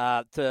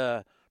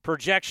 the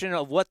projection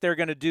of what they're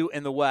going to do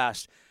in the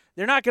West.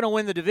 They're not going to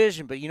win the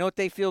division, but you know what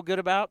they feel good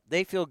about?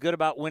 They feel good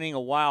about winning a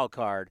wild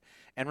card.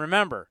 And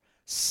remember,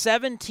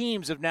 7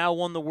 teams have now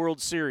won the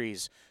World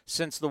Series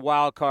since the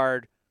wild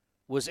card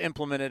was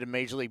implemented in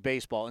Major League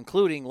Baseball,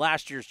 including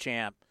last year's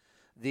champ,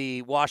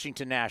 the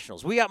Washington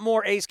Nationals. We got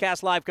more A's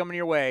Cast Live coming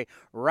your way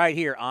right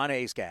here on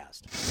A's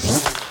Cast.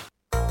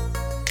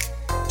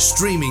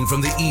 Streaming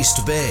from the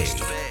East Bay,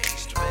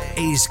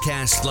 A's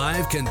Cast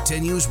Live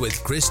continues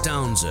with Chris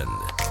Townsend.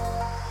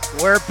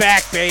 We're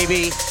back,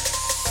 baby.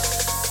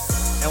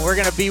 And we're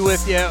going to be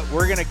with you.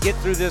 We're going to get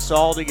through this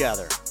all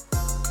together.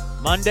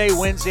 Monday,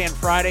 Wednesday, and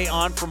Friday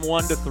on from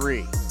 1 to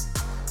 3.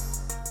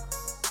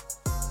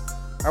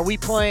 Are we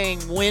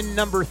playing win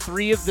number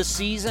 3 of the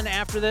season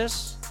after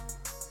this?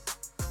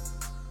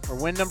 Or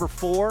win number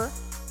 4?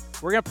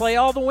 We're going to play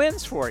all the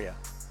wins for you.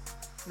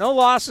 No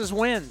losses,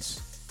 wins.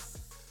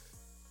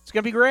 It's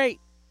going to be great.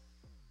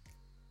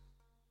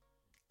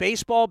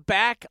 Baseball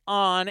back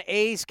on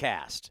A's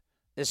Cast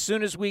as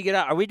soon as we get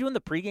out. Are we doing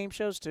the pregame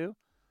shows too?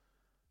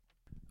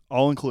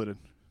 All included.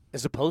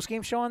 Is the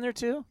postgame show on there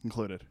too?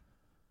 Included.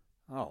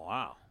 Oh,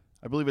 wow.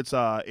 I believe it's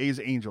A's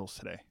Angels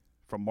today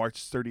from March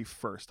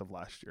 31st of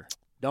last year.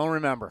 Don't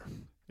remember.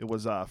 It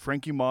was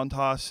Frankie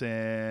Montas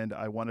and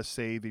I want to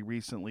say the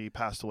recently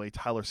passed away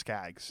Tyler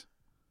Skaggs.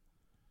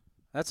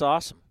 That's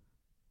awesome.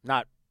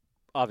 Not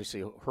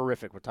obviously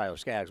horrific with Tyler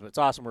Skaggs, but it's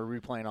awesome we're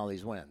replaying all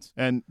these wins.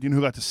 And do you know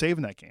who got to save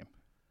in that game?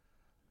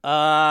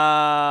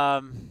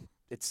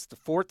 It's the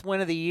 4th win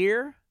of the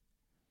year.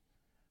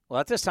 Well,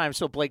 at this time,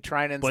 still Blake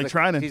Trinan's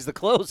Trinan. He's the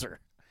closer.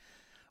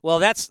 Well,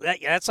 that's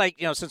like,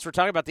 since we're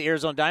talking about the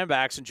Arizona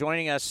Diamondbacks, and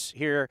joining us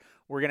here,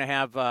 we're going to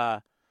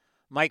have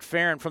Mike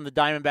Ferrin from the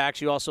Diamondbacks.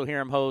 You also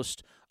hear him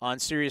host on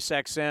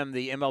SiriusXM,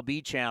 the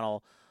MLB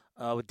channel,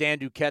 with Dan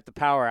Duquette, the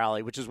Power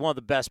Alley, which is one of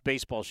the best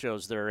baseball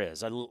shows there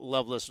is. I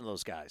love listening to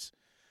those guys.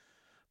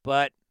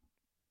 But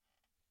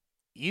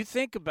you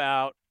think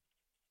about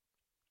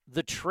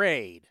the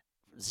trade,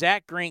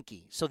 Zach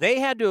Greinke. So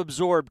they had to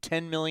absorb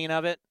 $10 million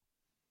of it.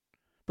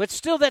 But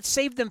still, that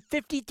saved them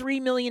 $53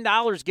 million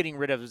getting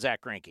rid of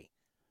Zach Greinke.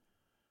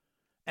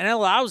 And it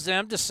allows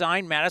them to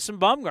sign Madison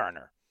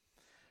Bumgarner.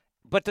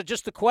 But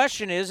the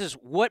question is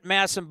what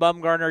Madison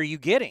Bumgarner are you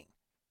getting?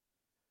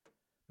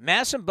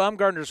 Madison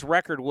Bumgarner's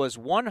record was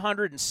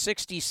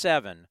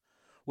 167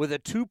 with a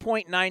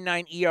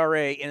 2.99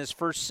 ERA in his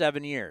first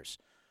 7 years.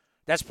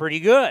 That's pretty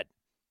good.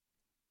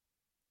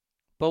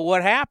 But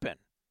what happened?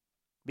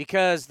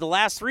 Because the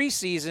last 3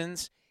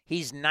 seasons,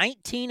 he's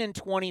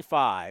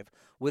 19-25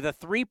 with a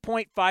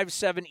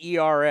 3.57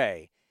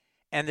 ERA,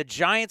 and the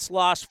Giants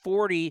lost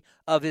 40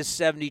 of his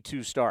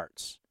 72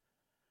 starts.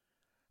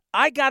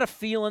 I got a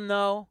feeling,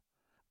 though,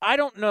 I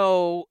don't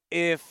know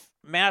if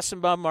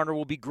Madison Bumgarner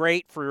will be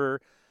great for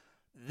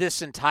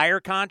this entire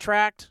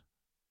contract,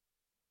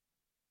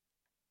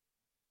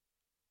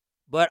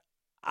 but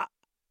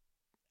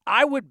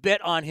I would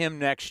bet on him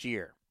next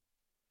year.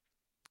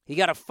 He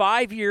got a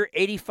 5-year,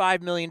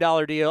 $85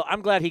 million deal.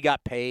 I'm glad he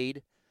got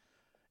paid.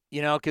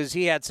 Because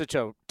he had such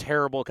a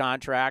terrible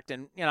contract.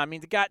 And,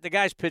 the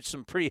guy's pitched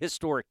some pretty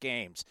historic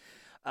games.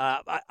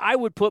 I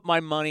would put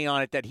my money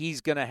on it that he's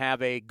going to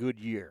have a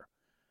good year.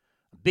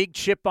 Big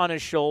chip on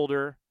his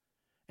shoulder.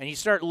 And you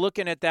start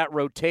looking at that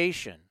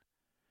rotation.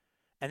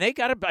 And they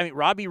got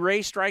Robbie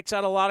Ray strikes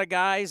out a lot of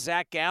guys.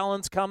 Zach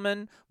Gallen's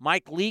coming.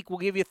 Mike Leake will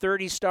give you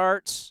 30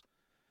 starts.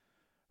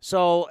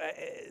 So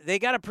they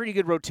got a pretty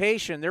good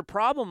rotation. Their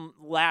problem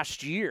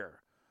last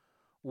year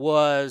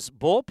was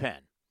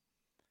bullpen.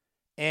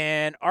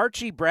 And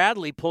Archie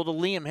Bradley pulled a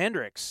Liam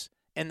Hendricks.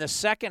 In the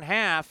second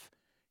half,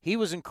 he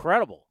was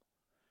incredible.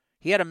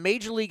 He had a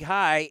major league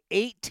high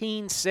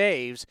 18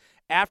 saves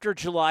after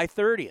July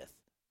 30th.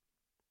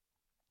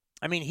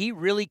 He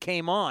really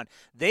came on.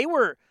 They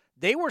were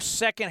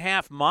second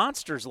half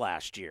monsters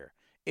last year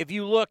if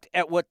you looked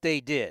at what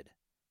they did.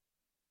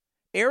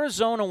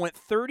 Arizona went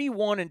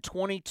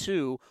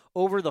 31-22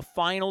 over the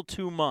final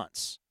 2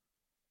 months.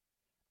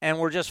 And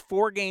we're just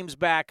 4 games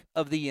back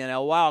of the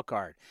NL wild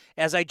card.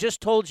 As I just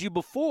told you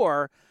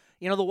before,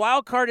 the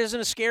wild card isn't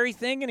a scary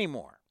thing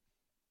anymore.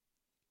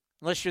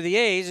 Unless you're the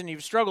A's and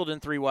you've struggled in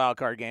 3 wild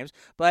card games.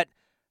 But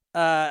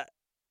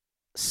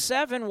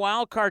 7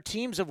 wild card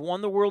teams have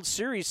won the World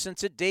Series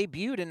since it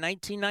debuted in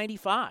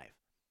 1995.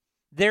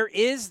 There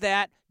is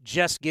that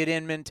just get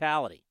in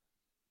mentality.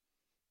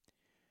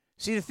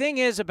 See, the thing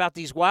is about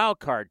these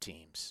wild card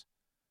teams,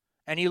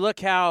 and you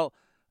look how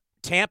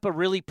Tampa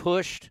really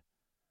pushed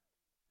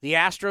the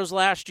Astros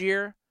last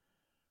year.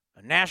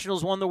 The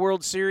Nationals won the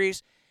World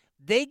Series.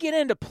 they get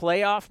into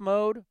playoff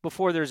mode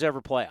before there's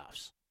ever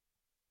playoffs.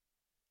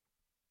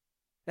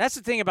 That's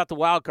the thing about the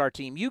wild card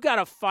team. You got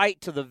to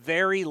fight to the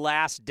very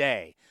last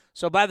day.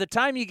 So by the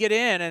time you get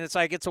in and it's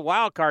like it's a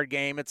wild card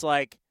game, it's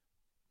like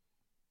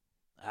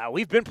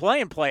we've been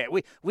playing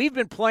it. We've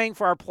been playing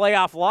for our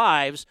playoff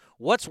lives.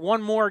 What's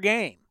one more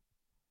game?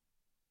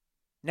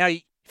 Now,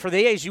 for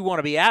the A's, you want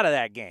to be out of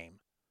that game.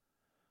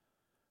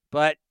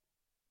 But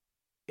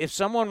if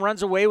someone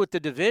runs away with the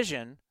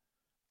division,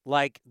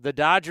 like the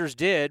Dodgers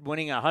did,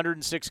 winning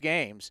 106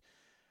 games,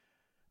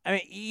 I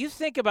mean, you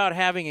think about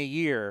having a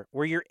year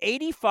where you're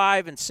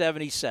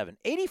 85-77.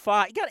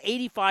 85, you got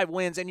 85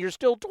 wins, and you're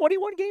still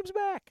 21 games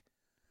back.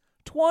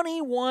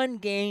 21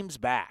 games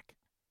back.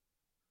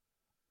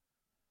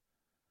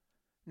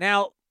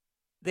 Now,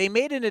 they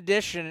made an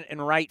addition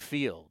in right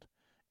field,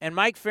 and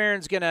Mike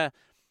Ferrin's going to,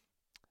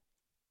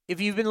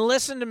 if you've been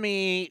listening to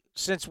me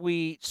since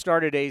we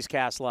started A's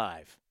Cast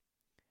Live,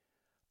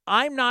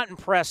 I'm not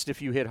impressed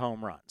if you hit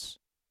home runs.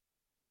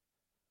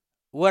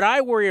 What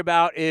I worry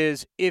about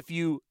is if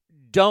you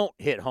don't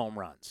hit home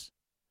runs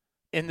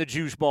in the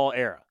juice ball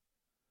era.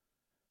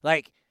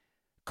 Like,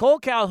 Cole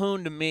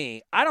Calhoun, to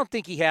me, I don't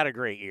think he had a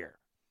great year.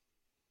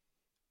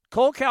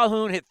 Cole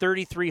Calhoun hit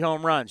 33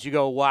 home runs. You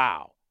go,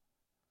 wow.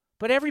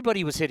 But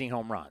everybody was hitting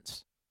home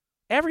runs.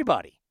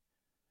 Everybody.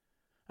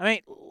 I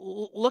mean,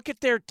 look at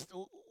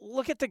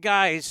the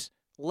guys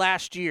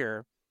last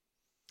year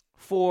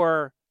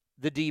for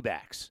the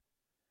D-backs.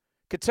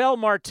 Ketel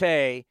Marte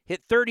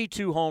hit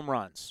 32 home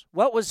runs.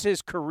 What was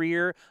his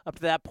career up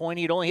to that point?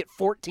 He had only hit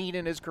 14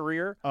 in his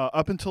career.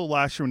 Up until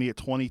last year when he hit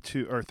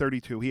 22 or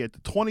 32, he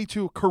had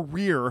 22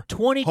 career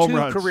 22 home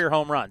runs. Career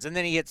home runs, and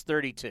then he hits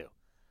 32.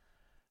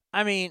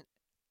 I mean,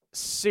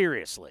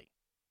 seriously.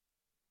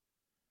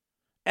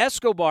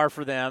 Escobar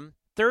for them,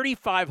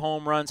 35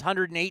 home runs,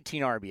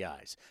 118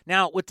 RBIs.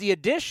 Now, with the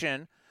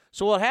addition,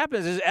 so what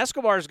happens is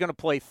Escobar is going to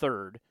play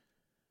third,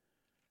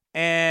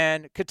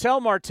 and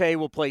Ketel Marte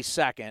will play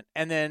second,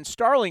 and then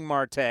Starling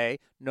Marte,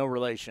 no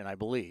relation, I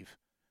believe.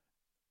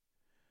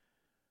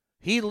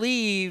 He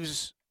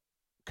leaves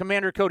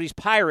Commander Cody's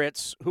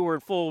Pirates, who are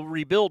in full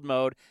rebuild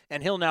mode,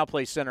 and he'll now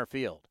play center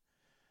field.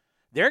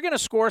 They're going to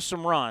score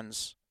some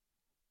runs.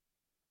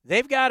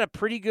 They've got a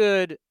pretty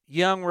good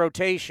young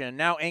rotation,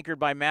 now anchored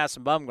by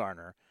Madison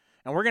Bumgarner,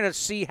 and we're going to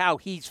see how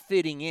he's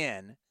fitting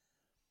in.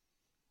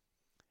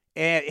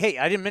 And, hey,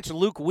 I didn't mention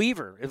Luke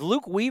Weaver. If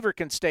Luke Weaver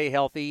can stay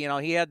healthy, you know,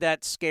 he had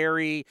that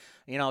scary,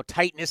 you know,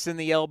 tightness in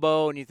the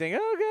elbow, and you think,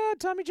 oh, God,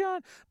 Tommy John.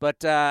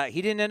 But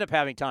he didn't end up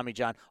having Tommy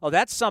John. Oh,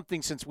 that's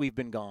something since we've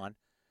been gone.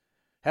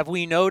 Have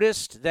we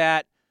noticed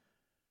that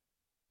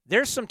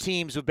there's some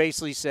teams who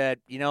basically said,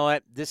 you know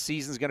what, this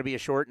season's going to be a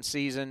shortened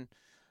season.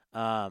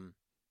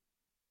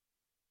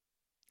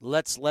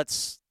 Let's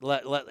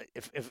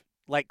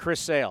like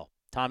Chris Sale,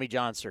 Tommy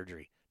John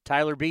surgery.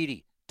 Tyler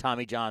Beatty,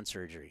 Tommy John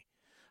surgery.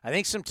 I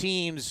think some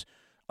teams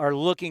are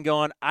looking,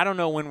 going, I don't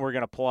know when we're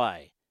going to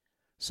play.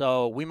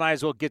 So we might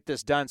as well get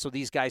this done so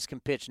these guys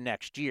can pitch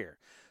next year.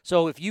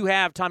 So if you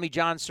have Tommy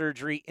John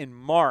surgery in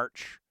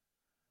March,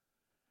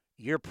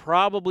 you're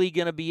probably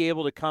going to be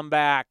able to come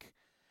back.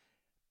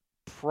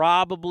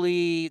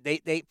 Probably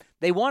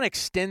they want to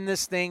extend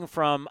this thing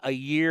from a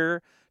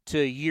year to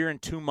a year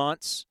and 2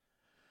 months.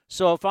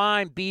 So if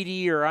I'm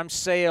Beatty or I'm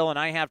Sale and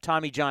I have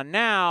Tommy John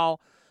now,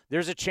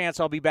 there's a chance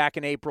I'll be back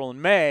in April and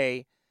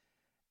May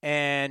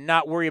and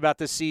not worry about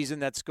this season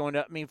that's going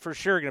to, I mean, for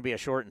sure going to be a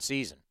shortened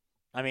season.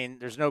 I mean,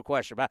 there's no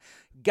question about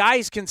it.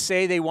 Guys can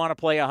say they want to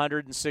play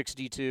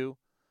 162,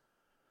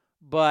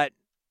 but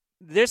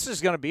this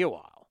is going to be a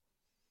while.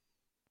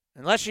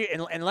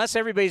 Unless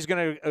everybody's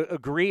going to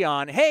agree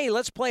on, hey,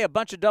 let's play a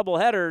bunch of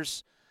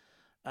doubleheaders,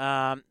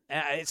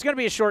 it's going to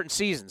be a shortened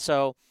season.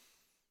 So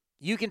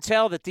you can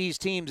tell that these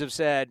teams have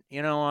said,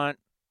 you know what,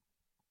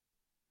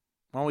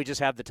 why don't we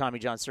just have the Tommy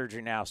John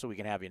surgery now so we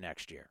can have you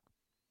next year?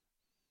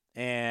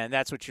 And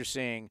that's what you're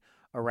seeing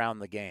around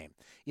the game.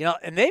 You know,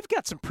 and they've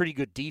got some pretty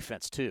good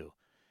defense too.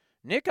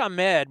 Nick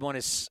Ahmed won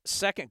his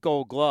second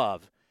Gold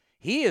Glove.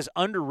 He is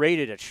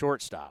underrated at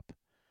shortstop.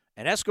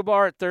 And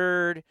Escobar at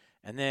third,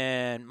 and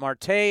then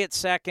Marte at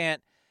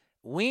second.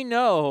 We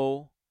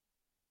know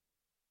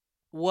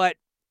what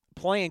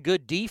playing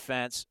good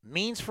defense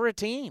means for a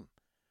team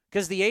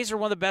because the A's are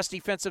one of the best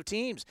defensive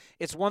teams.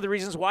 It's one of the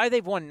reasons why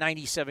they've won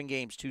 97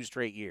 games 2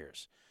 straight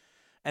years.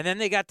 And then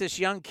they got this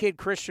young kid,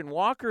 Christian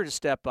Walker, to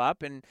step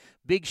up, and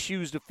big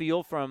shoes to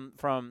fill from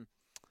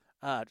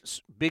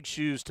big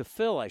shoes to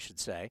fill, I should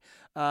say,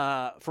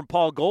 from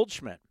Paul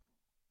Goldschmidt.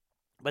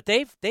 But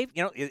they've you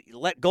know,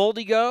 let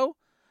Goldie go.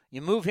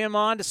 You move him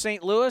on to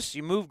St. Louis.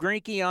 You move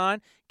Greinke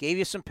on, gave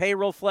you some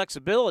payroll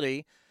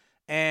flexibility.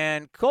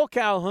 And Cole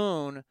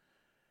Calhoun,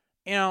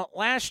 you know,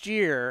 last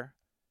year,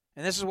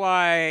 and this is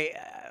why,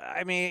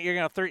 I mean, you're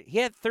going to he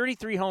had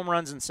 33 home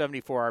runs and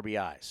 74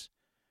 RBIs.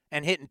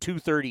 And hitting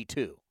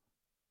 232.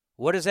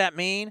 What does that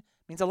mean? It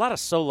means a lot of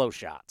solo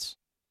shots.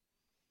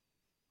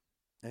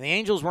 And the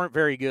Angels weren't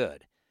very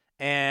good.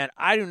 And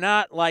I do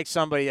not like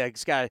somebody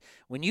that's got,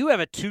 when you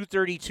have a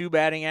 232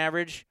 batting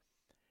average,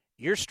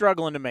 you're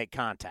struggling to make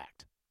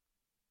contact.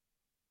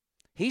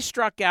 He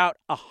struck out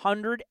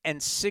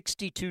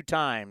 162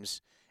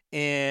 times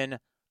in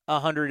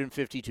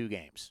 152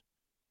 games.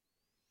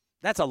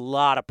 That's a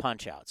lot of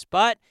punch-outs.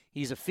 But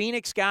he's a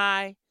Phoenix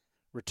guy,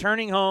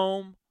 returning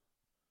home,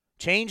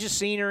 change of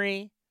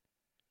scenery,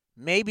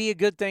 maybe a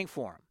good thing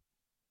for him.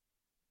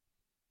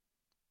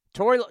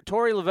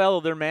 Torey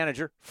Lovullo, their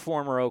manager,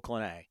 former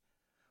Oakland A.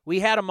 We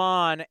had him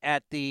on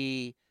at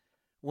the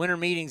winter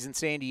meetings in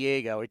San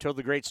Diego. He told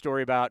the great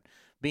story about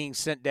being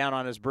sent down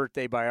on his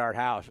birthday by Art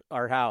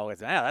Howe.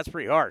 That's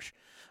pretty harsh.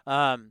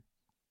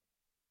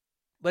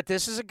 But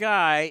this is a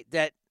guy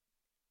that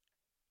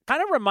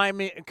kind of reminded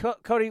me,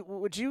 Cody,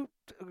 would you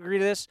agree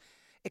to this?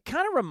 It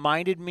kind of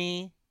reminded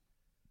me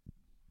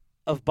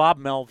of Bob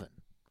Melvin,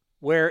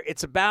 where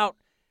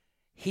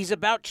he's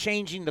about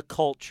changing the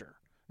culture,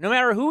 no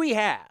matter who he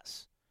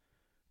has.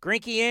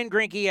 Greinke in,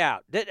 Greinke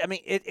out. I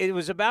mean, it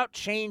was about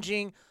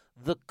changing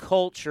the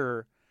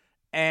culture,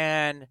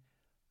 and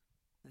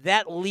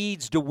that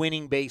leads to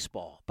winning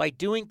baseball by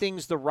doing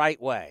things the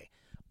right way,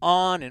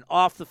 on and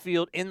off the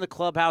field, in the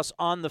clubhouse,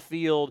 on the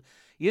field.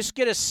 You just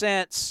get a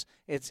sense.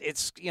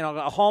 It's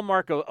a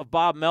hallmark of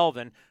Bob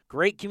Melvin.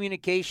 Great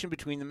communication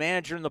between the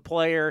manager and the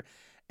player,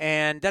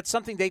 and that's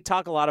something they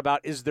talk a lot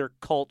about is their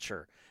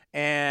culture,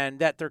 and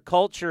that their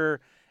culture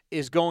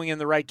is going in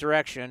the right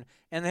direction.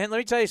 And then let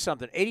me tell you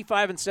something: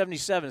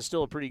 85-77 is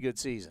still a pretty good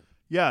season.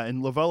 Yeah,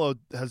 and Lovullo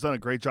has done a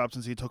great job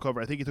since he took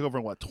over. I think he took over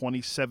in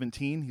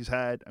 2017.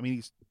 I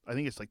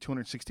think it's like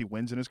 260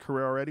 wins in his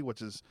career already,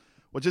 which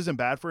isn't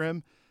bad for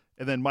him.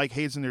 And then Mike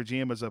Hazen, their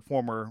GM, is a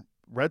former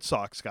Red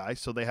Sox guy,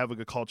 so they have a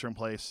good culture in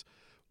place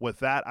with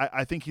that.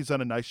 I think he's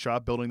done a nice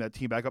job building that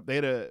team back up. They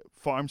had a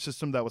farm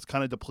system that was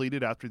kind of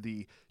depleted after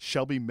the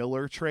Shelby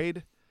Miller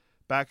trade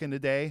back in the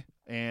day,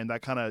 and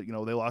that kind of,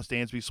 they lost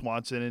Dansby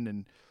Swanson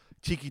and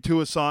Tiki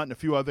Tucson and a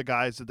few other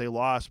guys that they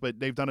lost, but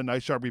they've done a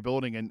nice job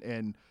rebuilding,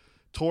 and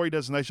Torey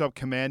does a nice job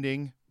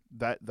commanding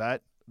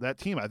that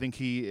team. I think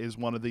he is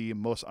one of the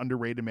most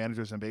underrated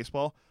managers in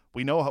baseball.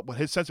 We know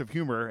his sense of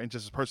humor and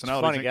just his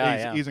personality.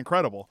 He's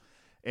incredible,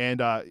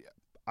 and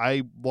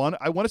I want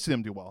to see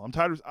them do well.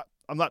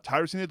 I'm not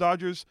tired of seeing the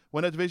Dodgers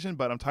win a division,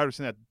 but I'm tired of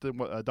seeing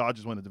the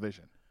Dodgers win a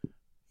division.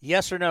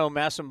 Yes or no,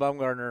 Madison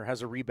Bumgarner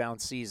has a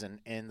rebound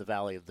season in the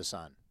Valley of the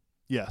Sun?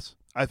 Yes.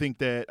 I think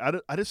that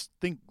I just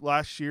think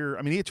last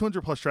year, he had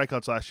 200-plus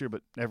strikeouts last year,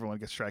 but everyone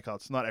gets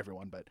strikeouts. Not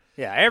everyone, but.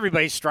 Yeah,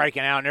 everybody's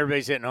striking out and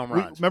everybody's hitting home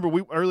runs.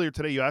 Earlier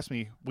today you asked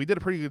me, we did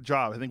a pretty good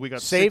job. I think we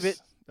got Save six.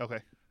 It. Okay.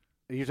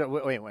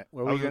 Wait. What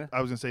were you going to?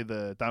 I was going to say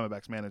the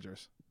Diamondbacks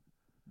managers.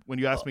 When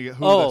you asked me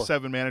who are the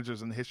 7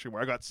 managers in the history,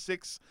 where I got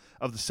 6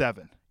 of the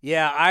 7.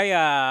 Yeah,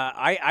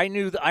 I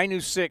knew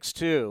 6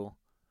 too.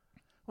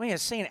 Wait, you're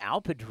saying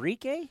Al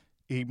Padrique?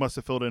 He must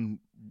have filled in.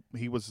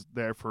 He was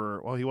there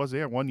he was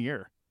there 1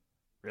 year.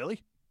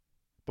 Really?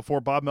 Before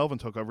Bob Melvin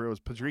took over, it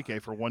was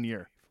Padrique for 1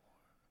 year.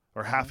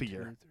 Or half a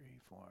year. 2, 3,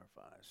 4,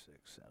 5, 6,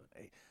 7,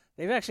 8.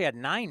 They've actually had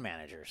 9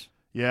 managers.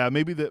 Yeah,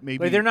 maybe.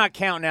 But they're not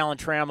counting Alan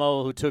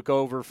Trammell, who took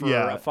over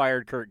for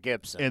fired Kirk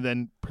Gibson. And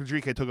then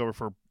Padrique took over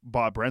for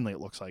Bob Brenly, it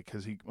looks like,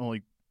 because he's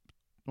only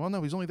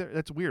there.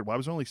 That's weird. Why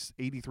was there only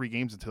 83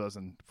 games in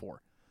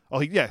 2004? Oh,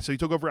 so he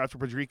took over after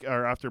Padrique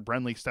or after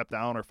Brenly stepped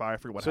down or fired. I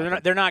forget what happened. So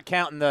they're not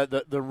counting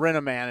the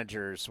Rena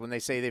managers when they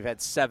say they've had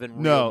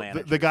 7 real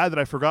managers. The guy that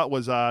I forgot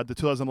was the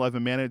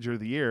 2011 Manager of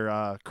the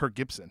Year, Kirk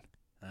Gibson.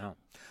 Oh.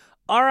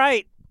 All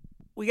right.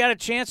 We got a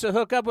chance to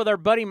hook up with our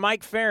buddy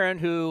Mike Ferrin,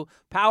 who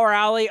Power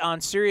Alley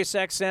on Sirius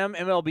XM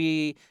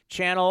MLB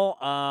channel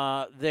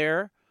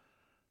there.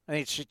 I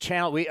think it's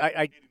channel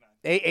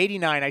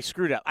 89. I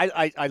screwed up.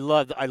 I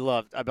loved.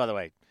 By the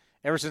way,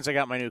 ever since I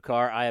got my new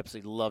car, I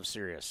absolutely love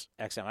Sirius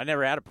XM. I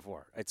never had it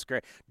before. It's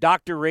great.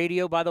 Dr.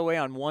 Radio, by the way,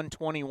 on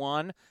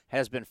 121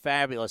 has been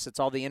fabulous.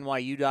 It's all the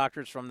NYU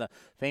doctors from the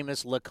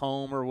famous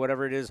Lacombe or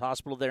whatever it is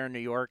hospital there in New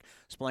York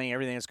explaining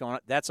everything that's going on.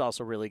 That's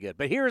also really good.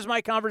 But here is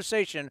my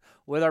conversation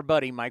with our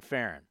buddy Mike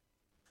Ferrin.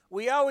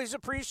 We always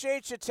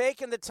appreciate you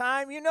taking the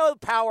time. You know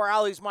Power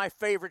Alley's my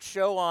favorite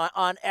show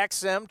on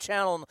XM,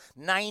 channel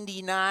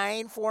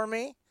 99 for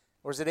me.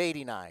 Or is it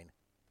 89?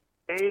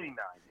 89.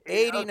 89.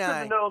 It's good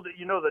to know that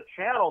you know the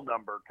channel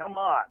number. Come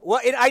on.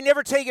 Well, I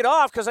never take it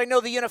off because I know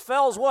the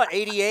NFL's what,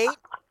 88?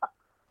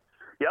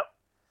 Yep.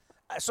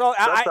 So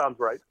that sounds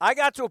right. I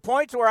got to a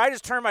point to where I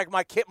just turned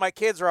my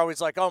kids are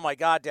always like, "Oh my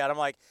God, Dad!" I'm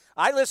like,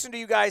 I listen to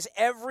you guys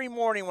every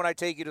morning when I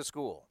take you to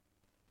school.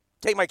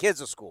 Take my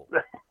kids to school.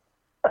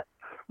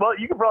 Well,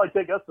 you can probably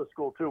take us to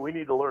school too. We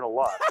need to learn a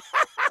lot.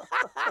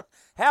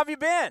 How have you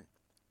been?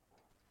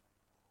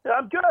 Yeah,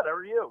 I'm good. How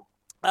are you?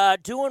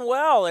 Doing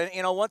well. And,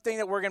 one thing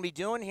that we're going to be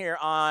doing here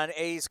on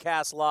A's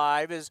Cast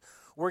Live is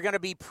we're going to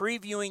be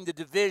previewing the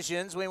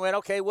divisions. We went,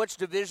 okay, which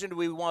division do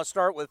we want to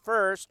start with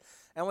first?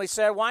 And we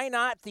said, why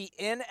not the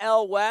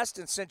NL West?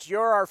 And since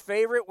you're our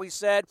favorite, we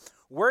said,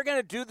 we're going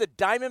to do the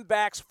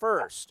Diamondbacks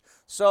first.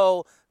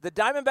 So the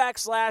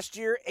Diamondbacks last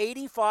year,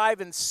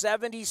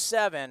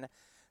 85-77.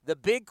 The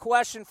big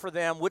question for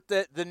them with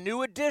the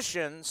new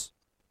additions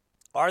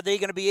Are they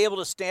going to be able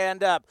to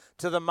stand up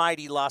to the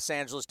mighty Los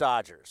Angeles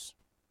Dodgers?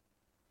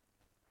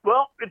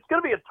 Well, it's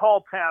going to be a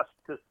tall task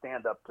to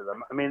stand up to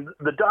them. I mean,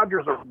 the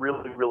Dodgers are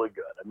really, really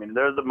good. I mean,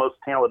 they're the most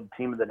talented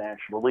team in the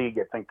National League.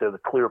 I think they're the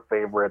clear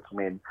favorites. I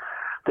mean,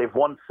 they've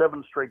won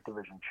 7 straight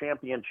division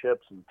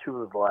championships and 2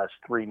 of the last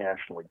 3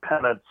 National League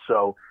pennants.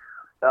 So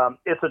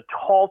it's a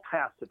tall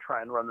task to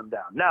try and run them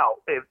down. Now,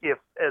 if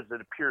as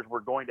it appears we're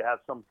going to have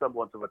some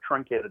semblance of a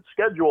truncated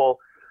schedule,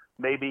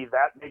 maybe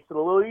that makes it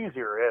a little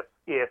easier.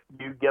 If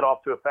you get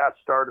off to a fast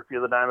start, if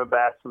you're the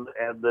Diamondbacks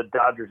and the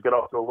Dodgers get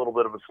off to a little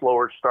bit of a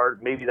slower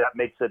start, maybe that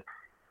makes it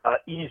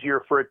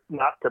easier for it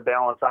not to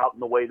balance out in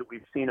the way that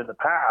we've seen in the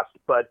past.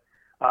 But,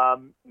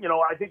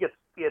 I think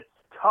it's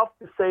tough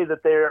to say that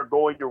they are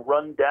going to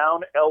run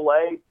down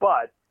L.A.,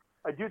 but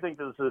I do think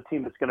this is a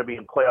team that's going to be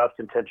in playoff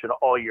contention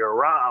all year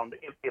round,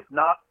 if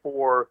not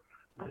for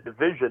the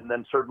division,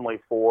 then certainly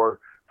for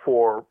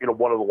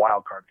one of the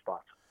wild card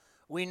spots.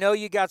 We know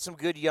you got some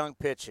good young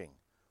pitching.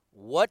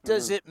 What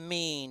does it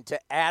mean to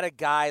add a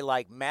guy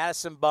like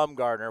Madison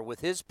Bumgarner with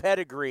his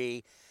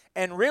pedigree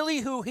and really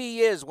who he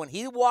is when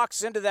he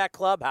walks into that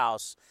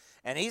clubhouse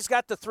and he's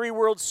got the 3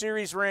 World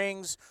Series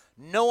rings?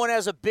 No one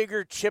has a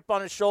bigger chip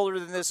on his shoulder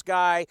than this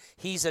guy.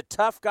 He's a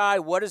tough guy.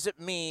 What does it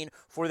mean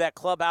for that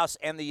clubhouse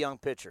and the young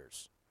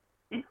pitchers?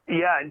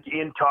 Yeah, and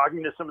in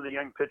talking to some of the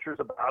young pitchers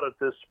about it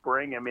this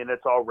spring, I mean,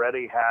 it's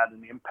already had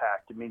an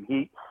impact. I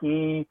mean,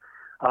 he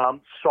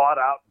sought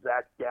out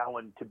Zach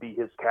Gallen to be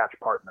his catch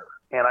partner,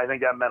 and I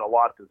think that meant a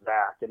lot to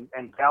Zach.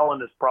 And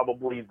Gallen is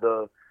probably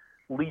the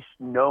least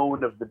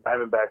known of the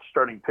Diamondbacks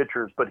starting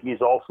pitchers, but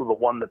he's also the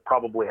one that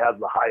probably has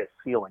the highest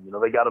ceiling.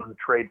 They got him to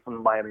trade from the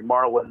Miami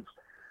Marlins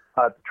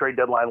at the trade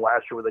deadline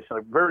last year, where they sent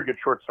a very good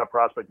shortstop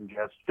prospect in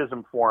Jazz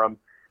Chisholm for him.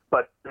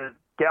 But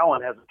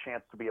Gallen has a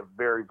chance to be a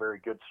very, very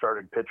good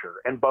starting pitcher,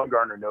 and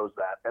Bumgarner knows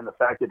that. And the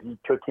fact that he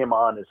took him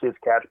on as his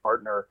catch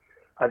partner,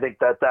 I think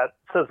that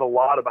says a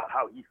lot about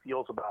how he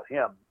feels about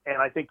him. And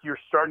I think you're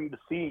starting to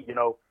see,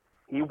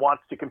 he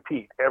wants to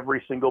compete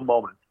every single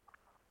moment.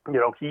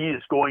 He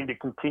is going to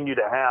continue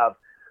to have,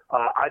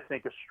 I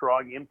think, a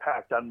strong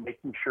impact on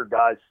making sure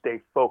guys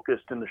stay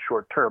focused in the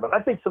short term. And I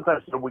think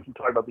sometimes we can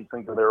talk about these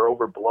things and they're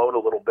overblown a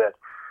little bit.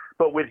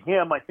 But with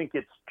him, I think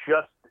it's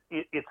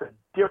a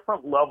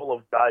different level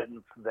of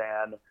guidance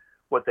than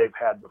what they've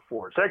had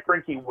before. Zach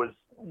Greinke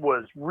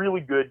was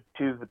really good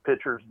to the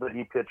pitchers that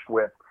he pitched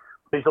with.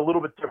 He's a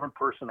little bit different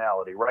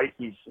personality, right?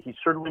 He's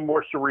certainly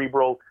more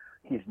cerebral.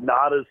 He's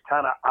not as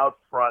kind of out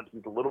front.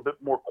 He's a little bit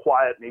more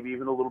quiet, maybe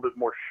even a little bit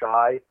more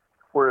shy.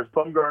 Whereas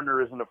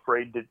Bumgarner isn't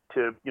afraid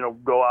to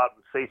go out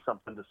and say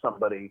something to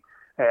somebody.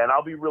 And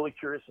I'll be really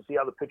curious to see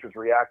how the pitchers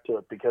react to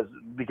it because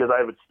I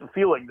have a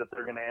feeling that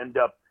they're going to end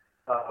up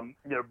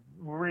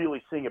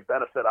really seeing a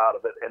benefit out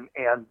of it.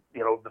 And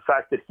the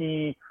fact that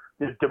he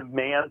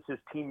demands his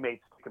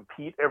teammates to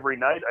compete every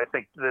night, I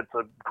think that's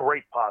a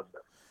great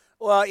positive.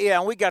 Well, yeah,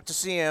 and we got to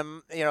see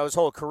him, his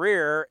whole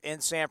career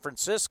in San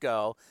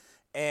Francisco.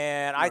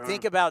 And I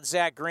think about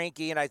Zach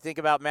Greinke and I think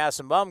about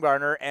Madison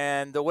Bumgarner,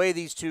 and the way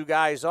these two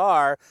guys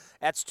are,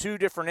 that's 2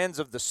 different ends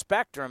of the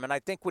spectrum. And I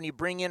think when you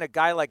bring in a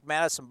guy like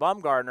Madison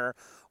Bumgarner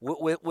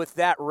with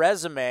that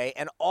resume,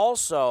 and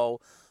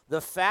also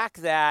the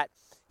fact that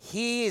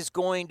he is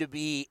going to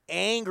be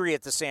angry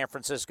at the San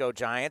Francisco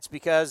Giants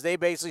because they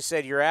basically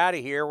said, you're out of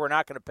here. We're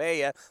not going to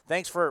pay you.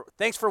 Thanks for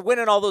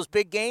winning all those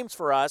big games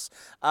for us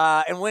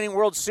and winning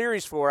World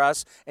Series for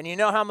us. And you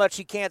know how much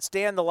he can't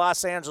stand the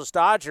Los Angeles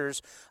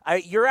Dodgers.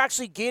 You're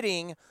actually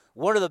getting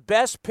one of the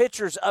best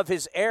pitchers of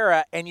his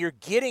era, and you're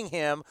getting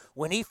him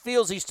when he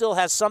feels he still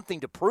has something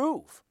to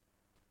prove.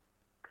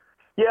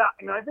 Yeah,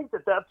 and I think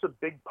that's a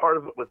big part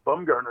of it with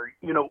Bumgarner.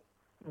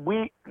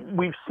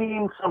 We've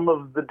seen some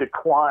of the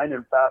decline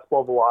in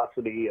fastball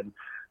velocity and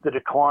the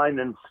decline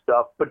in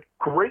stuff, but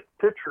great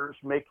pitchers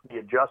make the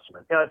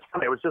adjustment. And it's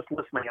funny, I was just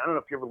listening. I don't know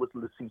if you ever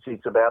listened to C.C.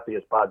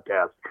 Sabathia's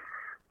podcast,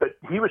 but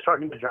he was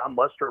talking to John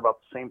Lester about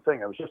the same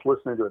thing. I was just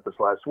listening to it this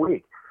last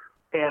week.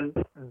 And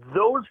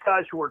those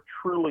guys who are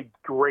truly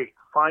great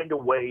find a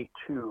way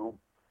to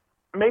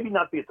maybe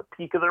not be at the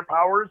peak of their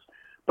powers,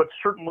 but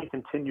certainly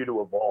continue to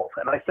evolve.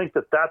 And I think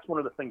that's one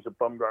of the things that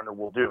Bumgarner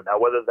will do. Now,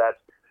 whether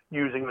that's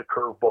using the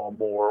curveball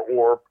more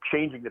or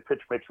changing the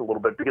pitch mix a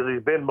little bit, because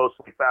he's been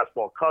mostly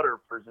fastball cutter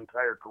for his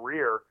entire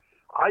career,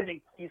 I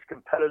think he's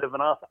competitive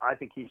enough. I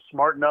think he's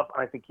smart enough.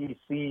 I think he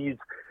sees,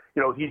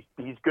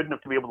 he's good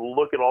enough to be able to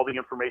look at all the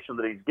information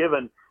that he's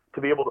given to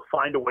be able to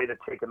find a way to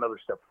take another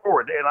step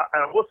forward. And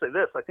I will say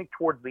this, I think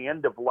towards the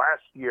end of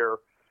last year,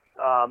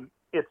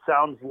 it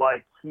sounds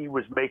like he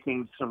was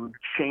making some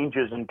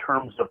changes in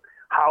terms of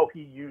how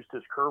he used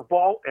his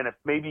curveball. And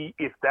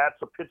if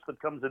that's a pitch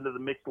that comes into the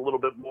mix a little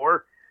bit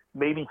more,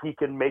 maybe he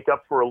can make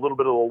up for a little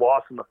bit of the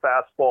loss in the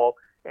fastball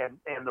and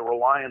the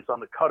reliance on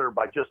the cutter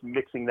by just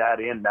mixing that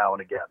in now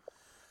and again.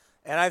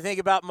 And I think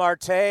about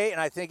Marte,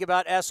 and I think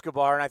about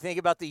Escobar, and I think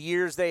about the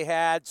years they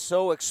had,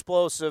 so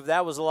explosive.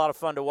 That was a lot of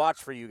fun to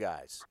watch for you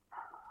guys.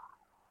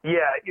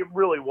 Yeah, it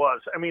really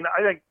was. I mean,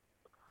 I think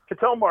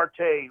Ketel Marte,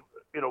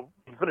 he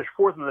finished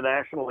 4th in the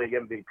National League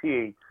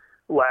MVP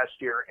last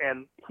year,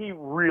 and he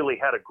really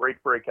had a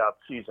great breakout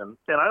season.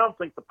 And I don't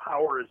think the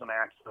power is an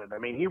accident. I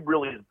mean, he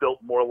really is built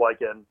more like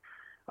an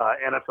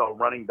NFL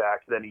running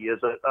back than he is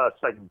a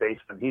second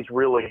baseman. He's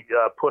really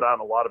put on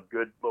a lot of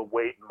good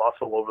weight and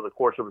muscle over the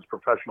course of his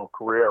professional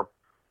career.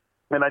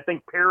 And I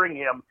think pairing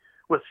him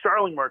with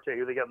Starling Marte,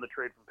 who they got in the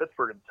trade from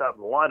Pittsburgh at the top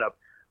of the lineup,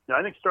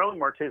 I think Starling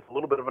Marte is a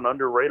little bit of an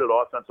underrated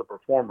offensive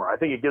performer. I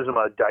think it gives him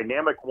a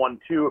dynamic 1-2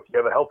 if you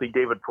have a healthy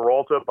David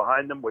Peralta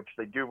behind them, which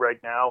they do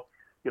right now.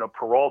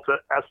 Peralta,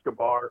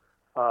 Escobar,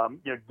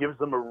 gives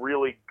them a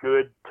really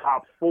good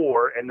top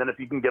four. And then if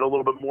you can get a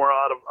little bit more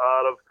out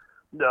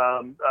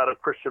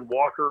of Christian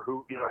Walker,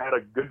 who had a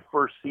good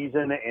first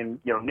season, and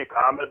Nick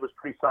Ahmed was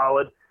pretty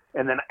solid,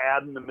 and then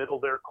add in the middle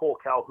there Cole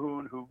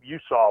Calhoun, who you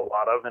saw a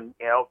lot of, and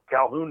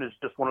Calhoun is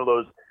just one of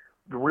those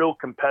real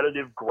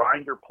competitive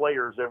grinder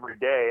players every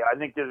day. I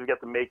think they've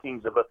got the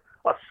makings of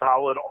a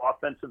solid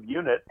offensive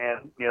unit,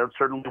 and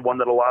certainly one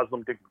that allows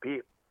them to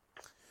compete.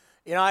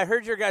 I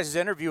heard your guys'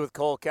 interview with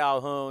Cole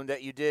Calhoun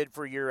that you did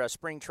for your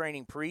spring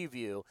training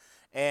preview,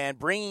 and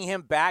bringing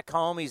him back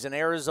home. He's an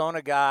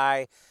Arizona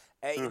guy.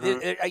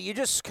 You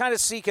just kind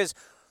of see, because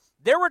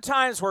there were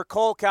times where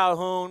Cole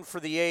Calhoun for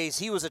the A's,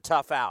 he was a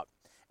tough out,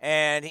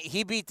 and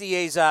he beat the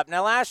A's up.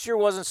 Now, last year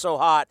wasn't so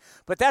hot,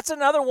 but that's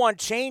another one,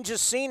 change of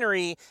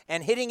scenery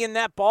and hitting in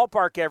that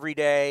ballpark every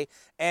day.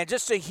 And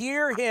just to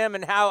hear him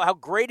and how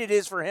great it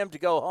is for him to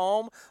go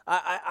home,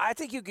 I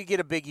think you could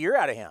get a big year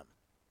out of him.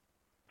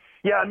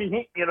 Yeah, I mean,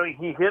 he hit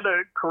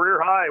a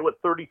career high with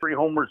 33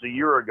 homers a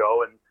year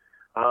ago, and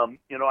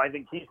I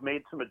think he's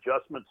made some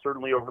adjustments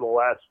certainly over the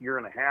last year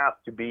and a half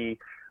to be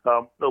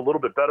a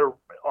little bit better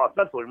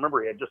offensively.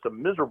 Remember, he had just a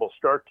miserable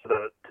start to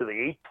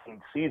the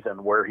 18th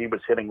season where he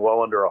was hitting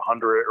well under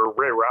 100 or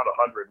right around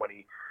 100 when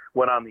he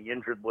went on the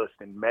injured list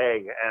in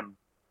May. And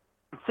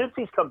since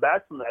he's come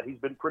back from that, he's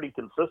been pretty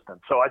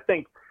consistent. So I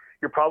think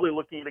you're probably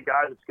looking at a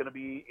guy that's going to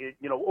be,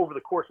 over the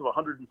course of a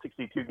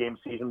 162 game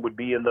season would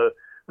be in the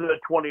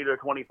 20 to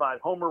 25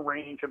 homer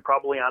range and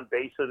probably on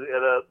base at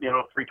a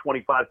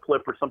 325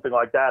 clip or something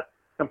like that,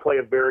 and play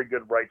a very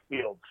good right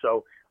field.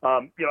 So,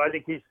 I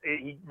think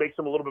he makes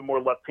him a little bit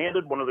more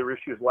left-handed. One of their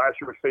issues last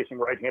year was facing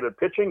right-handed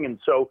pitching. And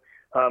so,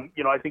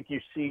 I think you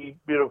see,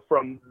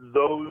 from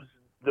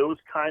those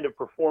kind of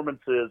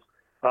performances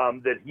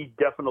that he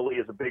definitely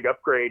is a big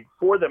upgrade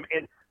for them.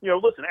 And,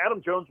 listen,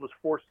 Adam Jones was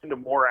forced into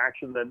more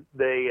action than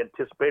they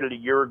anticipated a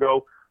year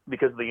ago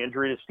because of the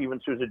injury to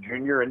Steven Souza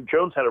Jr. And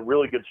Jones had a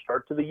really good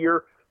start to the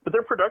year, but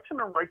their production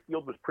in right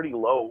field was pretty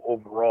low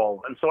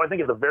overall. And so I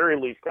think at the very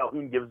least,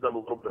 Calhoun gives them a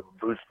little bit of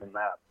a boost in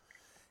that.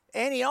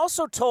 And he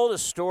also told a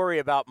story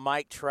about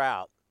Mike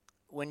Trout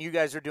when you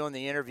guys are doing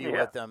the interview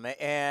with him.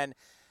 And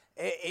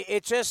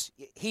it just,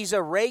 he's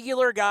a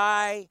regular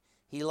guy.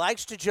 He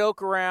likes to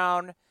joke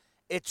around.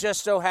 It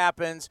just so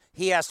happens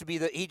he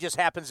just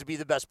happens to be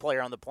the best player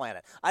on the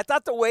planet. I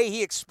thought the way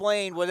he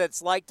explained what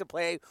it's like to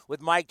play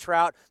with Mike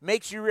Trout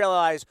makes you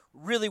realize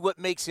really what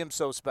makes him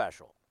so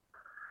special.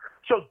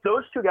 So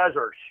those two guys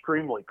are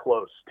extremely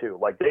close too.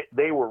 Like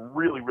they were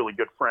really, really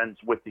good friends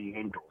with the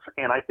Angels.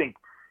 And I think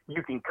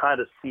you can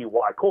kind of see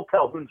why. Cole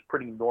Calhoun's a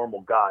pretty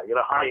normal guy. He had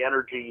a high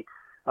energy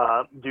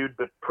dude,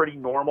 but pretty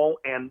normal.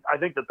 And I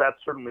think that's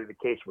certainly the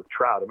case with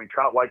Trout. I mean,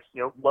 Trout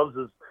loves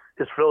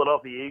his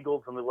Philadelphia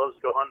Eagles, and he loves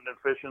to go hunting and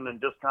fishing and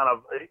just kind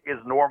of is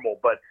normal.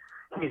 But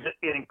he's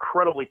an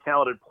incredibly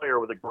talented player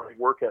with a great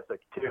work ethic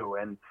too.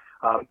 And,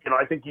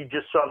 I think you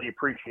just saw the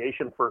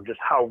appreciation for just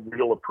how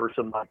real a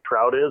person like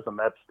Trout is. And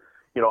that's,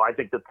 I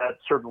think that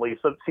certainly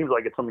seems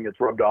like it's something that's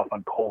rubbed off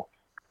on Cole.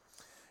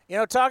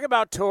 Talk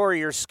about Torrey,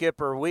 your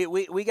skipper.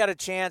 We got a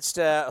chance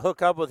to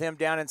hook up with him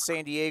down in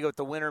San Diego at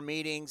the winter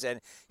meetings, and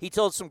he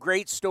told some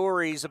great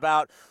stories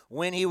about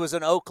when he was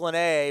in Oakland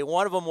A.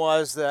 One of them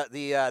was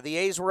the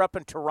A's were up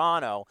in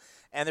Toronto,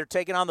 and they're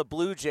taking on the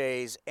Blue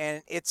Jays,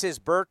 and it's his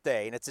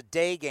birthday, and it's a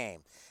day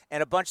game.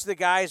 And a bunch of the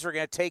guys were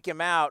going to take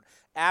him out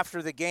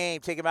after the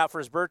game, take him out for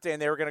his birthday,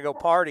 and they were going to go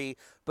party.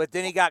 But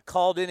then he got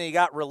called in and he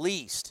got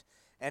released.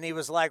 And he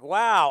was like,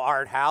 wow,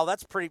 Art Howell,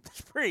 that's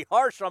pretty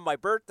harsh on my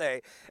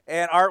birthday.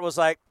 And Art was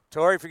like,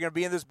 Torrey, if you're going to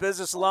be in this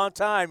business a long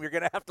time, you're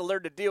going to have to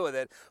learn to deal with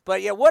it.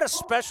 But, yeah, what a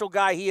special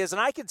guy he is.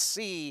 And I can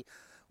see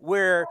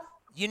where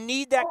you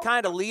need that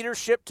kind of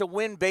leadership to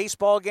win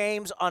baseball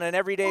games on an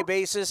everyday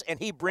basis, and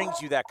he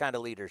brings you that kind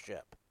of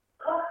leadership.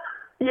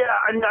 Yeah,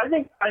 I mean,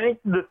 I think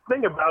the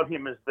thing about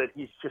him is that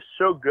he's just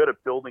so good at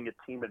building a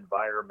team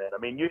environment. I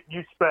mean, you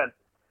spent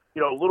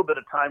a little bit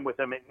of time with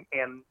him,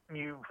 and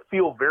you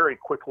feel very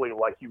quickly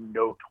like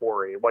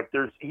Torrey. Like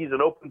he's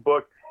an open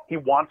book. He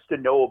wants to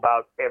know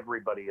about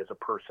everybody as a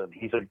person.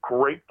 He's a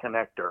great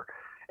connector,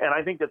 and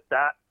I think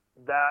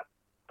that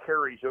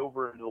carries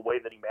over into the way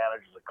that he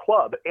manages a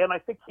club. And I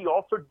think he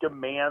also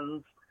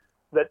demands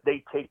that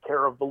they take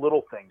care of the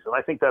little things. And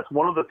I think that's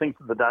one of the things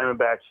that the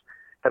Diamondbacks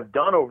have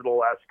done over the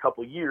last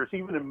couple of years,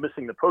 even in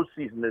missing the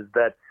postseason, is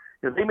that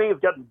they may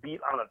have gotten beat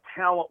on a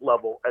talent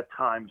level at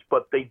times,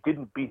 but they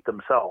didn't beat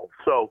themselves.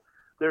 So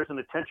there's an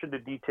attention to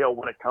detail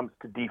when it comes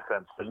to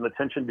defense. There's an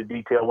attention to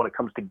detail when it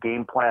comes to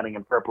game planning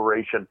and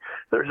preparation.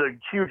 There's a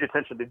huge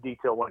attention to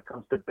detail when it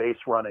comes to base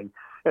running.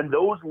 And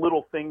those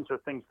little things are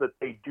things that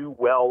they do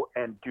well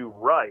and do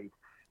right.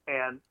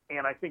 And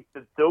I think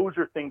that those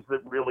are things that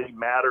really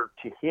matter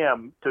to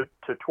him, to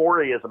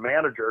Torrey as a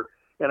manager.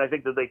 And I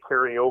think that they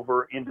carry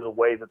over into the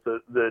way that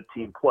the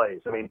team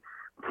plays. I mean,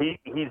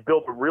 he's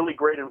built a really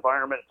great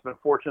environment. It's been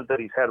fortunate that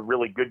he's had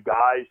really good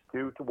guys,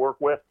 too, to work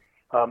with.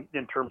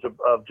 In terms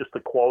of just the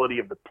quality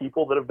of the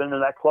people that have been in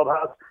that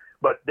clubhouse.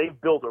 But they've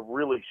built a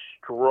really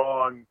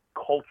strong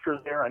culture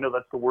there. I know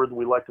that's the word that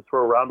we like to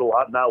throw around a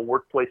lot now,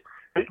 workplace.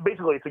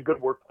 Basically, it's a good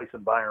workplace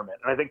environment.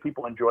 And I think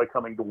people enjoy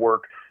coming to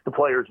work. The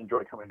players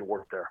enjoy coming to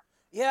work there.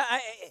 Yeah,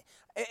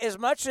 as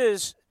much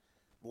as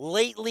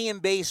lately in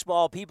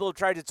baseball, people have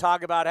tried to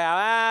talk about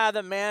how,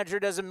 the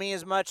manager doesn't mean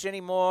as much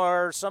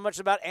anymore, so much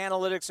about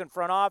analytics and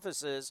front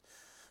offices.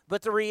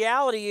 But the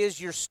reality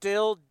is you're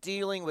still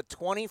dealing with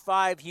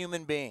 25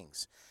 human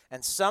beings.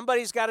 And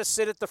somebody's got to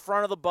sit at the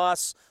front of the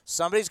bus.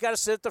 Somebody's got to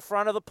sit at the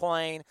front of the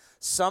plane.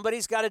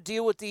 Somebody's got to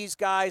deal with these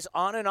guys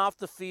on and off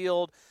the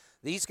field.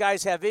 These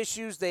guys have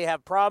issues. They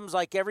have problems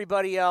like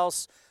everybody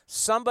else.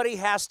 Somebody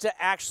has to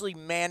actually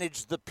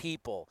manage the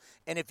people.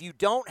 And if you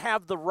don't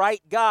have the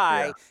right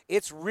guy,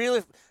 it's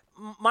really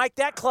 – Mike,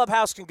 that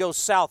clubhouse can go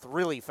south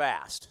really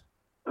fast.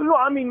 Well,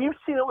 I mean, you've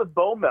seen it with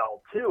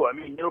Bomel, too. I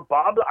mean,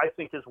 Bob, I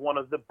think, is one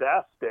of the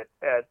best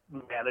at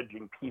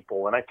managing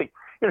people. And I think,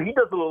 he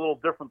does it a little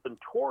different than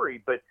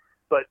Torrey, but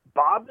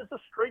Bob is a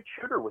straight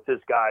shooter with his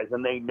guys,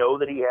 and they know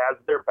that he has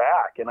their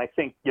back. And I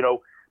think,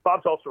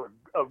 Bob's also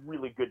a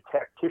really good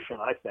tactician,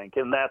 I think.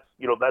 And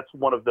that's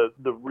one of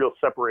the real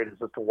separators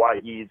as to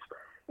why he's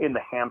in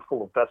the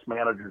handful of best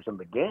managers in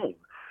the game.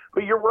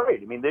 But you're right.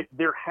 I mean,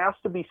 there has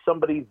to be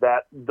somebody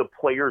that the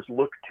players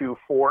look to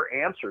for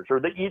answers,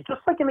 or that you,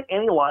 just like in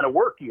any line of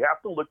work, you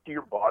have to look to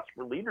your boss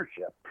for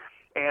leadership.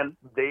 And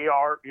they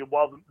are,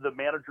 while the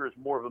manager is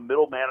more of a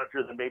middle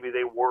manager than maybe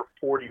they were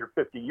 40 or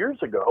 50 years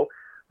ago,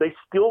 they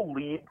still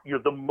lead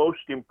the most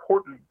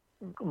important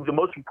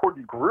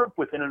group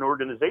within an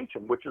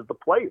organization, which is the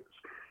players.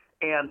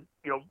 And,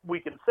 we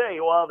can say,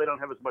 well, they don't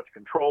have as much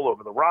control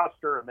over the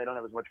roster and they don't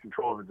have as much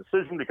control over the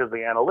decision because of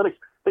the analytics.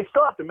 They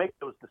still have to make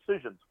those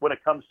decisions when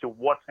it comes to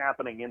what's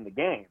happening in the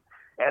game.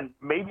 And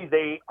maybe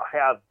they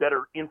have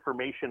better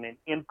information and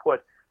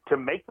input to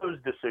make those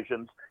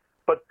decisions,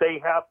 but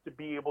they have to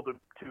be able to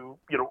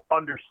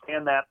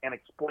understand that and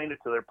explain it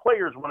to their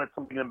players when it's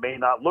something that may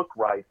not look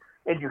right.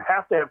 And you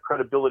have to have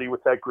credibility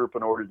with that group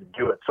in order to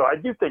do it. So I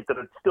do think that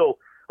it's still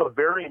a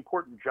very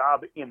important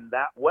job in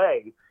that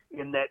way,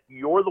 in that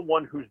you're the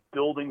one who's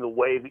building the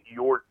way that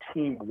your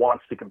team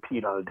wants to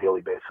compete on a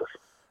daily basis.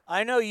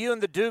 I know you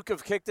and the Duke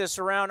have kicked this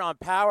around on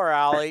Power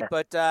Alley,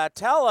 but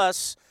tell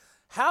us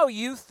how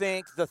you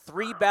think the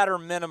 3-batter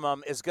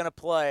minimum is going to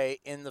play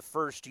in the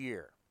first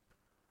year.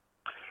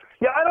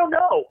 Yeah, I don't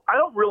know. I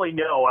don't really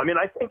know. I mean,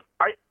 I think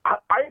I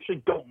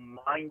actually don't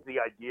mind the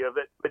idea of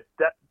it, but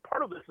that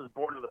part of this is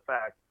born of the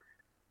fact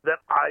that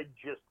I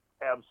just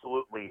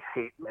absolutely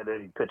hate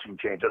any pitching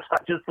changes. I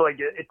just like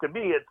it. To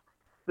me, it's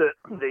that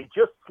they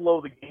just slow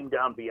the game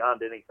down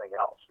beyond anything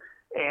else.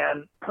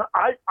 And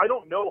I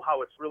don't know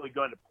how it's really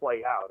going to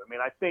play out. I mean,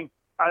 I think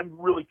I'm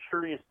really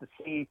curious to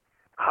see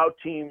how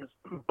teams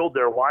build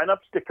their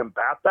lineups to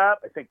combat that.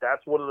 I think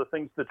that's one of the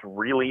things that's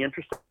really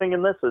interesting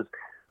in this is,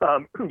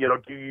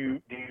 do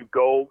you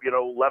go,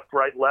 left,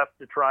 right, left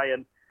to try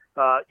and,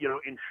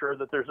 ensure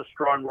that there's a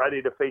strong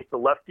righty to face the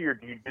lefty, or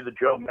do you do the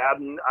Joe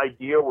Madden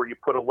idea where you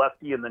put a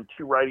lefty and then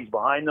 2 righties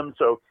behind them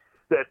so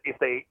that if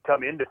they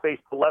come in to face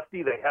the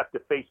lefty, they have to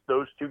face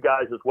those 2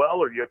 guys as well,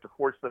 or you have to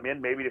force them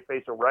in maybe to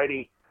face a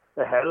righty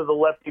ahead of the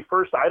lefty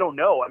first? I don't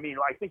know. I mean,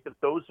 I think that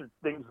those are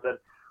things that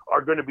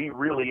are going to be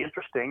really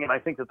interesting, and I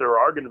think that there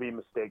are going to be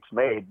mistakes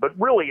made. But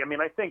really, I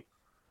mean, I think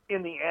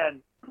in the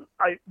end,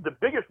 the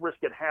biggest risk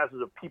it has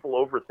is of people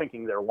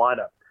overthinking their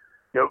lineup.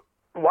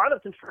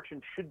 Lineup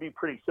construction should be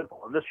pretty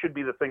simple, and this should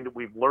be the thing that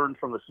we've learned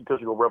from the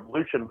statistical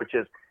revolution, which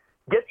is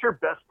get your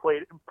best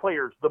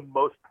players the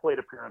most plate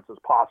appearances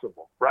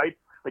possible, right?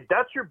 Like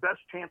that's your best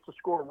chance to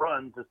score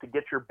runs is to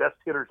get your best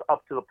hitters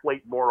up to the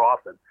plate more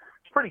often.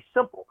 It's pretty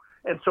simple.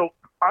 And so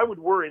I would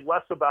worry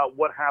less about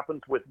what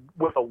happens with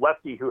a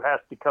lefty who has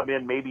to come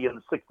in maybe in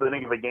the 6th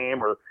inning of a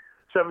game or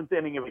 7th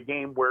inning of a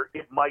game where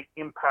it might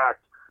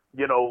impact,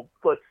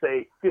 let's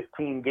say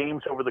 15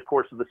 games over the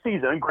course of the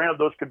season. And granted,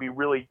 those could be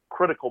really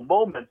critical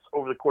moments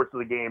over the course of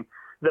the game,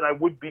 than I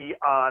would be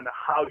on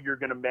how you're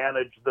going to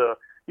manage the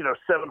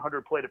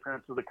 700 plate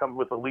appearances that come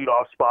with a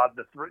leadoff spot,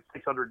 the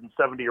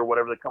 670 or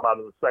whatever that come out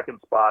of the second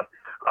spot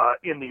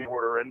in the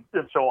order, and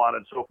so on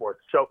and so forth.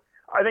 So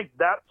I think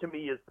that to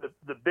me is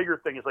the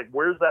bigger thing is like,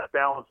 where's that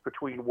balance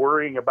between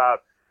worrying about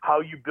how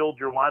you build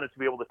your lineup to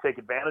be able to take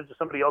advantage of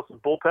somebody else's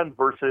bullpen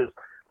versus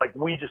like,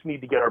 we just need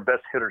to get our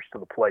best hitters to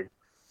the plate.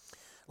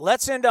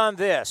 Let's end on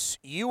this.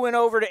 You went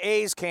over to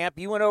A's camp.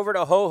 You went over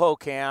to Ho-Ho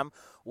Cam.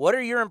 What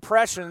are your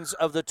impressions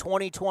of the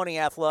 2020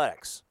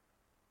 Athletics?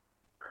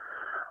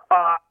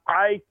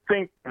 I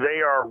think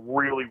they are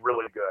really,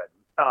 really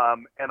good.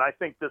 And I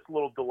think this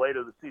little delay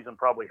to the season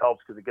probably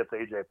helps because it gets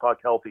AJ Puck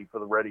healthy for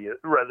the regular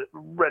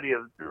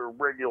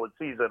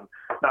season.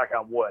 Knock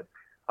on wood.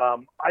 I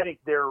think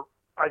they are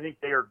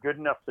good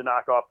enough to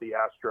knock off the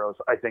Astros.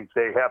 I think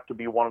they have to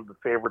be one of the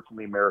favorites in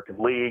the American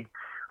League.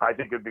 I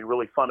think it'd be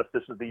really fun if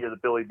this is the year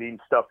that Billy Beane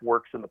stuff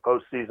works in the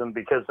postseason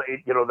because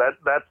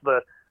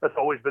that's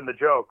always been the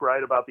joke,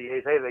 right? About the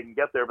A's. Hey, they can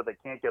get there, but they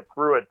can't get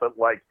through it. But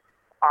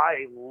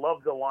I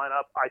love the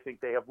lineup. I think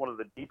they have one of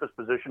the deepest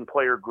position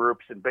player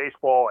groups in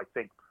baseball. I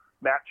think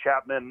Matt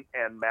Chapman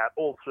and Matt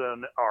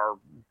Olson are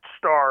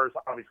stars.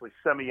 Obviously,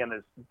 Semien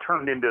has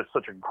turned into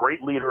such a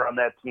great leader on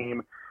that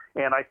team.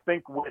 And I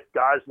think with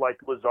guys like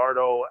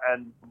Luzardo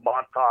and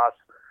Montas,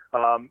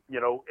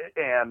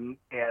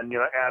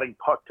 adding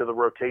Puck to the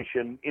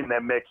rotation in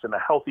that mix and a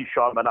healthy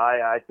Sean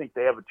Manaea, I think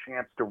they have a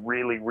chance to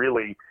really,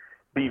 really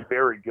be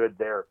very good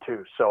there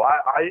too. So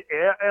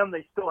and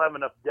they still have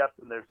enough depth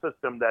in their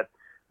system that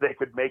they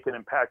could make an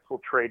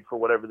impactful trade for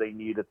whatever they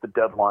need at the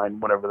deadline,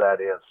 whatever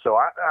that is. So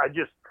I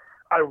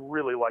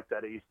really like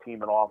that A's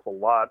team an awful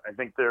lot. I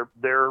think I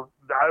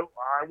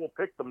will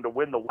pick them to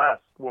win the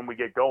West when we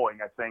get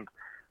going, I think.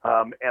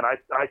 And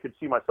I could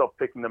see myself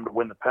picking them to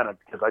win the pennant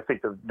because I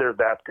think they're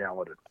that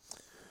talented.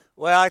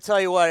 Well, I tell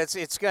you what, it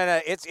is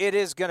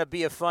gonna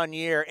be a fun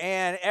year,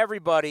 and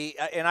everybody.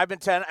 And I've been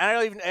telling.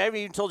 I haven't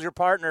even told your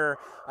partner.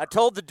 I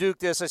told the Duke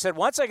this. I said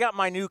once I got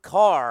my new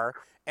car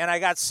and I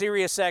got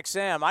Sirius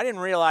XM, I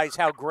didn't realize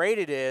how great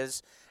it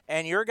is.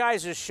 And your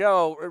guys'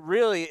 show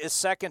really is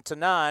second to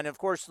none. Of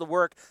course, the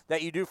work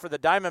that you do for the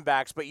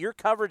Diamondbacks, but your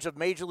coverage of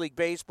Major League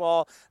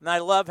Baseball, and I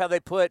love how they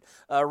put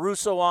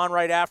Russo on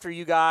right after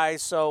you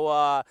guys.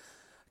 So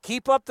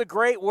keep up the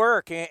great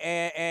work.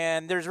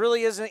 And there's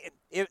really isn't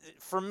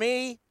for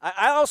me.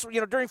 I also,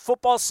 during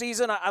football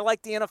season, I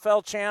like the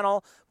NFL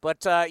channel,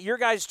 but your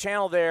guys'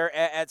 channel there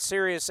at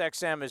Sirius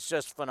XM is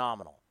just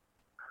phenomenal.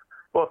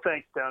 Well,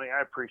 thanks, Downey.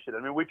 I appreciate it.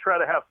 I mean, we try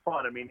to have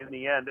fun. I mean, in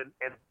the end, and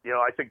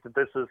I think that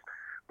this is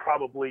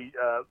probably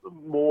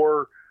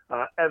more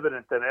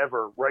evident than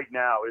ever right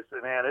now is,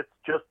 man, it's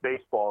just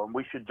baseball, and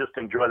we should just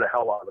enjoy the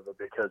hell out of it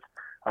because,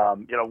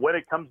 when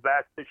it comes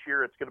back this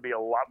year, it's going to be a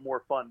lot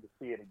more fun to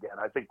see it again.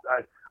 I think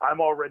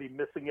I'm already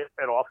missing it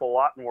an awful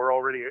lot, and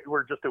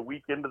we're just a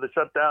week into the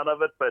shutdown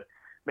of it, but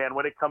man,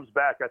 when it comes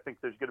back, I think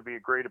there's going to be a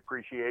great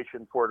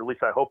appreciation for it. At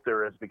least I hope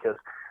there is because,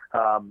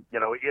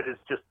 it is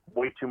just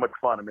way too much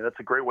fun. I mean, that's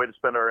a great way to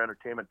spend our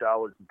entertainment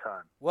dollars and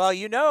time. Well,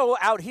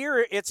 out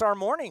here, it's our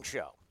morning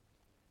show.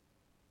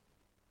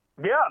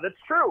 Yeah, that's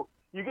true.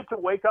 You get to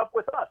wake up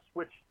with us,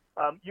 which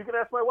you can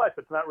ask my wife.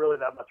 It's not really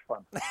that much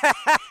fun.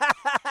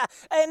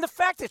 And the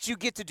fact that you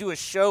get to do a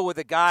show with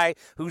a guy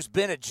who's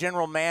been a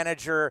general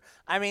manager,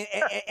 I mean,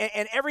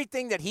 and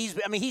everything that he's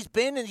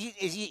been and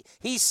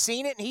he's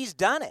seen it and he's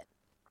done it.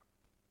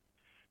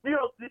 You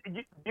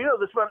know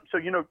this one. So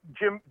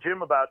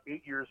Jim about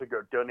 8 years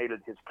ago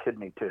donated his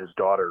kidney to his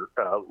daughter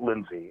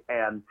Lindsay,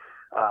 and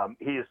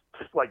he is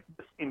just like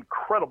this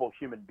incredible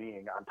human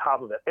being on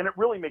top of it. And it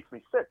really makes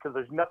me sick because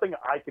there's nothing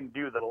I can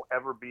do that'll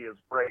ever be as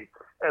great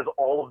as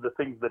all of the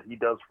things that he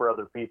does for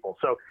other people.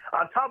 So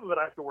on top of it,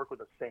 I have to work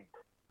with a saint.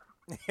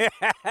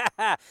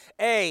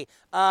 Hey,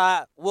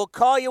 we'll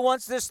call you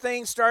once this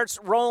thing starts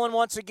rolling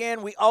once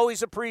again. We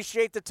always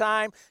appreciate the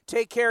time.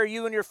 Take care of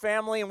you and your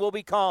family, and we'll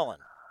be calling.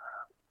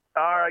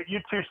 All right, you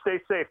two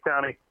stay safe,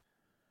 Tony.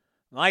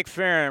 Mike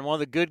Ferrin, one of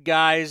the good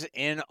guys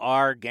in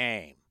our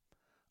game.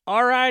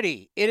 All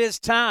righty, it is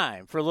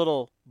time for a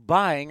little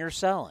buying or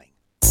selling.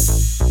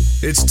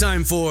 It's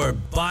time for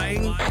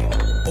buying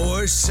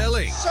or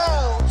selling.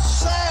 Sell.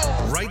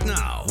 Right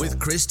now with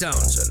Chris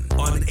Townsend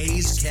on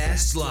A's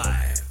Cast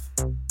Live.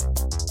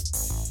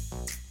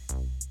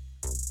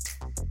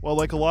 Well,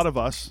 like a lot of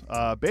us,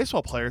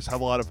 baseball players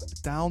have a lot of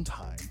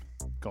downtime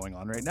going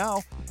on right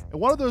now. And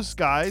one of those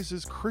guys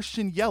is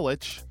Christian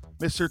Yelich,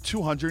 Mr.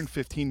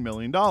 $215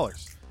 million.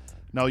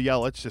 Now,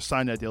 Yelich just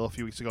signed that deal a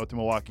few weeks ago with the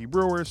Milwaukee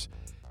Brewers.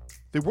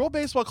 The World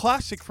Baseball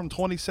Classic from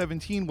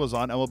 2017 was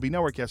on MLB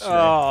Network yesterday.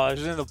 Oh, it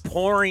was in the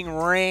pouring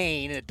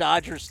rain at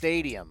Dodger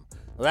Stadium.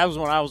 Well, that was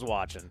when I was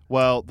watching.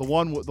 Well, the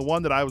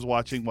one that I was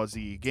watching was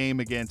the game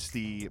against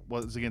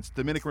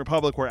Dominican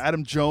Republic, where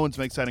Adam Jones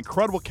makes that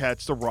incredible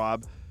catch to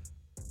rob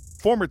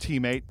former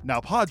teammate, now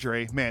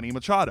Padre, Manny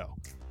Machado.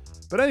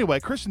 But anyway,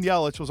 Christian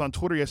Yelich was on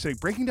Twitter yesterday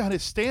breaking down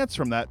his stance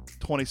from that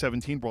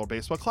 2017 World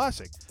Baseball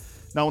Classic.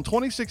 Now, in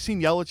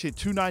 2016, Yelich hit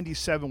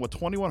 .297 with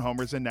 21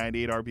 homers and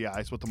 98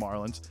 RBIs with the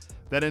Marlins.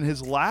 Then in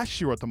his last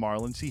year with the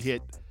Marlins, he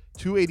hit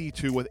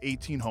 .282 with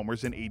 18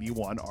 homers and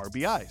 81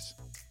 RBIs.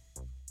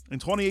 In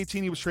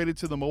 2018, he was traded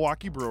to the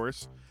Milwaukee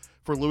Brewers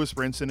for Lewis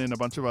Brinson and a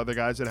bunch of other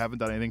guys that haven't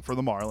done anything for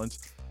the Marlins,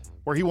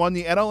 where he won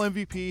the NL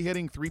MVP,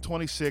 hitting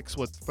 .326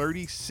 with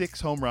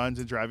 36 home runs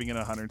and driving in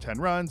 110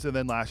 runs. And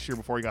then last year,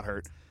 before he got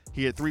hurt,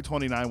 he hit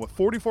 .329 with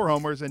 44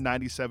 homers and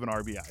 97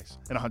 RBIs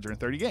in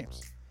 130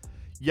 games.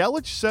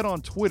 Yelich said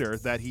on Twitter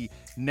that he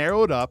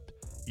narrowed up,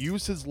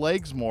 used his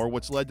legs more,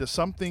 which led to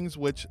some things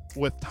which,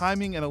 with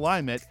timing and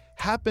alignment,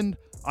 happened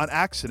on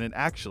accident,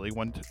 actually,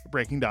 when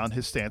breaking down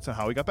his stance on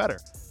how he got better.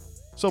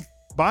 So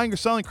buying or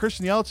selling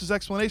Christian Yelich's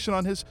explanation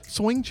on his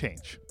swing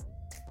change?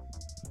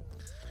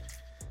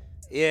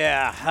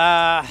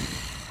 Yeah.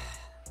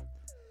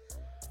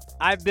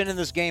 I've been in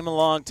this game a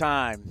long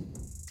time,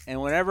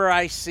 and whenever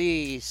I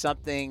see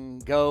something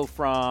go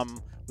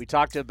from, we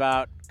talked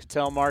about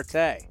Ketel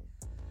Marte,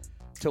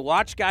 to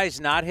watch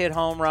guys not hit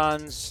home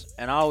runs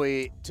and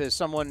always to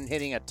someone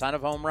hitting a ton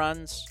of home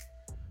runs,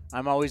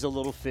 I'm always a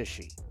little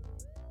fishy.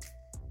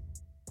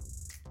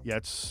 Yeah,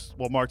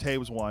 Marte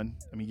was one.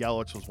 I mean,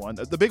 Yelich was one.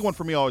 The big one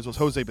for me always was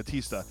Jose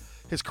Bautista.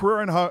 His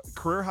career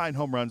high in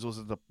home runs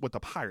was with the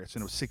Pirates,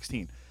 and it was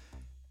 16.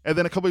 And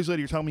then a couple years later,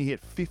 you're telling me he hit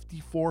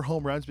 54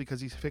 home runs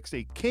because he fixed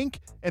a kink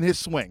in his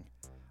swing.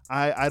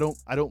 I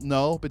don't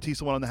know.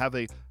 Batista went on to have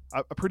a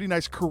pretty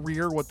nice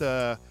career with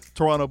the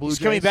Toronto Blue Jays.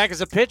 He's coming back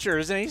as a pitcher,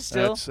 isn't he?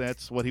 Still,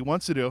 that's what he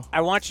wants to do.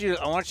 I want you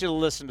to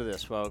listen to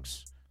this,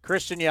 folks.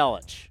 Christian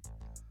Yelich,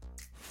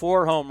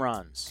 4 home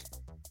runs,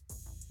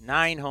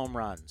 9 home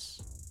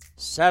runs,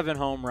 7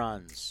 home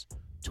runs,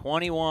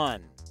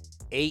 21,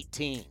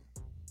 18.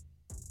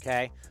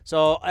 Okay,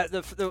 so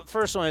the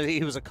first one,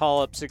 he was a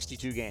call-up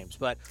 62 games.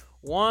 But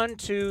 1,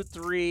 2,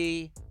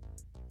 3,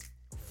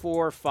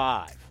 4,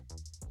 5.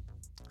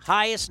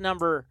 Highest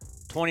number,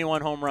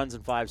 21 home runs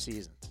in 5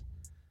 seasons.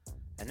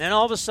 And then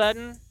all of a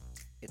sudden,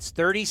 it's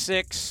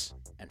 36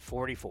 and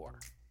 44.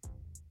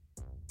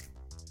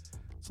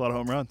 It's a lot of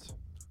home runs.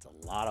 It's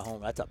a lot of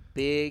home. That's a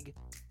big.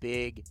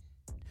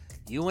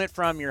 You went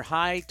from your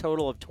high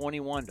total of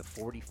 21 to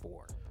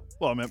 44.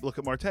 Well, I mean, look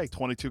at Marte,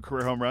 22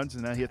 career home runs,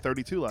 and then he hit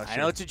 32 last year.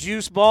 I know it's a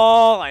juice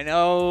ball. I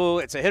know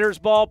it's a hitter's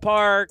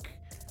ballpark.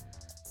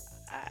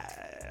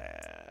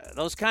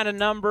 Those kind of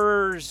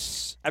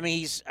numbers. I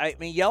mean,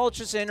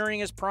 Yelich is entering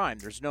his prime.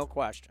 There's no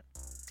question.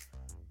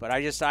 But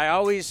I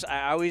always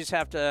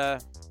have to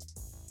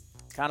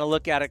kind of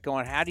look at it,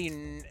 going, how do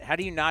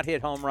you not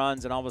hit home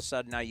runs, and all of a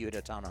sudden now you hit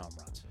a ton of home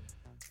runs?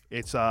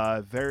 It's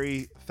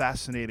very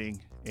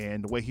fascinating,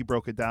 and the way he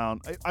broke it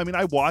down. I mean,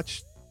 I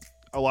watched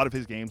a lot of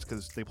his games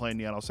because they play in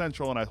the NL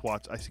Central, and I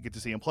get to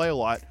see him play a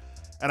lot.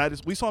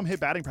 And we saw him hit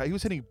batting practice. He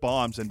was hitting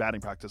bombs in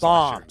batting practice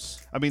last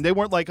year. I mean, they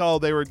weren't like,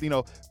 they were,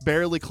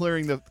 barely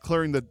clearing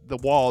the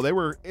wall. They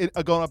were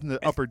going up in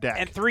the upper deck.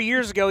 And 3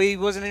 years ago, he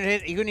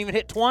couldn't even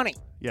hit 20.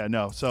 Yeah,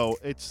 no. So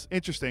it's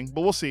interesting,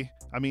 but we'll see.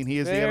 I mean, he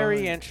is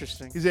very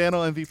interesting. He's the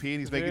NL MVP, and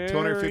he's making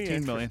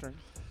 $215 million.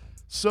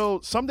 So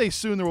someday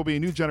soon there will be a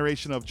new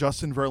generation of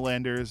Justin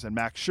Verlanders and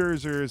Max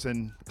Scherzers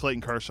and Clayton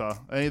Kershaw.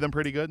 Any of them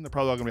pretty good? And they're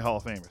probably all going to be Hall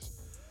of Famers.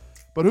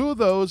 But who of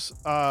those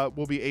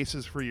will be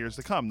aces for years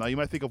to come? Now, you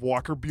might think of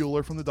Walker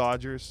Buehler from the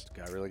Dodgers.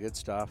 Got really good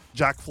stuff.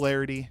 Jack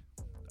Flaherty.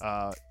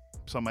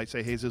 Some might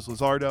say Jesus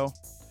Luzardo.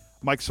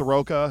 Mike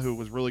Soroka, who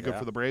was really good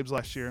for the Braves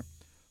last year.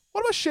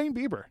 What about Shane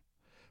Bieber?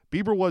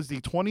 Bieber was the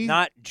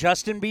Not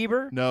Justin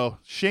Bieber? No,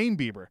 Shane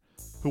Bieber,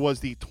 who was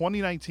the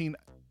 2019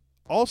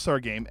 All-Star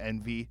Game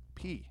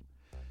MVP.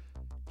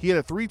 He had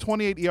a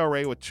 3.28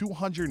 ERA with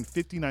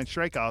 259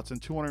 strikeouts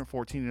and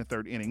 214 in the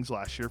third innings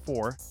last year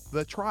for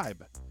the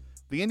Tribe.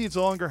 The Indians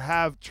no longer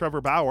have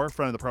Trevor Bauer,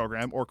 friend of the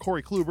program, or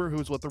Corey Kluber,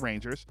 who's with the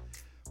Rangers.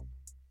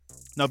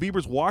 Now,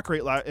 Bieber's walk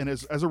rate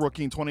as a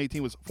rookie in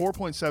 2018 was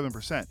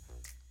 4.7%.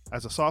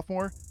 As a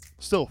sophomore,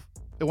 still,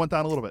 it went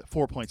down a little bit,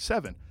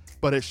 4.7%.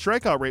 But his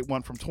strikeout rate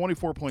went from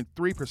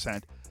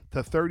 24.3%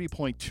 to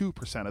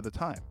 30.2% of the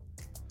time.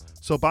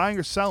 So buying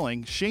or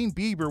selling, Shane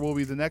Bieber will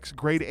be the next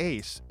great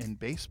ace in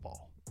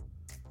baseball.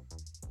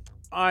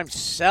 I'm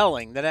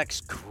selling the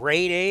next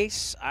great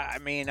ace. I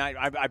mean,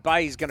 I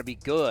buy he's going to be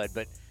good,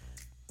 but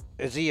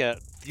is he a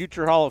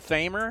future Hall of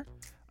Famer?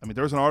 I mean,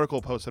 there was an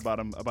article posted about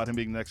him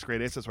being the next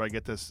great ace. That's where I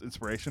get this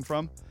inspiration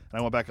from. And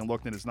I went back and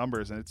looked at his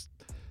numbers, and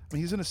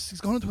he's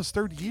going into his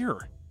third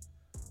year.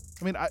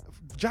 I mean,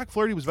 Jack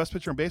Flaherty was best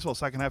pitcher in baseball the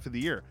second half of the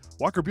year.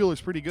 Walker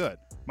Buehler's pretty good.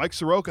 Mike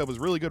Soroka was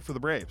really good for the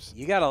Braves.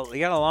 You got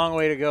a long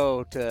way to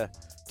go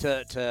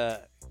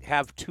to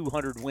have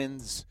 200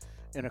 wins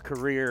in a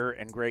career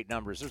and great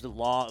numbers. There's a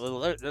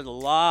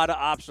lot of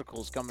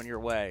obstacles coming your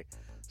way.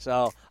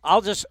 So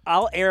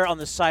I'll err on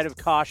the side of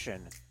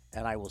caution,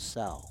 and I will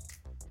sell.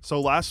 So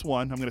last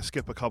one, I'm going to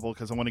skip a couple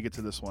because I want to get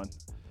to this one.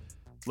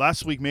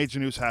 Last week, major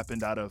news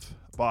happened out of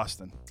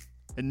Boston.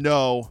 And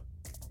no,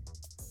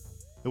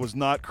 it was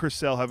not Chris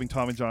Sale having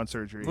Tommy John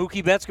surgery.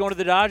 Mookie Betts going to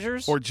the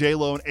Dodgers? Or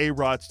J-Lo and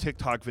A-Rod's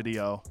TikTok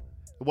video.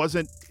 It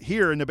wasn't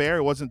here in the Bay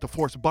Area. It wasn't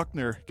DeForest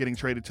Buckner getting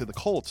traded to the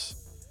Colts.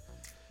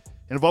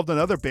 It involved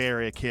another Bay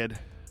Area kid,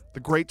 the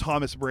great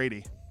Thomas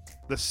Brady,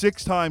 the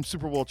 6-time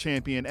Super Bowl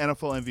champion,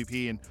 NFL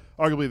MVP, and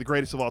arguably the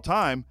greatest of all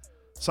time,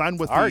 signed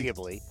with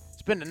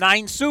It's been to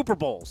 9 Super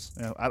Bowls.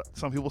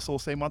 Some people still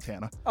say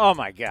Montana. Oh,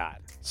 my God.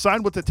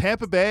 Signed with the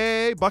Tampa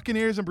Bay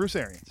Buccaneers and Bruce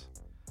Arians.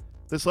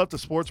 This left the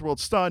sports world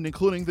stunned,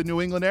 including the New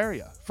England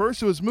area.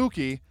 First it was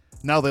Mookie,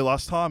 now they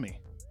lost Tommy.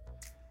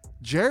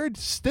 Jared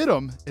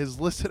Stidham is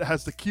listed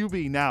as the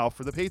QB now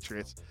for the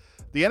Patriots.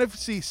 The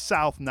NFC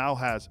South now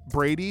has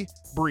Brady,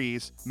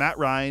 Breeze, Matt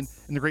Ryan,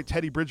 and the great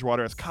Teddy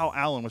Bridgewater as Kyle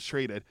Allen was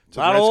traded to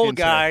the Redskins. Old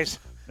guys.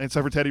 And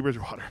except for Teddy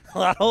Bridgewater. A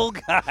lot of old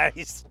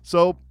guys.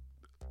 So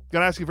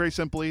Going to ask you very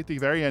simply at the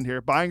very end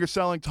here, buying or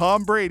selling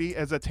Tom Brady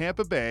as a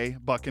Tampa Bay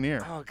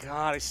Buccaneer? Oh,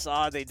 God, I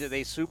saw it.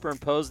 They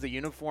superimposed the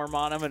uniform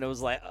on him, and it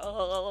was like,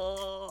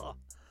 oh.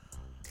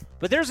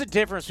 But there's a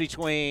difference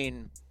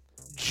between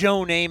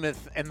Joe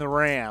Namath and the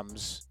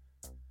Rams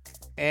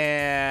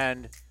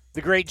and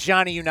the great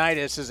Johnny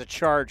Unitas as a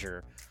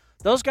Charger.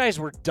 Those guys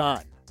were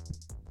done.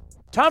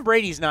 Tom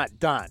Brady's not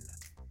done.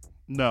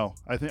 No,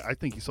 I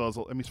think he still has.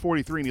 I mean, he's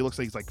 43 and he looks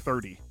like he's like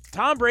 30.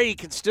 Tom Brady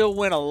can still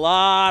win a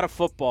lot of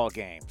football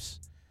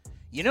games.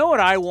 You know what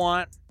I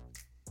want?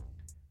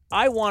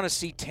 I want to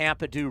see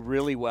Tampa do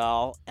really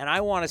well, and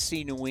I want to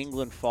see New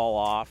England fall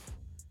off.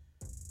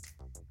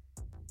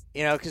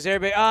 You know, because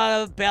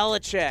everybody,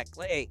 Belichick.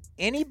 Hey,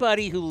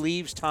 anybody who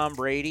leaves Tom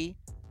Brady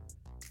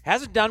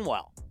hasn't done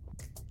well.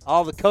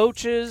 All the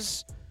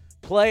coaches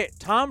play.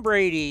 Tom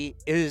Brady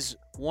is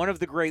one of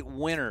the great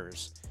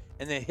winners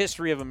in the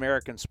history of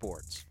American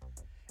sports.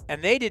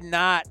 And they did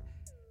not.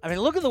 I mean,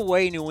 look at the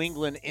way New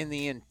England in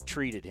the end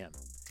treated him.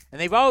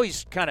 And they've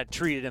always kind of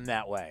treated him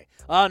that way.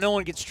 Oh, no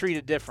one gets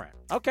treated different.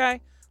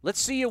 Okay, let's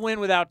see you win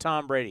without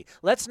Tom Brady.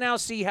 Let's now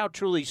see how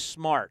truly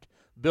smart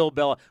Bill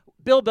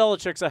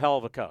Belichick's a hell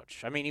of a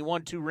coach. I mean, he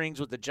won 2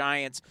 rings with the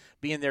Giants,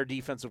 being their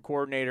defensive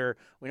coordinator.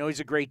 We know he's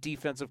a great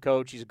defensive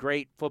coach. He's a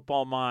great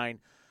football mind.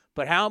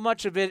 But how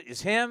much of it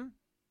is him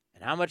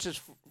and how much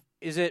is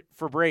it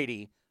for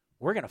Brady?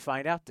 We're going to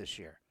find out this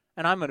year.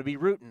 And I'm going to be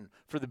rooting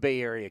for the Bay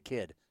Area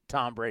kid,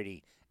 Tom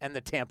Brady, and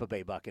the Tampa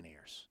Bay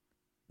Buccaneers.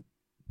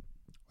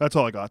 That's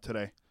all I got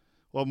today.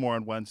 We'll have more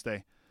on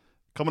Wednesday.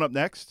 Coming up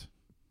next,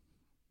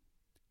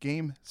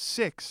 Game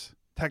 6,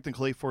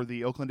 technically, for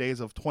the Oakland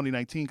A's of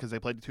 2019 because they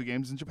played 2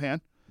 games in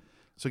Japan.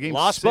 So Game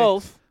 6.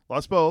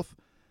 Lost both.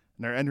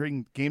 And they're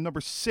entering game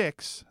number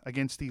 6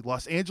 against the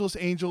Los Angeles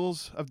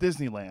Angels of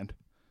Disneyland.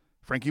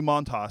 Frankie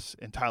Montas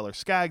and Tyler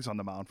Skaggs on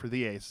the mound for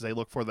the A's as they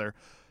look for their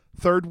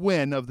 3rd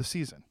win of the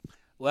season.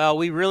 Well,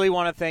 we really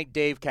want to thank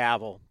Dave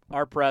Kaval,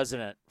 our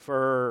president,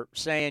 for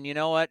saying, you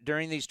know what,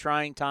 during these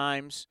trying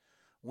times,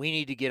 we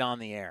need to get on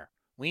the air.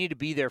 We need to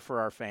be there for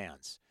our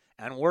fans.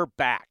 And we're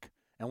back,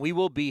 and we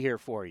will be here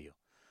for you.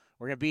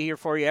 We're going to be here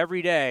for you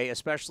every day,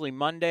 especially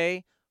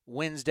Monday,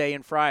 Wednesday,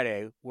 and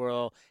Friday.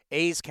 We'll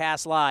A's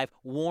Cast Live,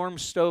 Warm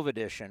Stove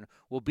Edition.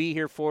 We'll be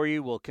here for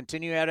you. We'll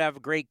continue to have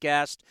a great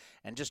guest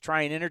and just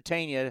try and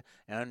entertain you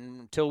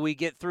until we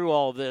get through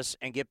all of this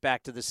and get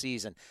back to the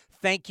season.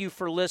 Thank you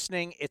for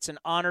listening. It's an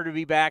honor to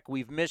be back.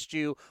 We've missed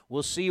you.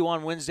 We'll see you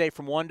on Wednesday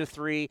from 1 to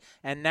 3.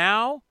 And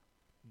now,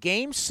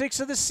 Game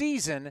 6 of the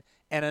season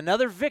and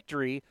another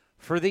victory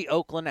for the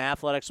Oakland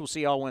Athletics. We'll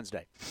see you all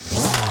Wednesday.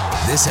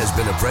 This has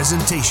been a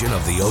presentation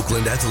of the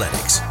Oakland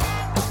Athletics.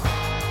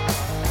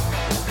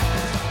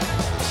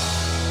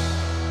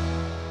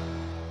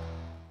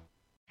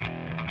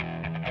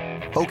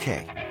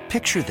 Okay,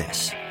 picture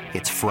this.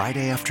 It's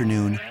Friday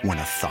afternoon when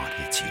a thought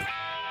hits you.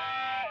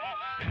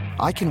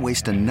 I can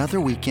waste another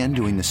weekend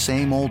doing the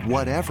same old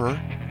whatever,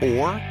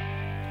 or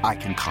I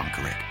can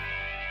conquer it.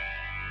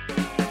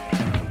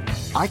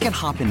 I can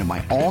hop into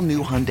my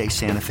all-new Hyundai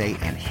Santa Fe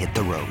and hit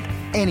the road.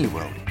 Any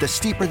road. The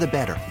steeper, the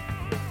better.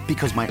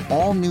 Because my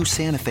all-new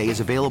Santa Fe is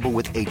available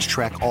with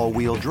H-Track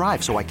all-wheel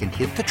drive, so I can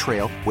hit the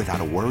trail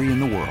without a worry in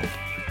the world.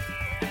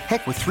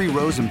 Heck, with 3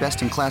 rows and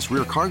best-in-class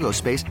rear cargo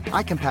space,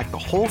 I can pack the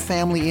whole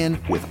family in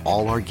with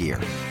all our gear.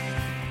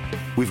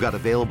 We've got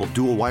available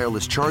dual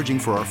wireless charging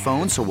for our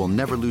phones, so we'll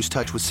never lose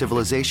touch with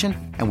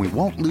civilization, and we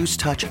won't lose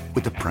touch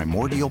with the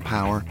primordial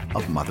power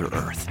of Mother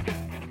Earth.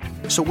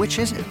 So which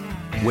is it?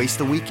 Waste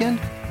the weekend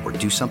or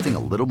do something a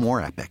little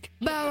more epic?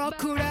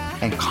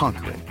 And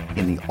conquer it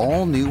in the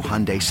all-new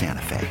Hyundai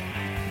Santa Fe.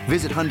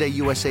 Visit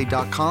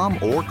HyundaiUSA.com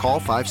or call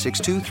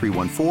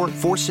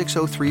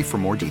 562-314-4603 for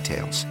more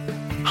details.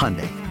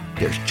 Hyundai,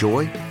 there's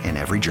joy in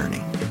every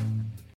journey.